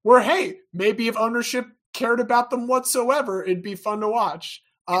team where, hey, maybe if ownership cared about them whatsoever, it'd be fun to watch.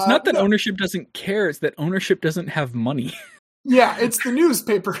 It's not that ownership doesn't care, it's that ownership doesn't have money. Yeah, it's the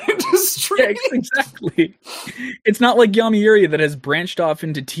newspaper industry. Yeah, exactly. It's not like Yomiuri that has branched off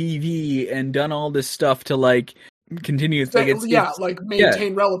into TV and done all this stuff to like continue.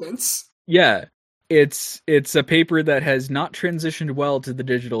 Maintain relevance. Yeah, it's a paper that has not transitioned well to the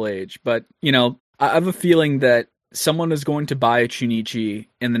digital age. But I have a feeling that someone is going to buy a Chunichi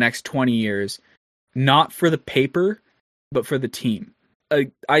in the next 20 years, not for the paper, but for the team.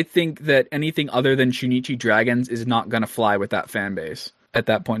 I think that anything other than Chunichi Dragons is not going to fly with that fan base at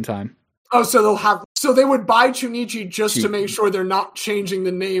that point in time. Oh, so they would buy Chunichi just to make sure they're not changing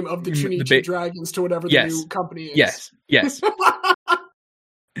the name of the Chunichi Dragons to whatever the new company is. Yes.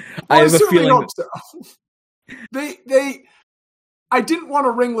 I have a feeling so. I didn't want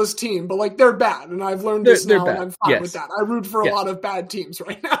a ringless team, but like they're bad, and I've learned this They're now, bad. and I'm fine Yes. with that. I root for a Yes. lot of bad teams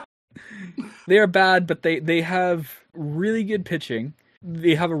right now. They are bad, but they have really good pitching.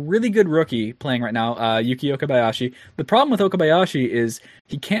 They have a really good rookie playing right now, Yuki Okabayashi. The problem with Okabayashi is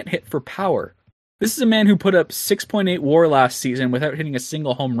he can't hit for power. This is a man who put up 6.8 WAR last season without hitting a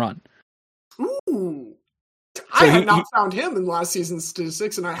single home run. Ooh. I had not found him in last season's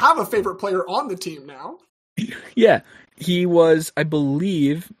statistics, and I have a favorite player on the team now. Yeah, he was, I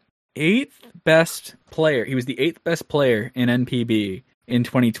believe, 8th best player. He was the 8th best player in NPB in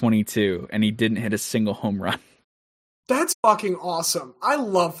 2022, and he didn't hit a single home run. That's fucking awesome. I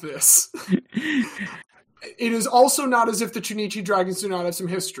love this. It is also not as if the Chunichi Dragons do not have some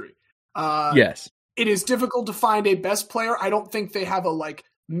history. Yes. It is difficult to find a best player. I don't think they have a, like,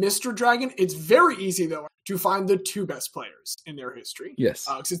 Mr. Dragon. It's very easy, though, to find the 2 best players in their history. Yes.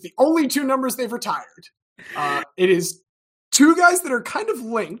 Because it's the only 2 numbers they've retired. It is 2 guys that are kind of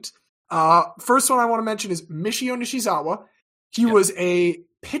linked. First one I want to mention is Michio Nishizawa. He was a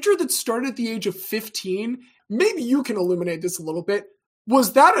pitcher that started at the age of 15. Maybe you can illuminate this a little bit.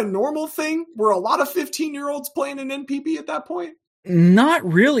 Was that a normal thing? Were a lot of 15-year-olds playing in NPB at that point? Not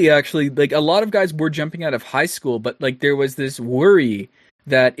really, actually. Like, a lot of guys were jumping out of high school, but like there was this worry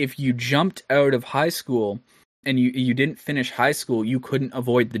that if you jumped out of high school and you didn't finish high school, you couldn't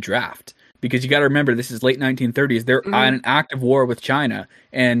avoid the draft. Because you got to remember, this is late 1930s. They're in an active war with China,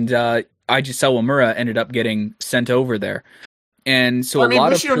 and Eiji Sawamura ended up getting sent over there. And so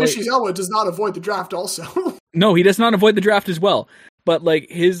Michio Nishizawa does not avoid the draft also. No, he does not avoid the draft as well. But like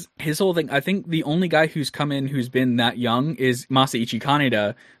his whole thing, I think the only guy who's come in who's been that young is Masaichi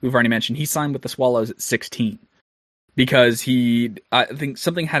Kaneda, who we've already mentioned. He signed with the Swallows at 16 because I think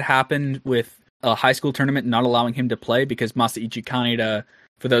something had happened with a high school tournament not allowing him to play, because Masaichi Kaneda,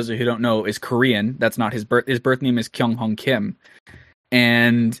 for those who don't know, is Korean. That's not his birth. His birth name is Kyung-hong Kim,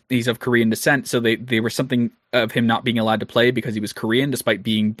 and he's of Korean descent. So they were something of him not being allowed to play because he was Korean, despite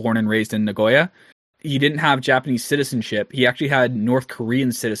being born and raised in Nagoya. He didn't have Japanese citizenship. He actually had North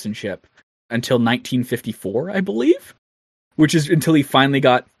Korean citizenship until 1954, I believe, which is until he finally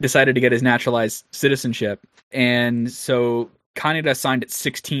decided to get his naturalized citizenship. And so Kaneda signed at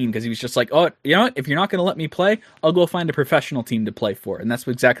 16 because he was just like, oh, you know what? If you're not going to let me play, I'll go find a professional team to play for. And that's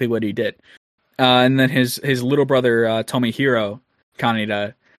exactly what he did. And then his little brother, Tomohiro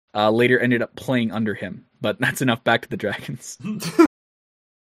Kaneda, later ended up playing under him. But that's enough. Back to the Dragons.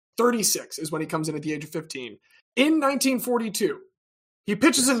 36 is when he comes in at the age of 15. In 1942, he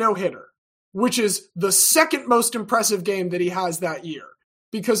pitches a no-hitter, which is the second most impressive game that he has that year.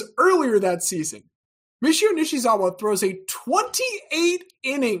 Because earlier that season, Michio Nishizawa throws a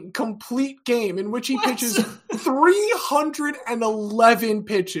 28-inning complete game in which he pitches 311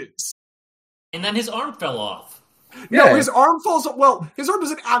 pitches. And then his arm fell off. No, his arm falls off. Well, his arm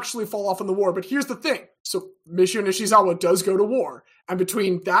doesn't actually fall off in the war, but here's the thing. So Michio Nishizawa does go to war, and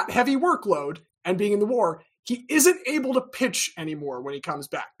between that heavy workload and being in the war, he isn't able to pitch anymore when he comes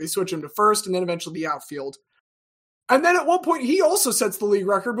back. They switch him to first and then eventually the outfield. And then at one point, he also sets the league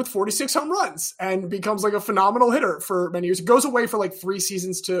record with 46 home runs and becomes like a phenomenal hitter for many years. He goes away for like 3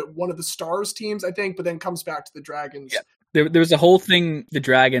 seasons to one of the Stars teams, I think, but then comes back to the Dragons. Yeah. There was a whole thing, the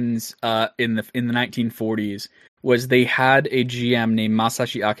Dragons in the 1940s, was they had a GM named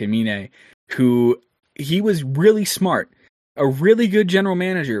Masashi Akemine, who he was really smart, a really good general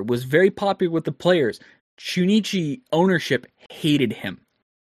manager, was very popular with the players. Chunichi ownership hated him.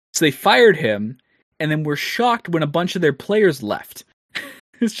 So they fired him, and then were shocked when a bunch of their players left.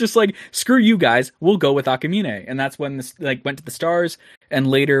 It's just like, screw you guys, we'll go with Akemine. And that's when this went to the Stars, and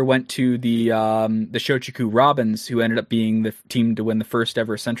later went to the Shochiku Robins, who ended up being the team to win the first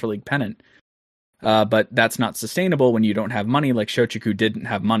ever Central League pennant. But that's not sustainable when you don't have money. Like Shochiku didn't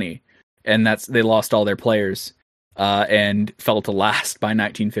have money, and they lost all their players and fell to last by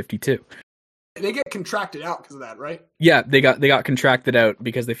 1952. They get contracted out because of that, right? Yeah, they got contracted out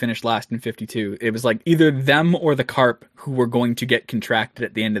because they finished last in 52. It was like either them or the Carp who were going to get contracted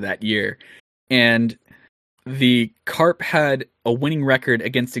at the end of that year. And the Carp had a winning record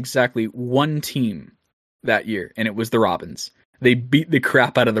against exactly one team that year, and it was the Robins. They beat the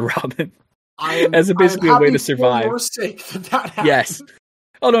crap out of the Robins. As basically a way to survive. For your sake that happened. Yes.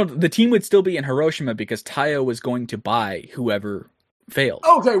 Oh no, the team would still be in Hiroshima because Taiyo was going to buy whoever failed.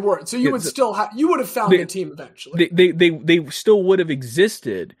 Okay, word. So you would still you would have found the team eventually. They still would have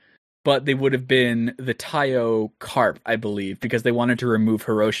existed, but they would have been the Taiyo Carp, I believe, because they wanted to remove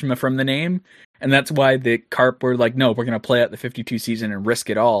Hiroshima from the name. And that's why the Carp were like, no, we're going to play out the 52 season and risk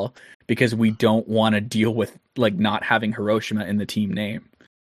it all because we don't want to deal with like not having Hiroshima in the team name.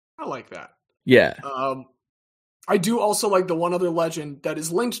 I like that. Yeah. I do also like the one other legend that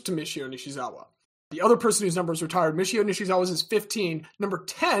is linked to Michio Nishizawa. The other person whose number is retired, Michio Nishizawa's is 15. Number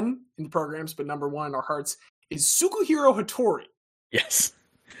 10 in the programs, but number 1 in our hearts, is Sukuhiro Hattori. Yes.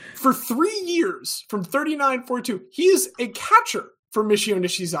 For 3 years, from 39-42, he is a catcher for Michio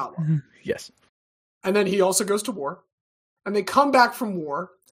Nishizawa. Yes. And then he also goes to war. And they come back from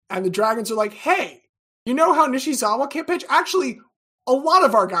war, and the Dragons are like, hey, you know how Nishizawa can't pitch? Actually, a lot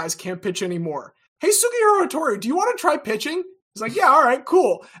of our guys can't pitch anymore. Hey, Sukuhiro Hattori, do you want to try pitching? He's like, yeah, all right,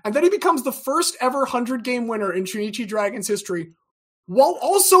 cool. And then he becomes the first ever 100-game winner in Chunichi Dragons history, while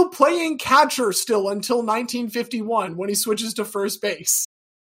also playing catcher still until 1951 when he switches to first base.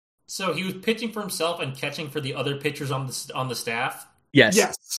 So he was pitching for himself and catching for the other pitchers on the staff? Yes.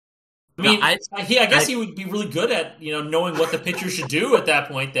 Yes. I mean, I guess he would be really good at, knowing what the pitcher should do at that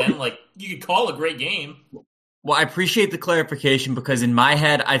point then. Like, you could call a great game. Well, I appreciate the clarification because in my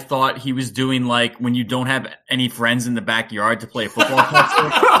head, I thought he was doing like when you don't have any friends in the backyard to play a football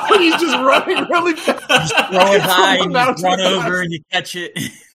catcher. He's just running really fast. You just throw it high and you run over and you catch it.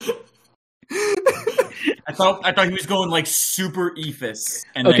 I thought he was going like super Ephus.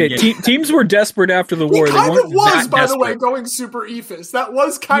 And Okay, teams were desperate after the war. He kind of was, that by the way, desperate. going super Ephus. That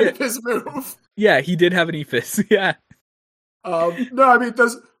was kind of his move. Yeah, he did have an Ephus. Yeah. No, I mean,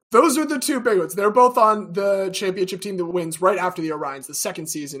 those are the two big ones. They're both on the championship team that wins right after the Orions, the second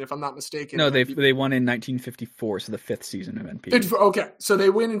season, if I'm not mistaken. No, they won in 1954, so the 5th season of NP. Okay, so they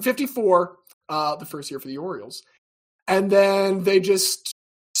win in 54, the first year for the Orioles. And then they just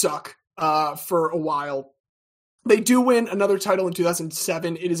suck for a while. They do win another title in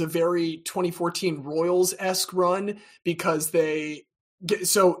 2007. It is a very 2014 Royals-esque run because they get...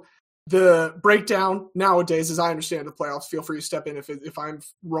 So the breakdown nowadays, as I understand the playoffs, feel free to step in if I'm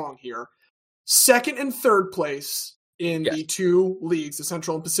wrong here. Second and third place in the two leagues, the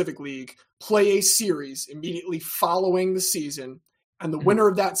Central and Pacific League, play a series immediately following the season. And the winner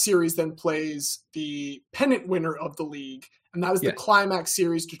of that series then plays the pennant winner of the league. And that is the climax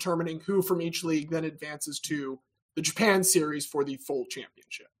series determining who from each league then advances to the Japan series for the full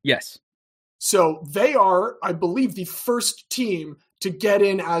championship. Yes. So they are, I believe, the first team to get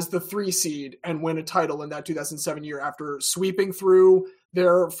in as the 3 seed and win a title in that 2007 year after sweeping through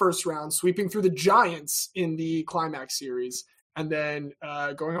their first round, sweeping through the Giants in the climax series, and then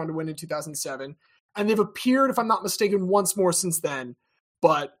going on to win in 2007. And they've appeared, if I'm not mistaken, once more since then.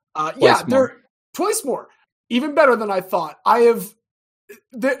 But they're twice more. Even better than I thought.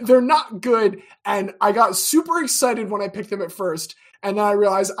 They're not good, and I got super excited when I picked them at first, and then I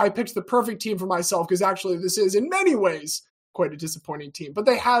realized I picked the perfect team for myself because actually this is, in many ways, quite a disappointing team. But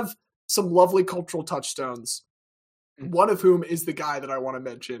they have some lovely cultural touchstones, one of whom is the guy that I want to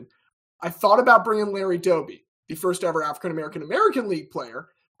mention. I thought about bringing Larry Doby, the first ever African-American American League player,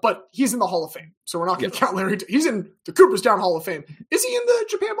 but he's in the Hall of Fame, so we're not going to count Larry Doby. He's in the Cooperstown Hall of Fame. Is he in the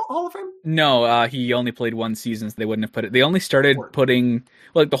Japan Hall of Fame? No, he only played one season, so they wouldn't have put it. They only started putting,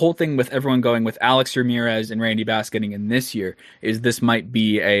 like, the whole thing with everyone going with Alex Ramirez and Randy Bass getting in this year is this might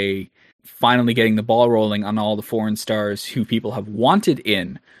be a finally getting the ball rolling on all the foreign stars who people have wanted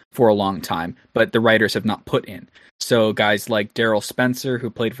in for a long time, but the writers have not put in. So guys like Darryl Spencer,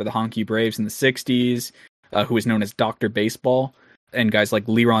 who played for the Honky Braves in the 60s, who is known as Dr. Baseball, and guys like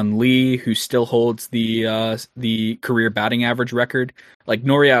Leron Lee, who still holds the career batting average record. Like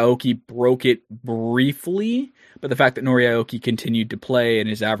Nori Aoki broke it briefly, but the fact that Nori Aoki continued to play and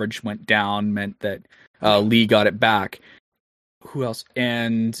his average went down meant that Lee got it back. Who else?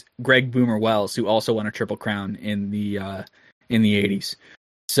 And Greg Boomer Wells, who also won a Triple Crown in the 80s.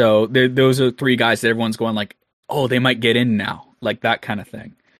 So those are 3 guys that everyone's going like, oh, they might get in now, like that kind of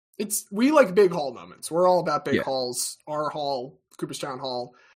thing. We like big hall moments. We're all about big halls. Our hall, Cooperstown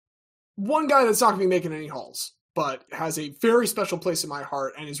Hall. One guy that's not going to be making any halls, but has a very special place in my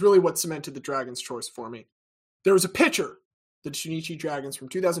heart and is really what cemented the Dragons' choice for me. There was a pitcher, the Chunichi Dragons, from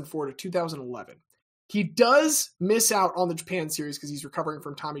 2004 to 2011. He does miss out on the Japan series because he's recovering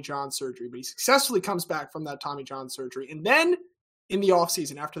from Tommy John surgery, but he successfully comes back from that Tommy John surgery. And then in the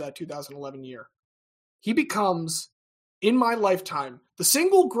offseason, after that 2011 year, he becomes, in my lifetime, the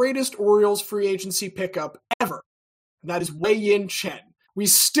single greatest Orioles free agency pickup ever. And that is Wei-Yin Chen. We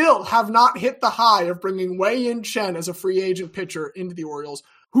still have not hit the high of bringing Wei-Yin Chen as a free agent pitcher into the Orioles,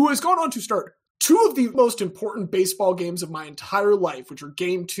 who has gone on to start 2 of the most important baseball games of my entire life, which are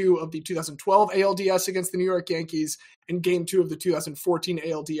Game 2 of the 2012 ALDS against the New York Yankees and Game 2 of the 2014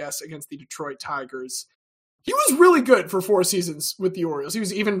 ALDS against the Detroit Tigers. He was really good for 4 seasons with the Orioles. He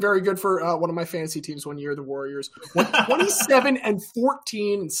was even very good for one of my fantasy teams one year, the Warriors. Went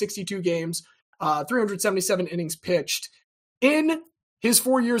 27-14 in 62 games, 377 innings pitched. In his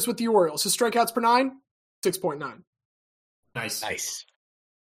 4 years with the Orioles, his strikeouts per 9, 6.9. Nice.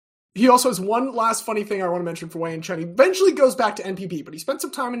 He also has one last funny thing I want to mention for Wei Yin Chen. He eventually goes back to NPB, but he spent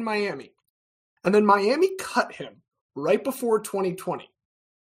some time in Miami. And then Miami cut him right before 2020.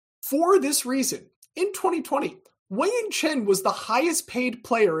 For this reason, in 2020, Wei Yin Chen was the highest paid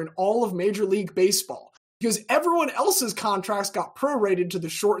player in all of Major League Baseball because everyone else's contracts got prorated to the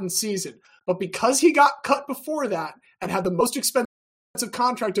shortened season. But because he got cut before that and had the most expensive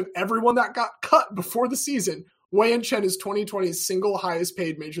contract of everyone that got cut before the season, Wei Yin Chen is 2020's single highest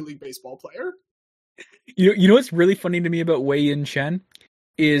paid Major League Baseball player. You know what's really funny to me about Wei Yin Chen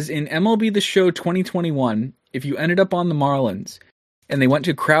is in MLB The Show 2021, if you ended up on the Marlins and they went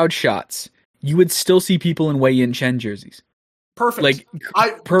to crowd shots, you would still see people in Wei Yin Chen jerseys. Perfect.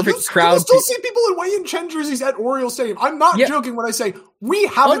 Like, perfect crowd. You still see people in Wei Yin Chen jerseys at Orioles Stadium. I'm not joking when I say we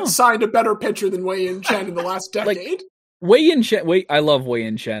haven't signed a better pitcher than Wei Yin Chen in the last decade. Like, Wei Yin Chen, I love Wei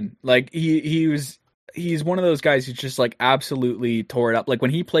Yin Chen. Like, he's one of those guys who's just like absolutely tore it up. Like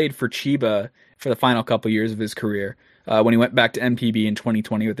when he played for Chiba for the final couple years of his career, when he went back to MPB in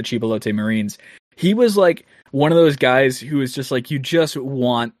 2020 with the Chiba Lotte Marines, he was like one of those guys who was just like, you just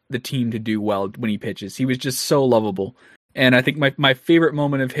want the team to do well when he pitches. He was just so lovable. And I think my favorite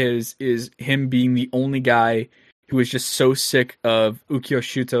moment of his is him being the only guy who was just so sick of Ukyo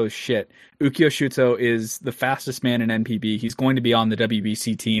Shuto's shit. Ukyo Shuto is the fastest man in NPB. He's going to be on the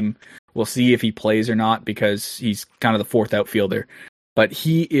WBC team. We'll see if he plays or not because he's kind of the fourth outfielder. But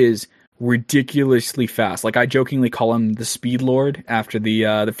he is ridiculously fast. Like I jokingly call him the Speed Lord after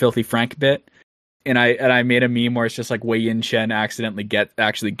the Filthy Frank bit. And I made a meme where it's just like Wei Yin Chen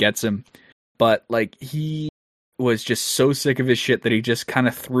actually gets him. But like he was just so sick of his shit that he just kind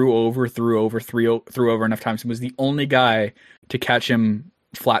of threw over enough times and was the only guy to catch him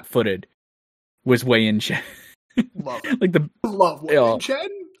flat-footed was Wei Yin Chen. Love Love Wei Yin Chen.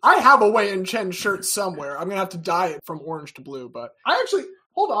 I have a Wei Yin Chen shirt somewhere. I'm going to have to dye it from orange to blue, but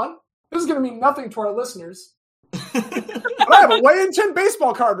hold on. This is going to mean nothing to our listeners. But I have a Wei Yin Chen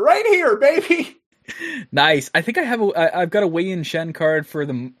baseball card right here, baby. Nice. I think I've got a Wei Yin Chen card for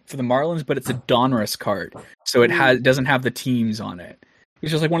the Marlins, but it's a Donruss card, so it doesn't have the teams on it.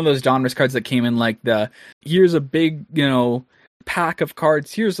 It's just like one of those Donruss cards that came in like here's a big pack of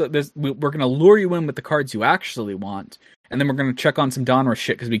cards. We're going to lure you in with the cards you actually want, and then we're going to check on some Donruss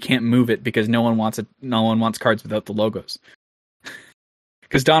shit because we can't move it because no one wants cards without the logos.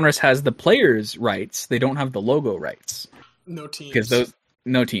 Because Donruss has the players' rights, they don't have the logo rights. No teams. Because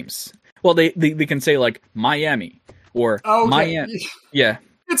no teams. Well, they can say like Miami or Miami. Yeah.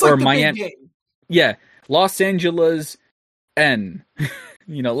 It's like or the Miami. big game. Yeah. Los Angeles N.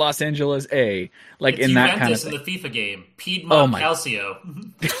 Los Angeles A. Like it's in Juventus that kind of thing. In the FIFA game. Piedmont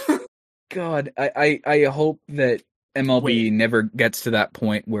Calcio. God, I hope that MLB never gets to that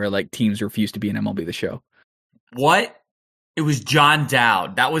point where like teams refuse to be in MLB The Show. What? It was John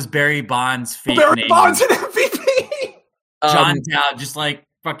Dowd. That was Barry Bonds' fake name. Barry Bonds in MVP. John Dowd, just like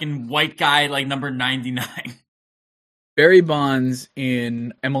fucking white guy, like number 99. Barry Bonds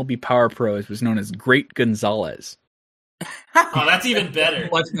in MLB Power Pros was known as Great Gonzalez. Oh, that's even better.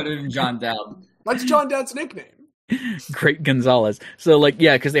 Much better than John Dowd. That's John Dowd's nickname. Great Gonzalez. So,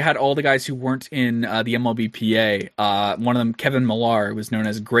 because they had all the guys who weren't in the MLBPA. One of them, Kevin Millar, was known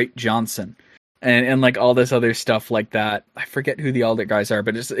as Great Johnson. And like all this other stuff like that. I forget who the other guys are,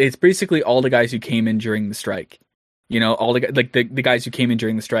 but it's basically all the guys who came in during the strike. All the guys who came in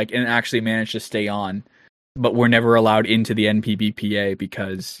during the strike and actually managed to stay on, but were never allowed into the NPBPA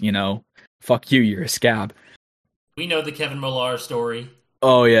because, fuck you, you're a scab. We know the Kevin Millar story.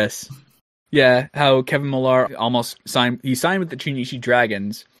 Oh, yes. Yeah, how Kevin Millar almost signed with the Chunichi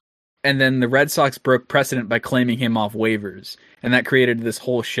Dragons, and then the Red Sox broke precedent by claiming him off waivers, and that created this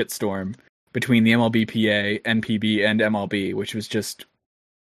whole shitstorm between the MLBPA, NPB, and MLB, which was just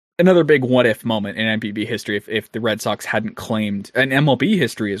another big what-if moment in NPB history if the Red Sox hadn't claimed, and MLB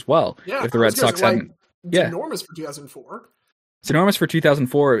history as well. Yeah, if the Red Sox hadn't... It's enormous for 2004. It's enormous for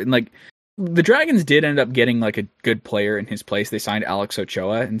 2004, and the Dragons did end up getting a good player in his place. They signed Alex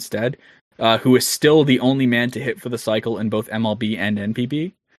Ochoa instead, who is still the only man to hit for the cycle in both MLB and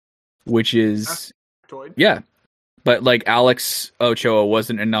NPB, which is... Yeah. But Alex Ochoa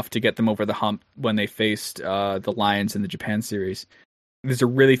wasn't enough to get them over the hump when they faced the Lions in the Japan series. There's a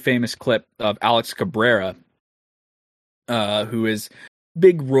really famous clip of Alex Cabrera, who is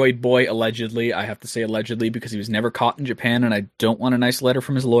big roid boy, allegedly. I have to say allegedly because he was never caught in Japan, and I don't want a nice letter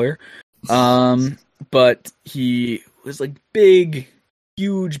from his lawyer. But he was big,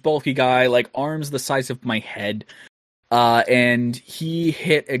 huge, bulky guy, arms the size of my head. And he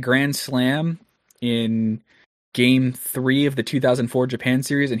hit a grand slam in Game 3 of the 2004 Japan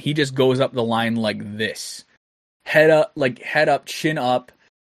series, and he just goes up the line like this. Head up, chin up,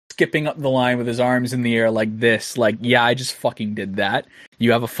 skipping up the line with his arms in the air like this. Like, yeah, I just fucking did that.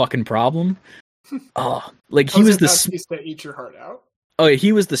 You have a fucking problem? Oh, like he was to eat your heart out. Oh, yeah,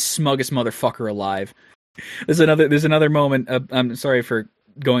 he was the smuggest motherfucker alive. There's another moment. I'm sorry for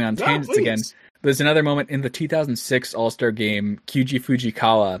going on tangents again. There's another moment in the 2006 All-Star Game. Kyuji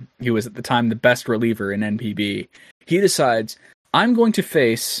Fujikawa, who was at the time the best reliever in NPB, he decides, I'm going to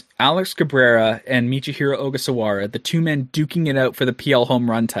face Alex Cabrera and Michihiro Ogasawara, the two men duking it out for the PL home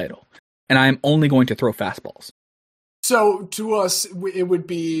run title, and I'm only going to throw fastballs. So to us, it would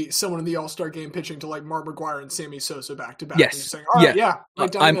be someone in the All-Star Game pitching to like Mark McGwire and Sammy Sosa back to back. Yes, and saying, all right,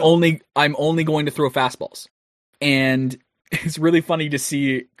 right down I'm only going to throw fastballs, and it's really funny to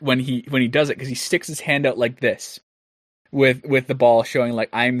see when he does it because he sticks his hand out like this with the ball, showing like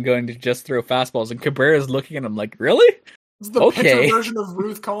I'm going to just throw fastballs, and Cabrera's looking at him like, really? It's the pitcher version of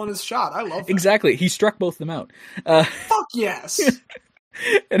Ruth calling his shot. I love that. Exactly. He struck both of them out. Fuck yes.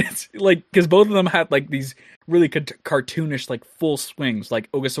 And it's like, because both of them had like these really cartoonish like full swings.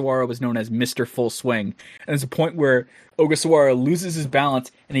 Like Ogasawara was known as Mr. Full Swing. And there's a point where Ogasawara loses his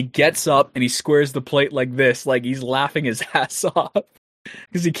balance and he gets up and he squares the plate like this, like he's laughing his ass off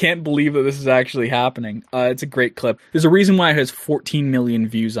because he can't believe that this is actually happening. It's a great clip. There's a reason why it has 14 million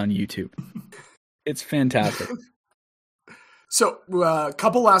views on YouTube. It's fantastic. So, a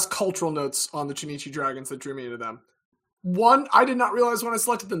couple last cultural notes on the Chunichi Dragons that drew me to them. One, I did not realize when I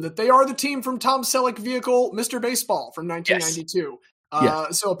selected them that they are the team from Tom Selleck vehicle Mr. Baseball from 1992.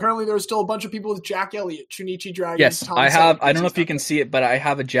 Yes. So apparently there's still a bunch of people with Jack Elliott, Chunichi Dragons. Yes, Tom I Selleck, I don't know if you can see it, but I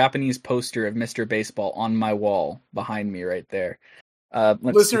have a Japanese poster of Mr. Baseball on my wall behind me right there.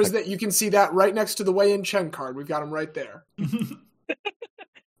 Listeners, that you can see that right next to the Wei-In Chen card. We've got them right there.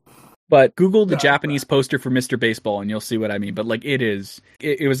 But Google the Japanese poster for Mr. Baseball and you'll see what I mean. But like it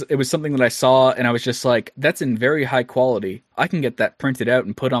was something that I saw and I was just like, that's in very high quality. I can get that printed out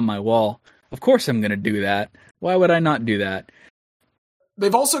and put on my wall. Of course I'm going to do that. Why would I not do that?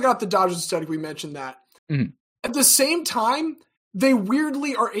 They've also got the Dodgers aesthetic. We mentioned that. Mm-hmm. At the same time, they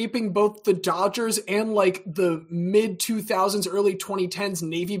weirdly are aping both the Dodgers and like the mid 2000s, early 2010s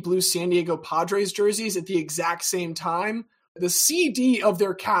navy blue San Diego Padres jerseys at the exact same time. The CD of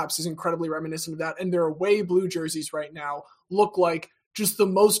their caps is incredibly reminiscent of that, and their away blue jerseys right now look like just the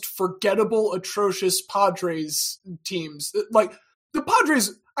most forgettable, atrocious Padres teams. Like, the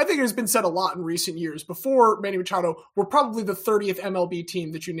Padres, I think it has been said a lot in recent years, before Manny Machado, were probably the 30th MLB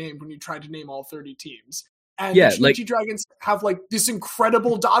team that you named when you tried to name all 30 teams. And the Chunichi Dragons have like this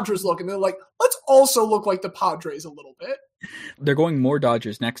incredible Dodgers look, and they're like, let's also look like the Padres a little bit. They're going more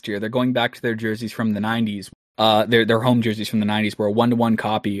Dodgers next year. They're going back to their jerseys from the 90s. Their home jerseys from the 90s were a 1-to-1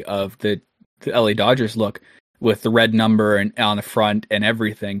 copy of the LA Dodgers look with the red number and on the front and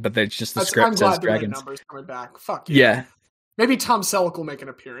everything, but it's just the script says Dragons. Red number's coming back. Fuck yeah. Maybe Tom Selleck will make an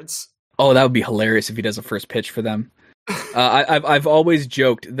appearance. Oh, that would be hilarious if he does a first pitch for them. I've always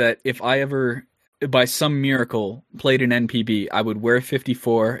joked that if I ever, by some miracle, played an NPB, I would wear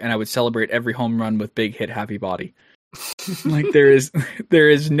 54 and I would celebrate every home run with Big Hit Happy Body. Like there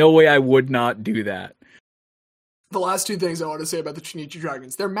is no way I would not do that. The last two things I want to say about the Chunichi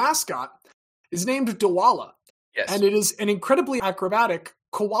Dragons. Their mascot is named Dawala. Yes. And it is an incredibly acrobatic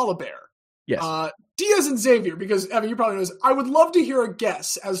koala bear. Yes. Diaz and Xavier, because Evan, you probably know this, I would love to hear a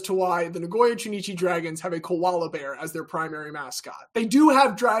guess as to why the Nagoya Chunichi Dragons have a koala bear as their primary mascot. They do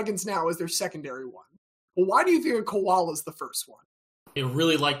have dragons now as their secondary one. Well, why do you think a koala is the first one? They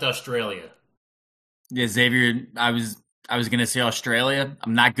really liked Australia. Yeah, Xavier, I was going to say Australia.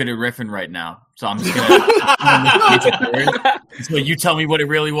 I'm not good at riffing right now, so I'm just going to... So you tell me what it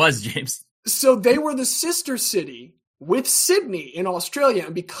really was, James. So they were the sister city with Sydney in Australia,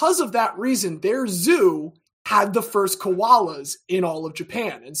 and because of that reason, their zoo had the first koalas in all of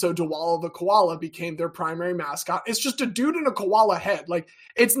Japan. And so Dawala the koala became their primary mascot. It's just a dude in a koala head. Like,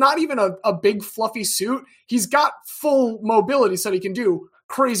 it's not even a big fluffy suit. He's got full mobility so he can do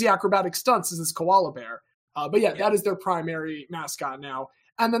crazy acrobatic stunts as this koala bear. But yeah, that is their primary mascot now.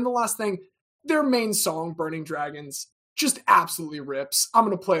 And then the last thing, their main song, Burning Dragons, just absolutely rips. I'm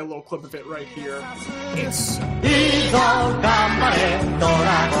going to play a little clip of it right here. It's...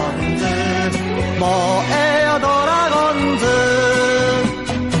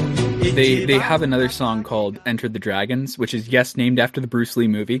 They have another song called Enter the Dragons, which is, yes, named after the Bruce Lee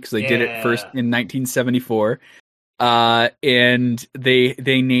movie, because they did it first in 1974. And they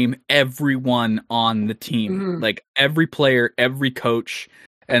name everyone on the team, like every player, every coach,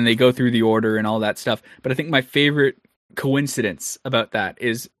 and they go through the order and all that stuff. But I think my favorite coincidence about that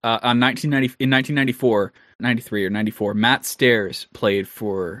is in 1994, 93 or 94, Matt Stairs played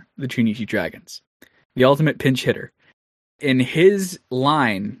for the Chunichi Dragons, the ultimate pinch hitter. In his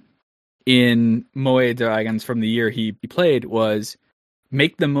line in Moe Dragons from the year he played was,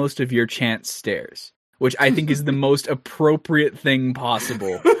 "Make the most of your chance, Stairs," which I think is the most appropriate thing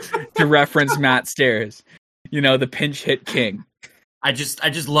possible to reference Matt Stairs. You know, the pinch hit king. I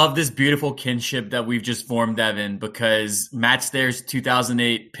just love this beautiful kinship that we've just formed, Evan, because Matt Stairs'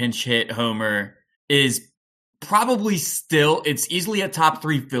 2008 pinch hit homer is probably still, it's easily a top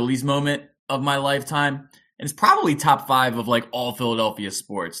 3 Phillies moment of my lifetime. And it's probably top 5 of like all Philadelphia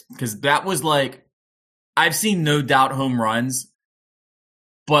sports, because that was like, I've seen no doubt home runs,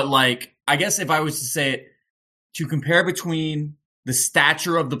 but like, I guess if I was to say it, to compare between the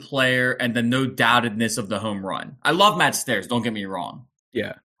stature of the player and the no doubtedness of the home run. I love Matt Stairs, don't get me wrong.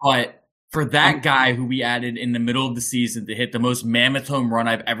 Yeah. But for that guy who we added in the middle of the season to hit the most mammoth home run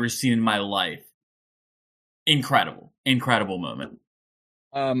I've ever seen in my life, incredible moment.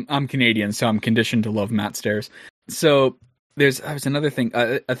 I'm Canadian, so I'm conditioned to love Matt Stairs. So there's another thing.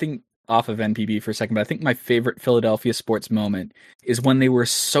 I think off of NPB for a second, but I think my favorite Philadelphia sports moment is when they were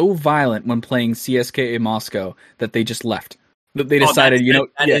so violent when playing CSKA Moscow that they just left. They decided,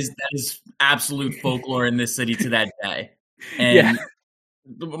 that is absolute folklore in this city to that day. And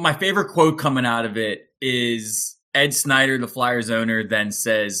my favorite quote coming out of it is Ed Snyder, the Flyers owner, then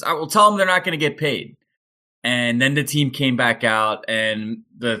says, "I will tell them they're not going to get paid." And then the team came back out, and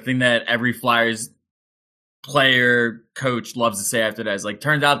the thing that every Flyers player, coach loves to say after that is like,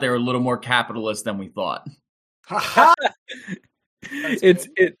 "Turns out they were a little more capitalist than we thought."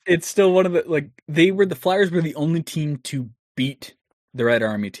 It's still one of the, the Flyers were the only team to beat the Red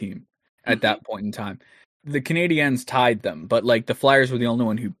Army team at that point in time. The Canadiens tied them, but like the Flyers were the only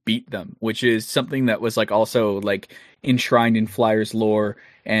one who beat them, which is something that was like also like enshrined in Flyers lore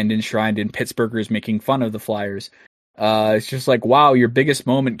and enshrined in Pittsburghers making fun of the Flyers. It's just like, wow, your biggest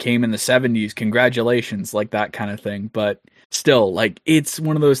moment came in the 70s. Congratulations, like that kind of thing. But still, like it's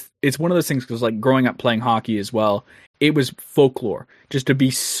one of those things, because like growing up playing hockey as well, it was folklore just to be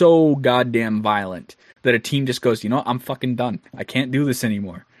so goddamn violent that a team just goes, I'm fucking done. I can't do this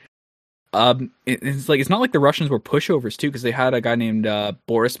anymore. It's like, it's not like the Russians were pushovers too, because they had a guy named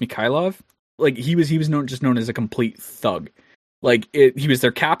Boris Mikhailov. Like he was known as a complete thug. Like he was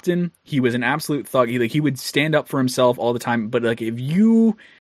their captain. He was an absolute thug. He would stand up for himself all the time. But like if you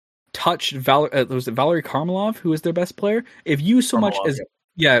touched was it Valery Karmelov who was their best player? If you so much as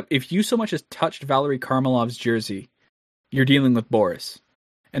touched Valery Karmelov's jersey, you're dealing with Boris,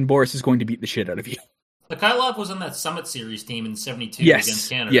 and Boris is going to beat the shit out of you. Mikhailov was on that Summit Series team in '72 against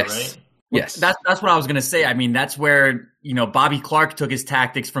Canada, right? Yes, that's what I was gonna say. I mean, that's where Bobby Clarke took his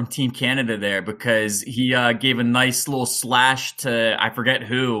tactics from Team Canada there, because he gave a nice little slash to I forget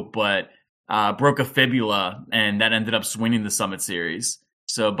who, but broke a fibula, and that ended up winning the Summit Series.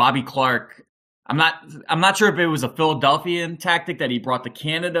 So Bobby Clarke, I'm not sure if it was a Philadelphian tactic that he brought to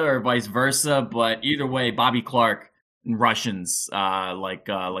Canada or vice versa, but either way, Bobby Clarke and Russians like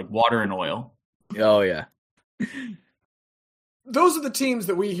water and oil. Oh yeah. Those are the teams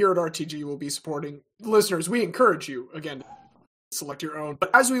that we here at RTG will be supporting. Listeners, we encourage you, again, to select your own.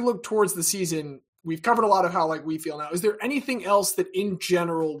 But as we look towards the season, we've covered a lot of how we feel now. Is there anything else that in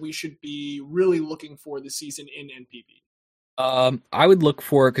general we should be really looking for this season in NPB? I would look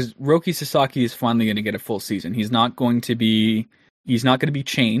for, because Roki Sasaki is finally going to get a full season. He's not going to be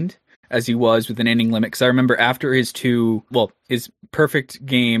chained as he was with an inning limit. Because I remember after his perfect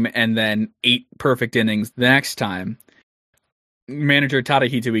game and then 8 perfect innings the next time, manager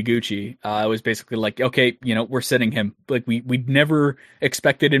Tadahito Iguchi was basically like, okay, we're sitting him. Like we never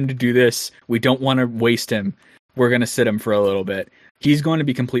expected him to do this. We don't want to waste him. We're going to sit him for a little bit. He's going to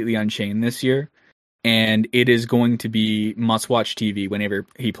be completely unchained this year, and it is going to be must-watch TV whenever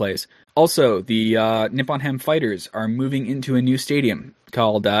he plays. Also, the Nippon Ham Fighters are moving into a new stadium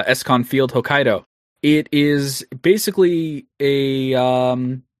called Escon Field Hokkaido. It is basically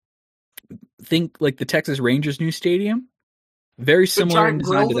think like the Texas Rangers new stadium. Very similar in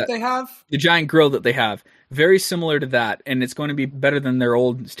design to that. The giant grill that they have. Very similar to that, and it's going to be better than their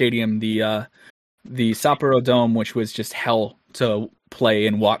old stadium, the Sapporo Dome, which was just hell to play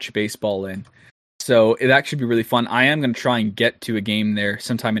and watch baseball in. So it actually be really fun. I am going to try and get to a game there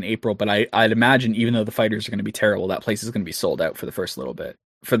sometime in April, but I'd imagine even though the Fighters are going to be terrible, that place is going to be sold out for the first little bit,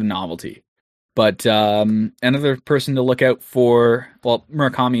 for the novelty. But another person to look out for,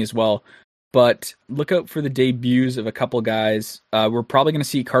 Murakami as well, but look out for the debuts of a couple guys. We're probably going to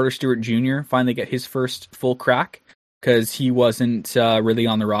see Carter Stewart Jr. finally get his first full crack, because he wasn't really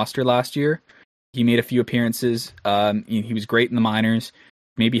on the roster last year. He made a few appearances. He was great in the minors.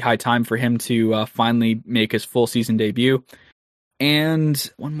 maybe high time for him to finally make his full season debut.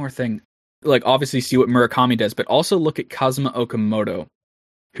 And one more thing, like obviously see what Murakami does, but also look at Kazuma Okamoto,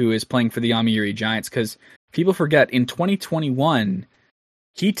 who is playing for the Yomiuri Giants, because people forget in 2021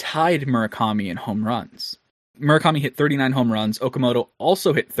 he tied Murakami in home runs. Murakami hit 39 home runs. Okamoto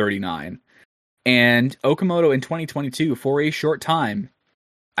also hit 39. And Okamoto in 2022, for a short time,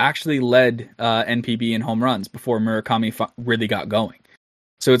 actually led NPB in home runs before Murakami really got going.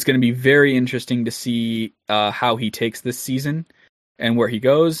 So it's going to be very interesting to see how he takes this season and where he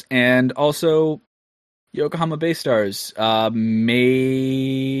goes. And also, Yokohama Baystars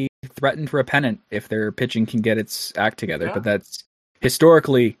may threaten for a pennant if their pitching can get its act together. Yeah. But that's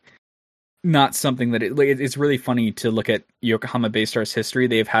historically not something that it's really funny to look at Yokohama Baystars history.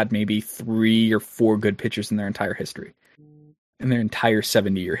 They've had maybe 3 or 4 good pitchers in their entire history, in their entire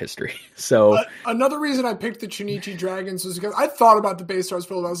 70-year history. So another reason I picked the Chunichi Dragons was because I thought about the Baystars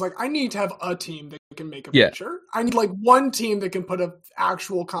for a little bit. I was like, I need to have a team that can make a pitcher. I need like one team that can put an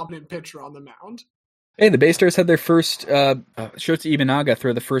actual competent pitcher on the mound. Hey, the Baystars had their first Shota Imanaga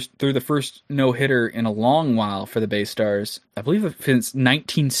through the first no-hitter in a long while for the Baystars. I believe since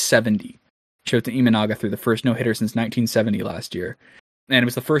 1970. Shota Imanaga threw the first no-hitter since 1970 last year. And it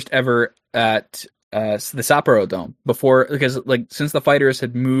was the first ever at the Sapporo Dome because since the Fighters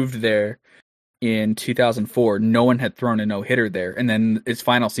had moved there in 2004, no one had thrown a no-hitter there. And then its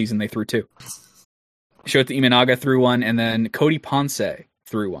final season, they threw 2. Shota Imanaga threw one, and then Cody Ponce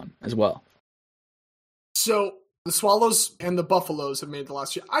threw one as well. So the Swallows and the Buffaloes have made the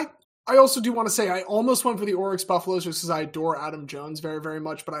last year. I also do want to say I almost went for the Oryx Buffaloes just because I adore Adam Jones very, very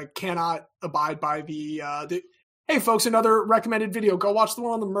much, but I cannot abide by the hey folks, another recommended video. Go watch the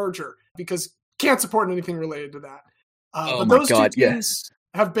one on the merger because can't support anything related to that. But those two teams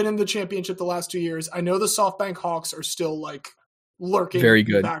have been in the championship the last 2 years. I know the SoftBank Hawks are still like lurking very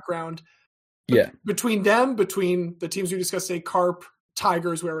good in the background. But between the teams we discussed today, Carp,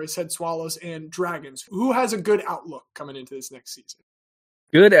 Tigers, where I said Swallows, and Dragons, who has a good outlook coming into this next season?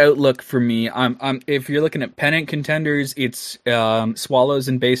 Good outlook for me. If you're looking at pennant contenders, it's Swallows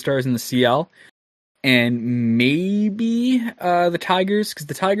and Baystars in the CL, and maybe the Tigers, because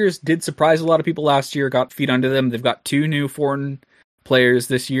the Tigers did surprise a lot of people last year, got feet under them. They've got 2 new foreign players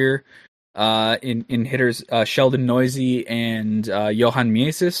this year in hitters, Sheldon Noisy and Johan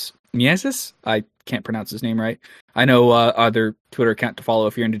Miesis? I can't pronounce his name right. I know other Twitter account to follow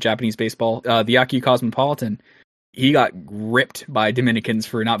if you're into Japanese baseball. The Yaku Cosmopolitan, he got ripped by Dominicans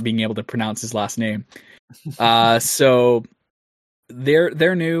for not being able to pronounce his last name. So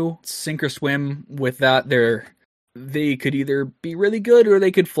they're new, sink or swim with that. They could either be really good or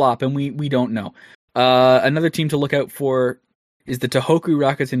they could flop, and we don't know. Another team to look out for is the Tohoku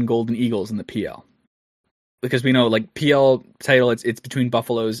Rakuten Golden Eagles in the PL. Because we know, like, PL title, it's between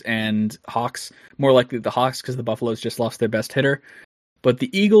Buffaloes and Hawks. More likely the Hawks, because the Buffaloes just lost their best hitter. But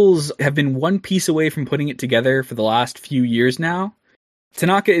the Eagles have been one piece away from putting it together for the last few years now.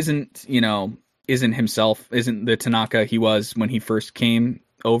 Tanaka isn't the Tanaka he was when he first came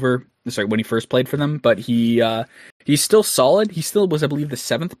over. Sorry, when he first played for them. But he's still solid. He still was, I believe, the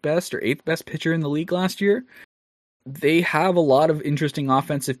 7th best or 8th best pitcher in the league last year. They have a lot of interesting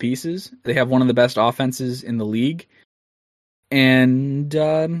offensive pieces. They have one of the best offenses in the league. And,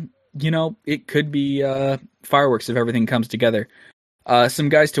 it could be fireworks if everything comes together. Some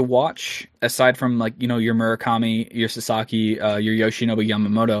guys to watch, aside from, your Murakami, your Sasaki, your Yoshinobu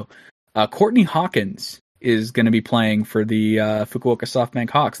Yamamoto. Courtney Hawkins is going to be playing for the Fukuoka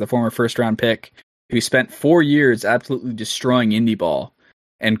SoftBank Hawks, the former first-round pick, who spent 4 years absolutely destroying indie ball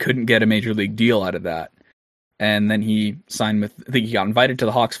and couldn't get a major league deal out of that. And then he signed he got invited to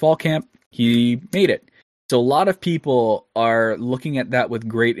the Hawks fall camp. He made it. So a lot of people are looking at that with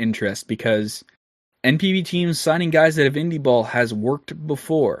great interest because NPB teams signing guys that have indie ball has worked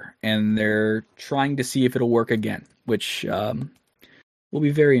before, and they're trying to see if it'll work again, which will be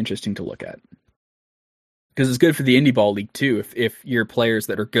very interesting to look at. Because it's good for the indie ball league too. If your players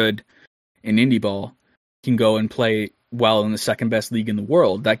that are good in indie ball can go and play well in the second best league in the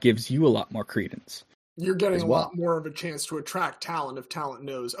world, that gives you a lot more credence. You're getting a lot more of a chance to attract talent if talent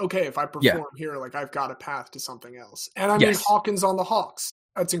knows, okay, if I perform here, I've got a path to something else. And I mean, Hawkins on the Hawks.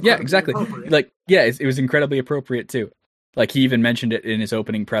 That's incredibly appropriate. It was incredibly appropriate too. He even mentioned it in his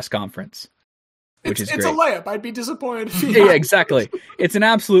opening press conference, which is great. It's a layup. I'd be disappointed if he exactly. It's an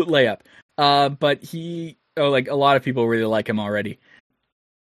absolute layup. But a lot of people really like him already.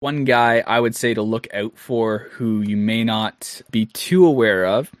 One guy I would say to look out for who you may not be too aware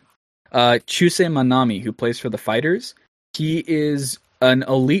of, Chusei Manami, who plays for the Fighters. He is an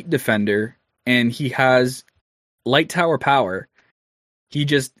elite defender, and he has light tower power. He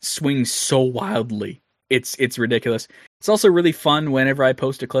just swings so wildly. It's ridiculous. It's also really fun whenever I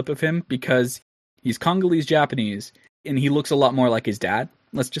post a clip of him because he's Congolese Japanese and he looks a lot more like his dad,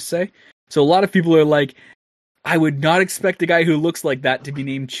 let's just say. So a lot of people are like, I would not expect a guy who looks like that to be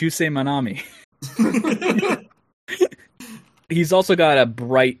named Chusei Manami. He's also got a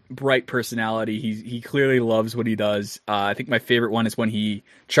bright personality. He clearly loves what he does. I think my favorite one is when he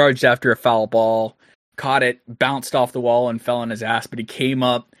charged after a foul ball, caught it, bounced off the wall, and fell on his ass. But he came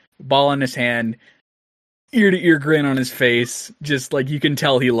up, ball in his hand, ear-to-ear grin on his face. Just like you can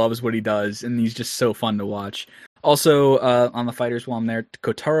tell he loves what he does, and he's just so fun to watch. Also, on the fighters while I'm there,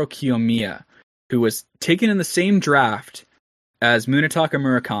 Kotaro Kiyomiya, who was taken in the same draft as Munetaka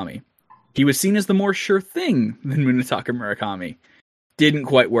Murakami. He was seen as the more sure thing than Munetaka Murakami. Didn't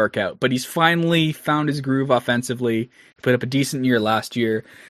quite work out, but he's finally found his groove offensively. Put up a decent year last year.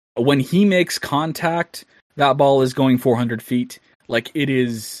 When he makes contact, that ball is going 400 feet. Like, it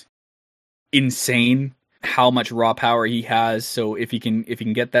is insane how much raw power he has. So if he can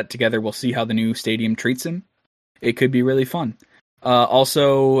get that together, we'll see how the new stadium treats him. It could be really fun.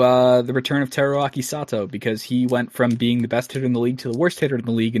 Also, the return of Teruaki Sato, because he went from being the best hitter in the league to the worst hitter in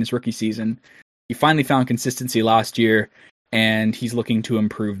the league in his rookie season. He finally found consistency last year, and he's looking to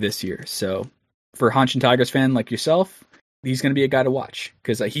improve this year. So, for a Hanshin Tigers fan like yourself, he's going to be a guy to watch,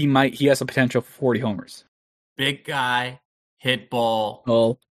 because he has a potential for 40 homers. Big guy, hit ball,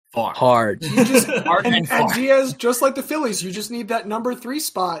 far. Hard. You just, Hard and far. and Diaz, just like the Phillies, you just need that number 3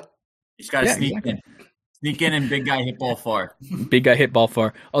 spot. You just got to sneak exactly. in. Sneak in and big guy hit ball far. Big guy hit ball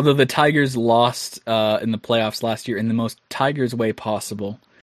far. Although the Tigers lost in the playoffs last year in the most Tigers way possible,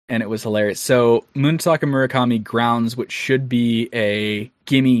 and it was hilarious. So Munetaka Murakami grounds, which should be a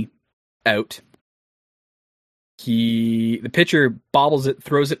gimme out. The pitcher bobbles it,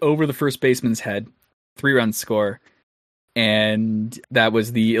 throws it over the first baseman's head, 3-run score, and that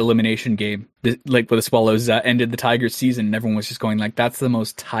was the elimination game. Like where the Swallows ended the Tigers season, and everyone was just going like, "That's the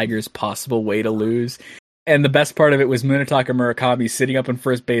most Tigers possible way to lose." And the best part of it was Munetaka Murakami sitting up on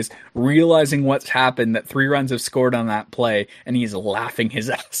first base, realizing what's happened, that 3 runs have scored on that play, and he's laughing his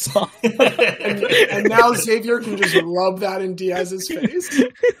ass off. and now Xavier can just rub that in Diaz's face.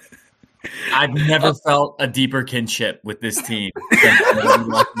 I've never felt a deeper kinship with this team than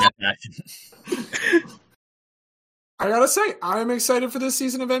watching that action. I gotta say, I'm excited for this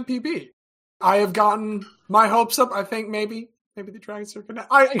season of NPB. I have gotten my hopes up. I think maybe the Dragons are gonna.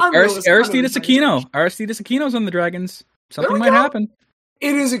 Aristides Aquino's on the Dragons. Something might happen.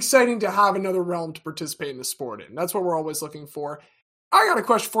 It is exciting to have another realm to participate in the sport in. That's what we're always looking for. I got a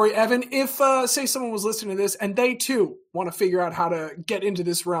question for you, Evan. If, say, someone was listening to this and they too want to figure out how to get into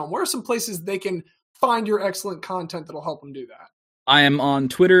this realm, where are some places they can find your excellent content that'll help them do that? I am on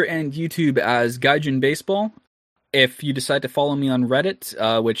Twitter and YouTube as Gaijin Baseball. If you decide to follow me on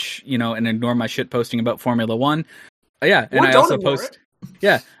Reddit, which, and ignore my shit posting about Formula 1, I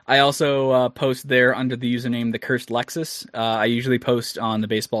also post there under the username The Cursed Lexus. I usually post on the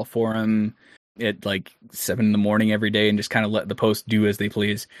baseball forum at like 7 a.m. every day and just kind of let the post do as they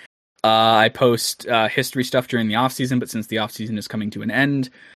please. I post history stuff during the off season, but since the off season is coming to an end,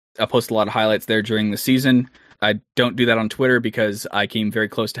 I post a lot of highlights there during the season. I don't do that on Twitter because I came very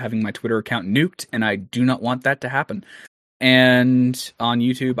close to having my Twitter account nuked, and I do not want that to happen. And on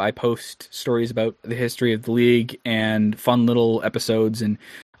YouTube, I post stories about the history of the league and fun little episodes, and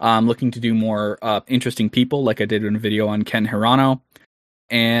I'm looking to do more interesting people, like I did in a video on Ken Hirano.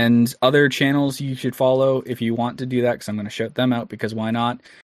 And other channels you should follow if you want to do that, because I'm going to shout them out, because why not?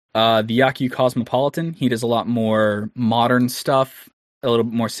 The Yaku Cosmopolitan, he does a lot more modern stuff, a little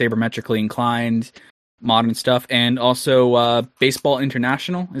bit more sabermetrically inclined modern stuff. And also Baseball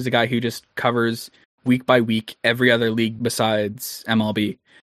International is a guy who just covers week by week every other league besides MLB.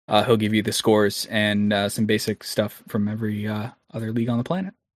 He'll give you the scores and some basic stuff from every other league on the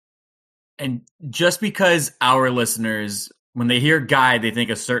planet. And just because our listeners, when they hear guy, they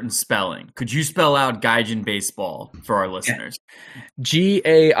think a certain spelling, could you spell out Gaijin Baseball for our listeners?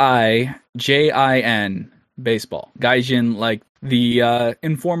 Gaijin Baseball. Gaijin, like the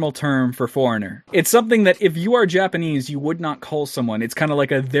informal term for foreigner. It's something that if you are Japanese, you would not call someone. It's kind of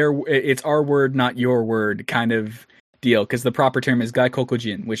like it's our word, not your word kind of deal, because the proper term is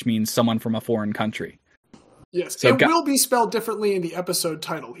Gaikokujin, which means someone from a foreign country. Yes, so it will be spelled differently in the episode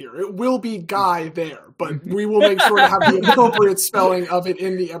title here. It will be Guy there, but we will make sure to have the appropriate spelling of it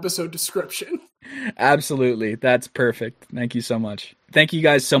in the episode description. Absolutely. That's perfect. Thank you so much. Thank you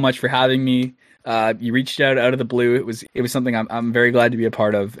guys so much for having me. You reached out of the blue. It was something I'm very glad to be a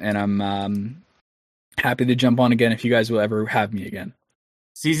part of, and I'm happy to jump on again if you guys will ever have me again.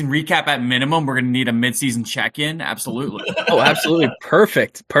 Season recap at minimum. We're going to need a mid-season check-in. Absolutely. Oh, absolutely.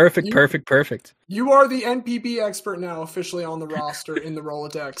 Perfect. You are the NPB expert now, officially on the roster in the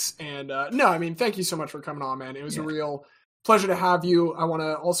Rolodex. And no, I mean, thank you so much for coming on, man. It was a real pleasure to have you. I want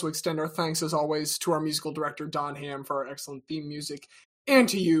to also extend our thanks, as always, to our musical director, Don Ham, for our excellent theme music. And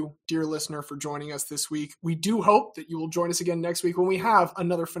to you, dear listener, for joining us this week. We do hope that you will join us again next week when we have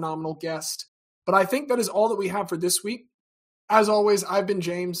another phenomenal guest. But I think that is all that we have for this week. As always, I've been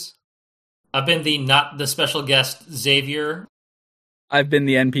James. I've been the not the special guest, Xavier. I've been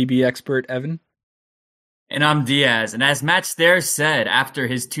the NPB expert, Evan. And I'm Diaz. And as Matt Stairs said after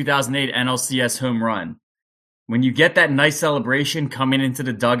his 2008 NLCS home run, when you get that nice celebration coming into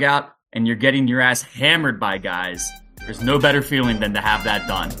the dugout and you're getting your ass hammered by guys, there's no better feeling than to have that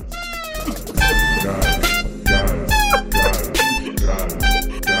done.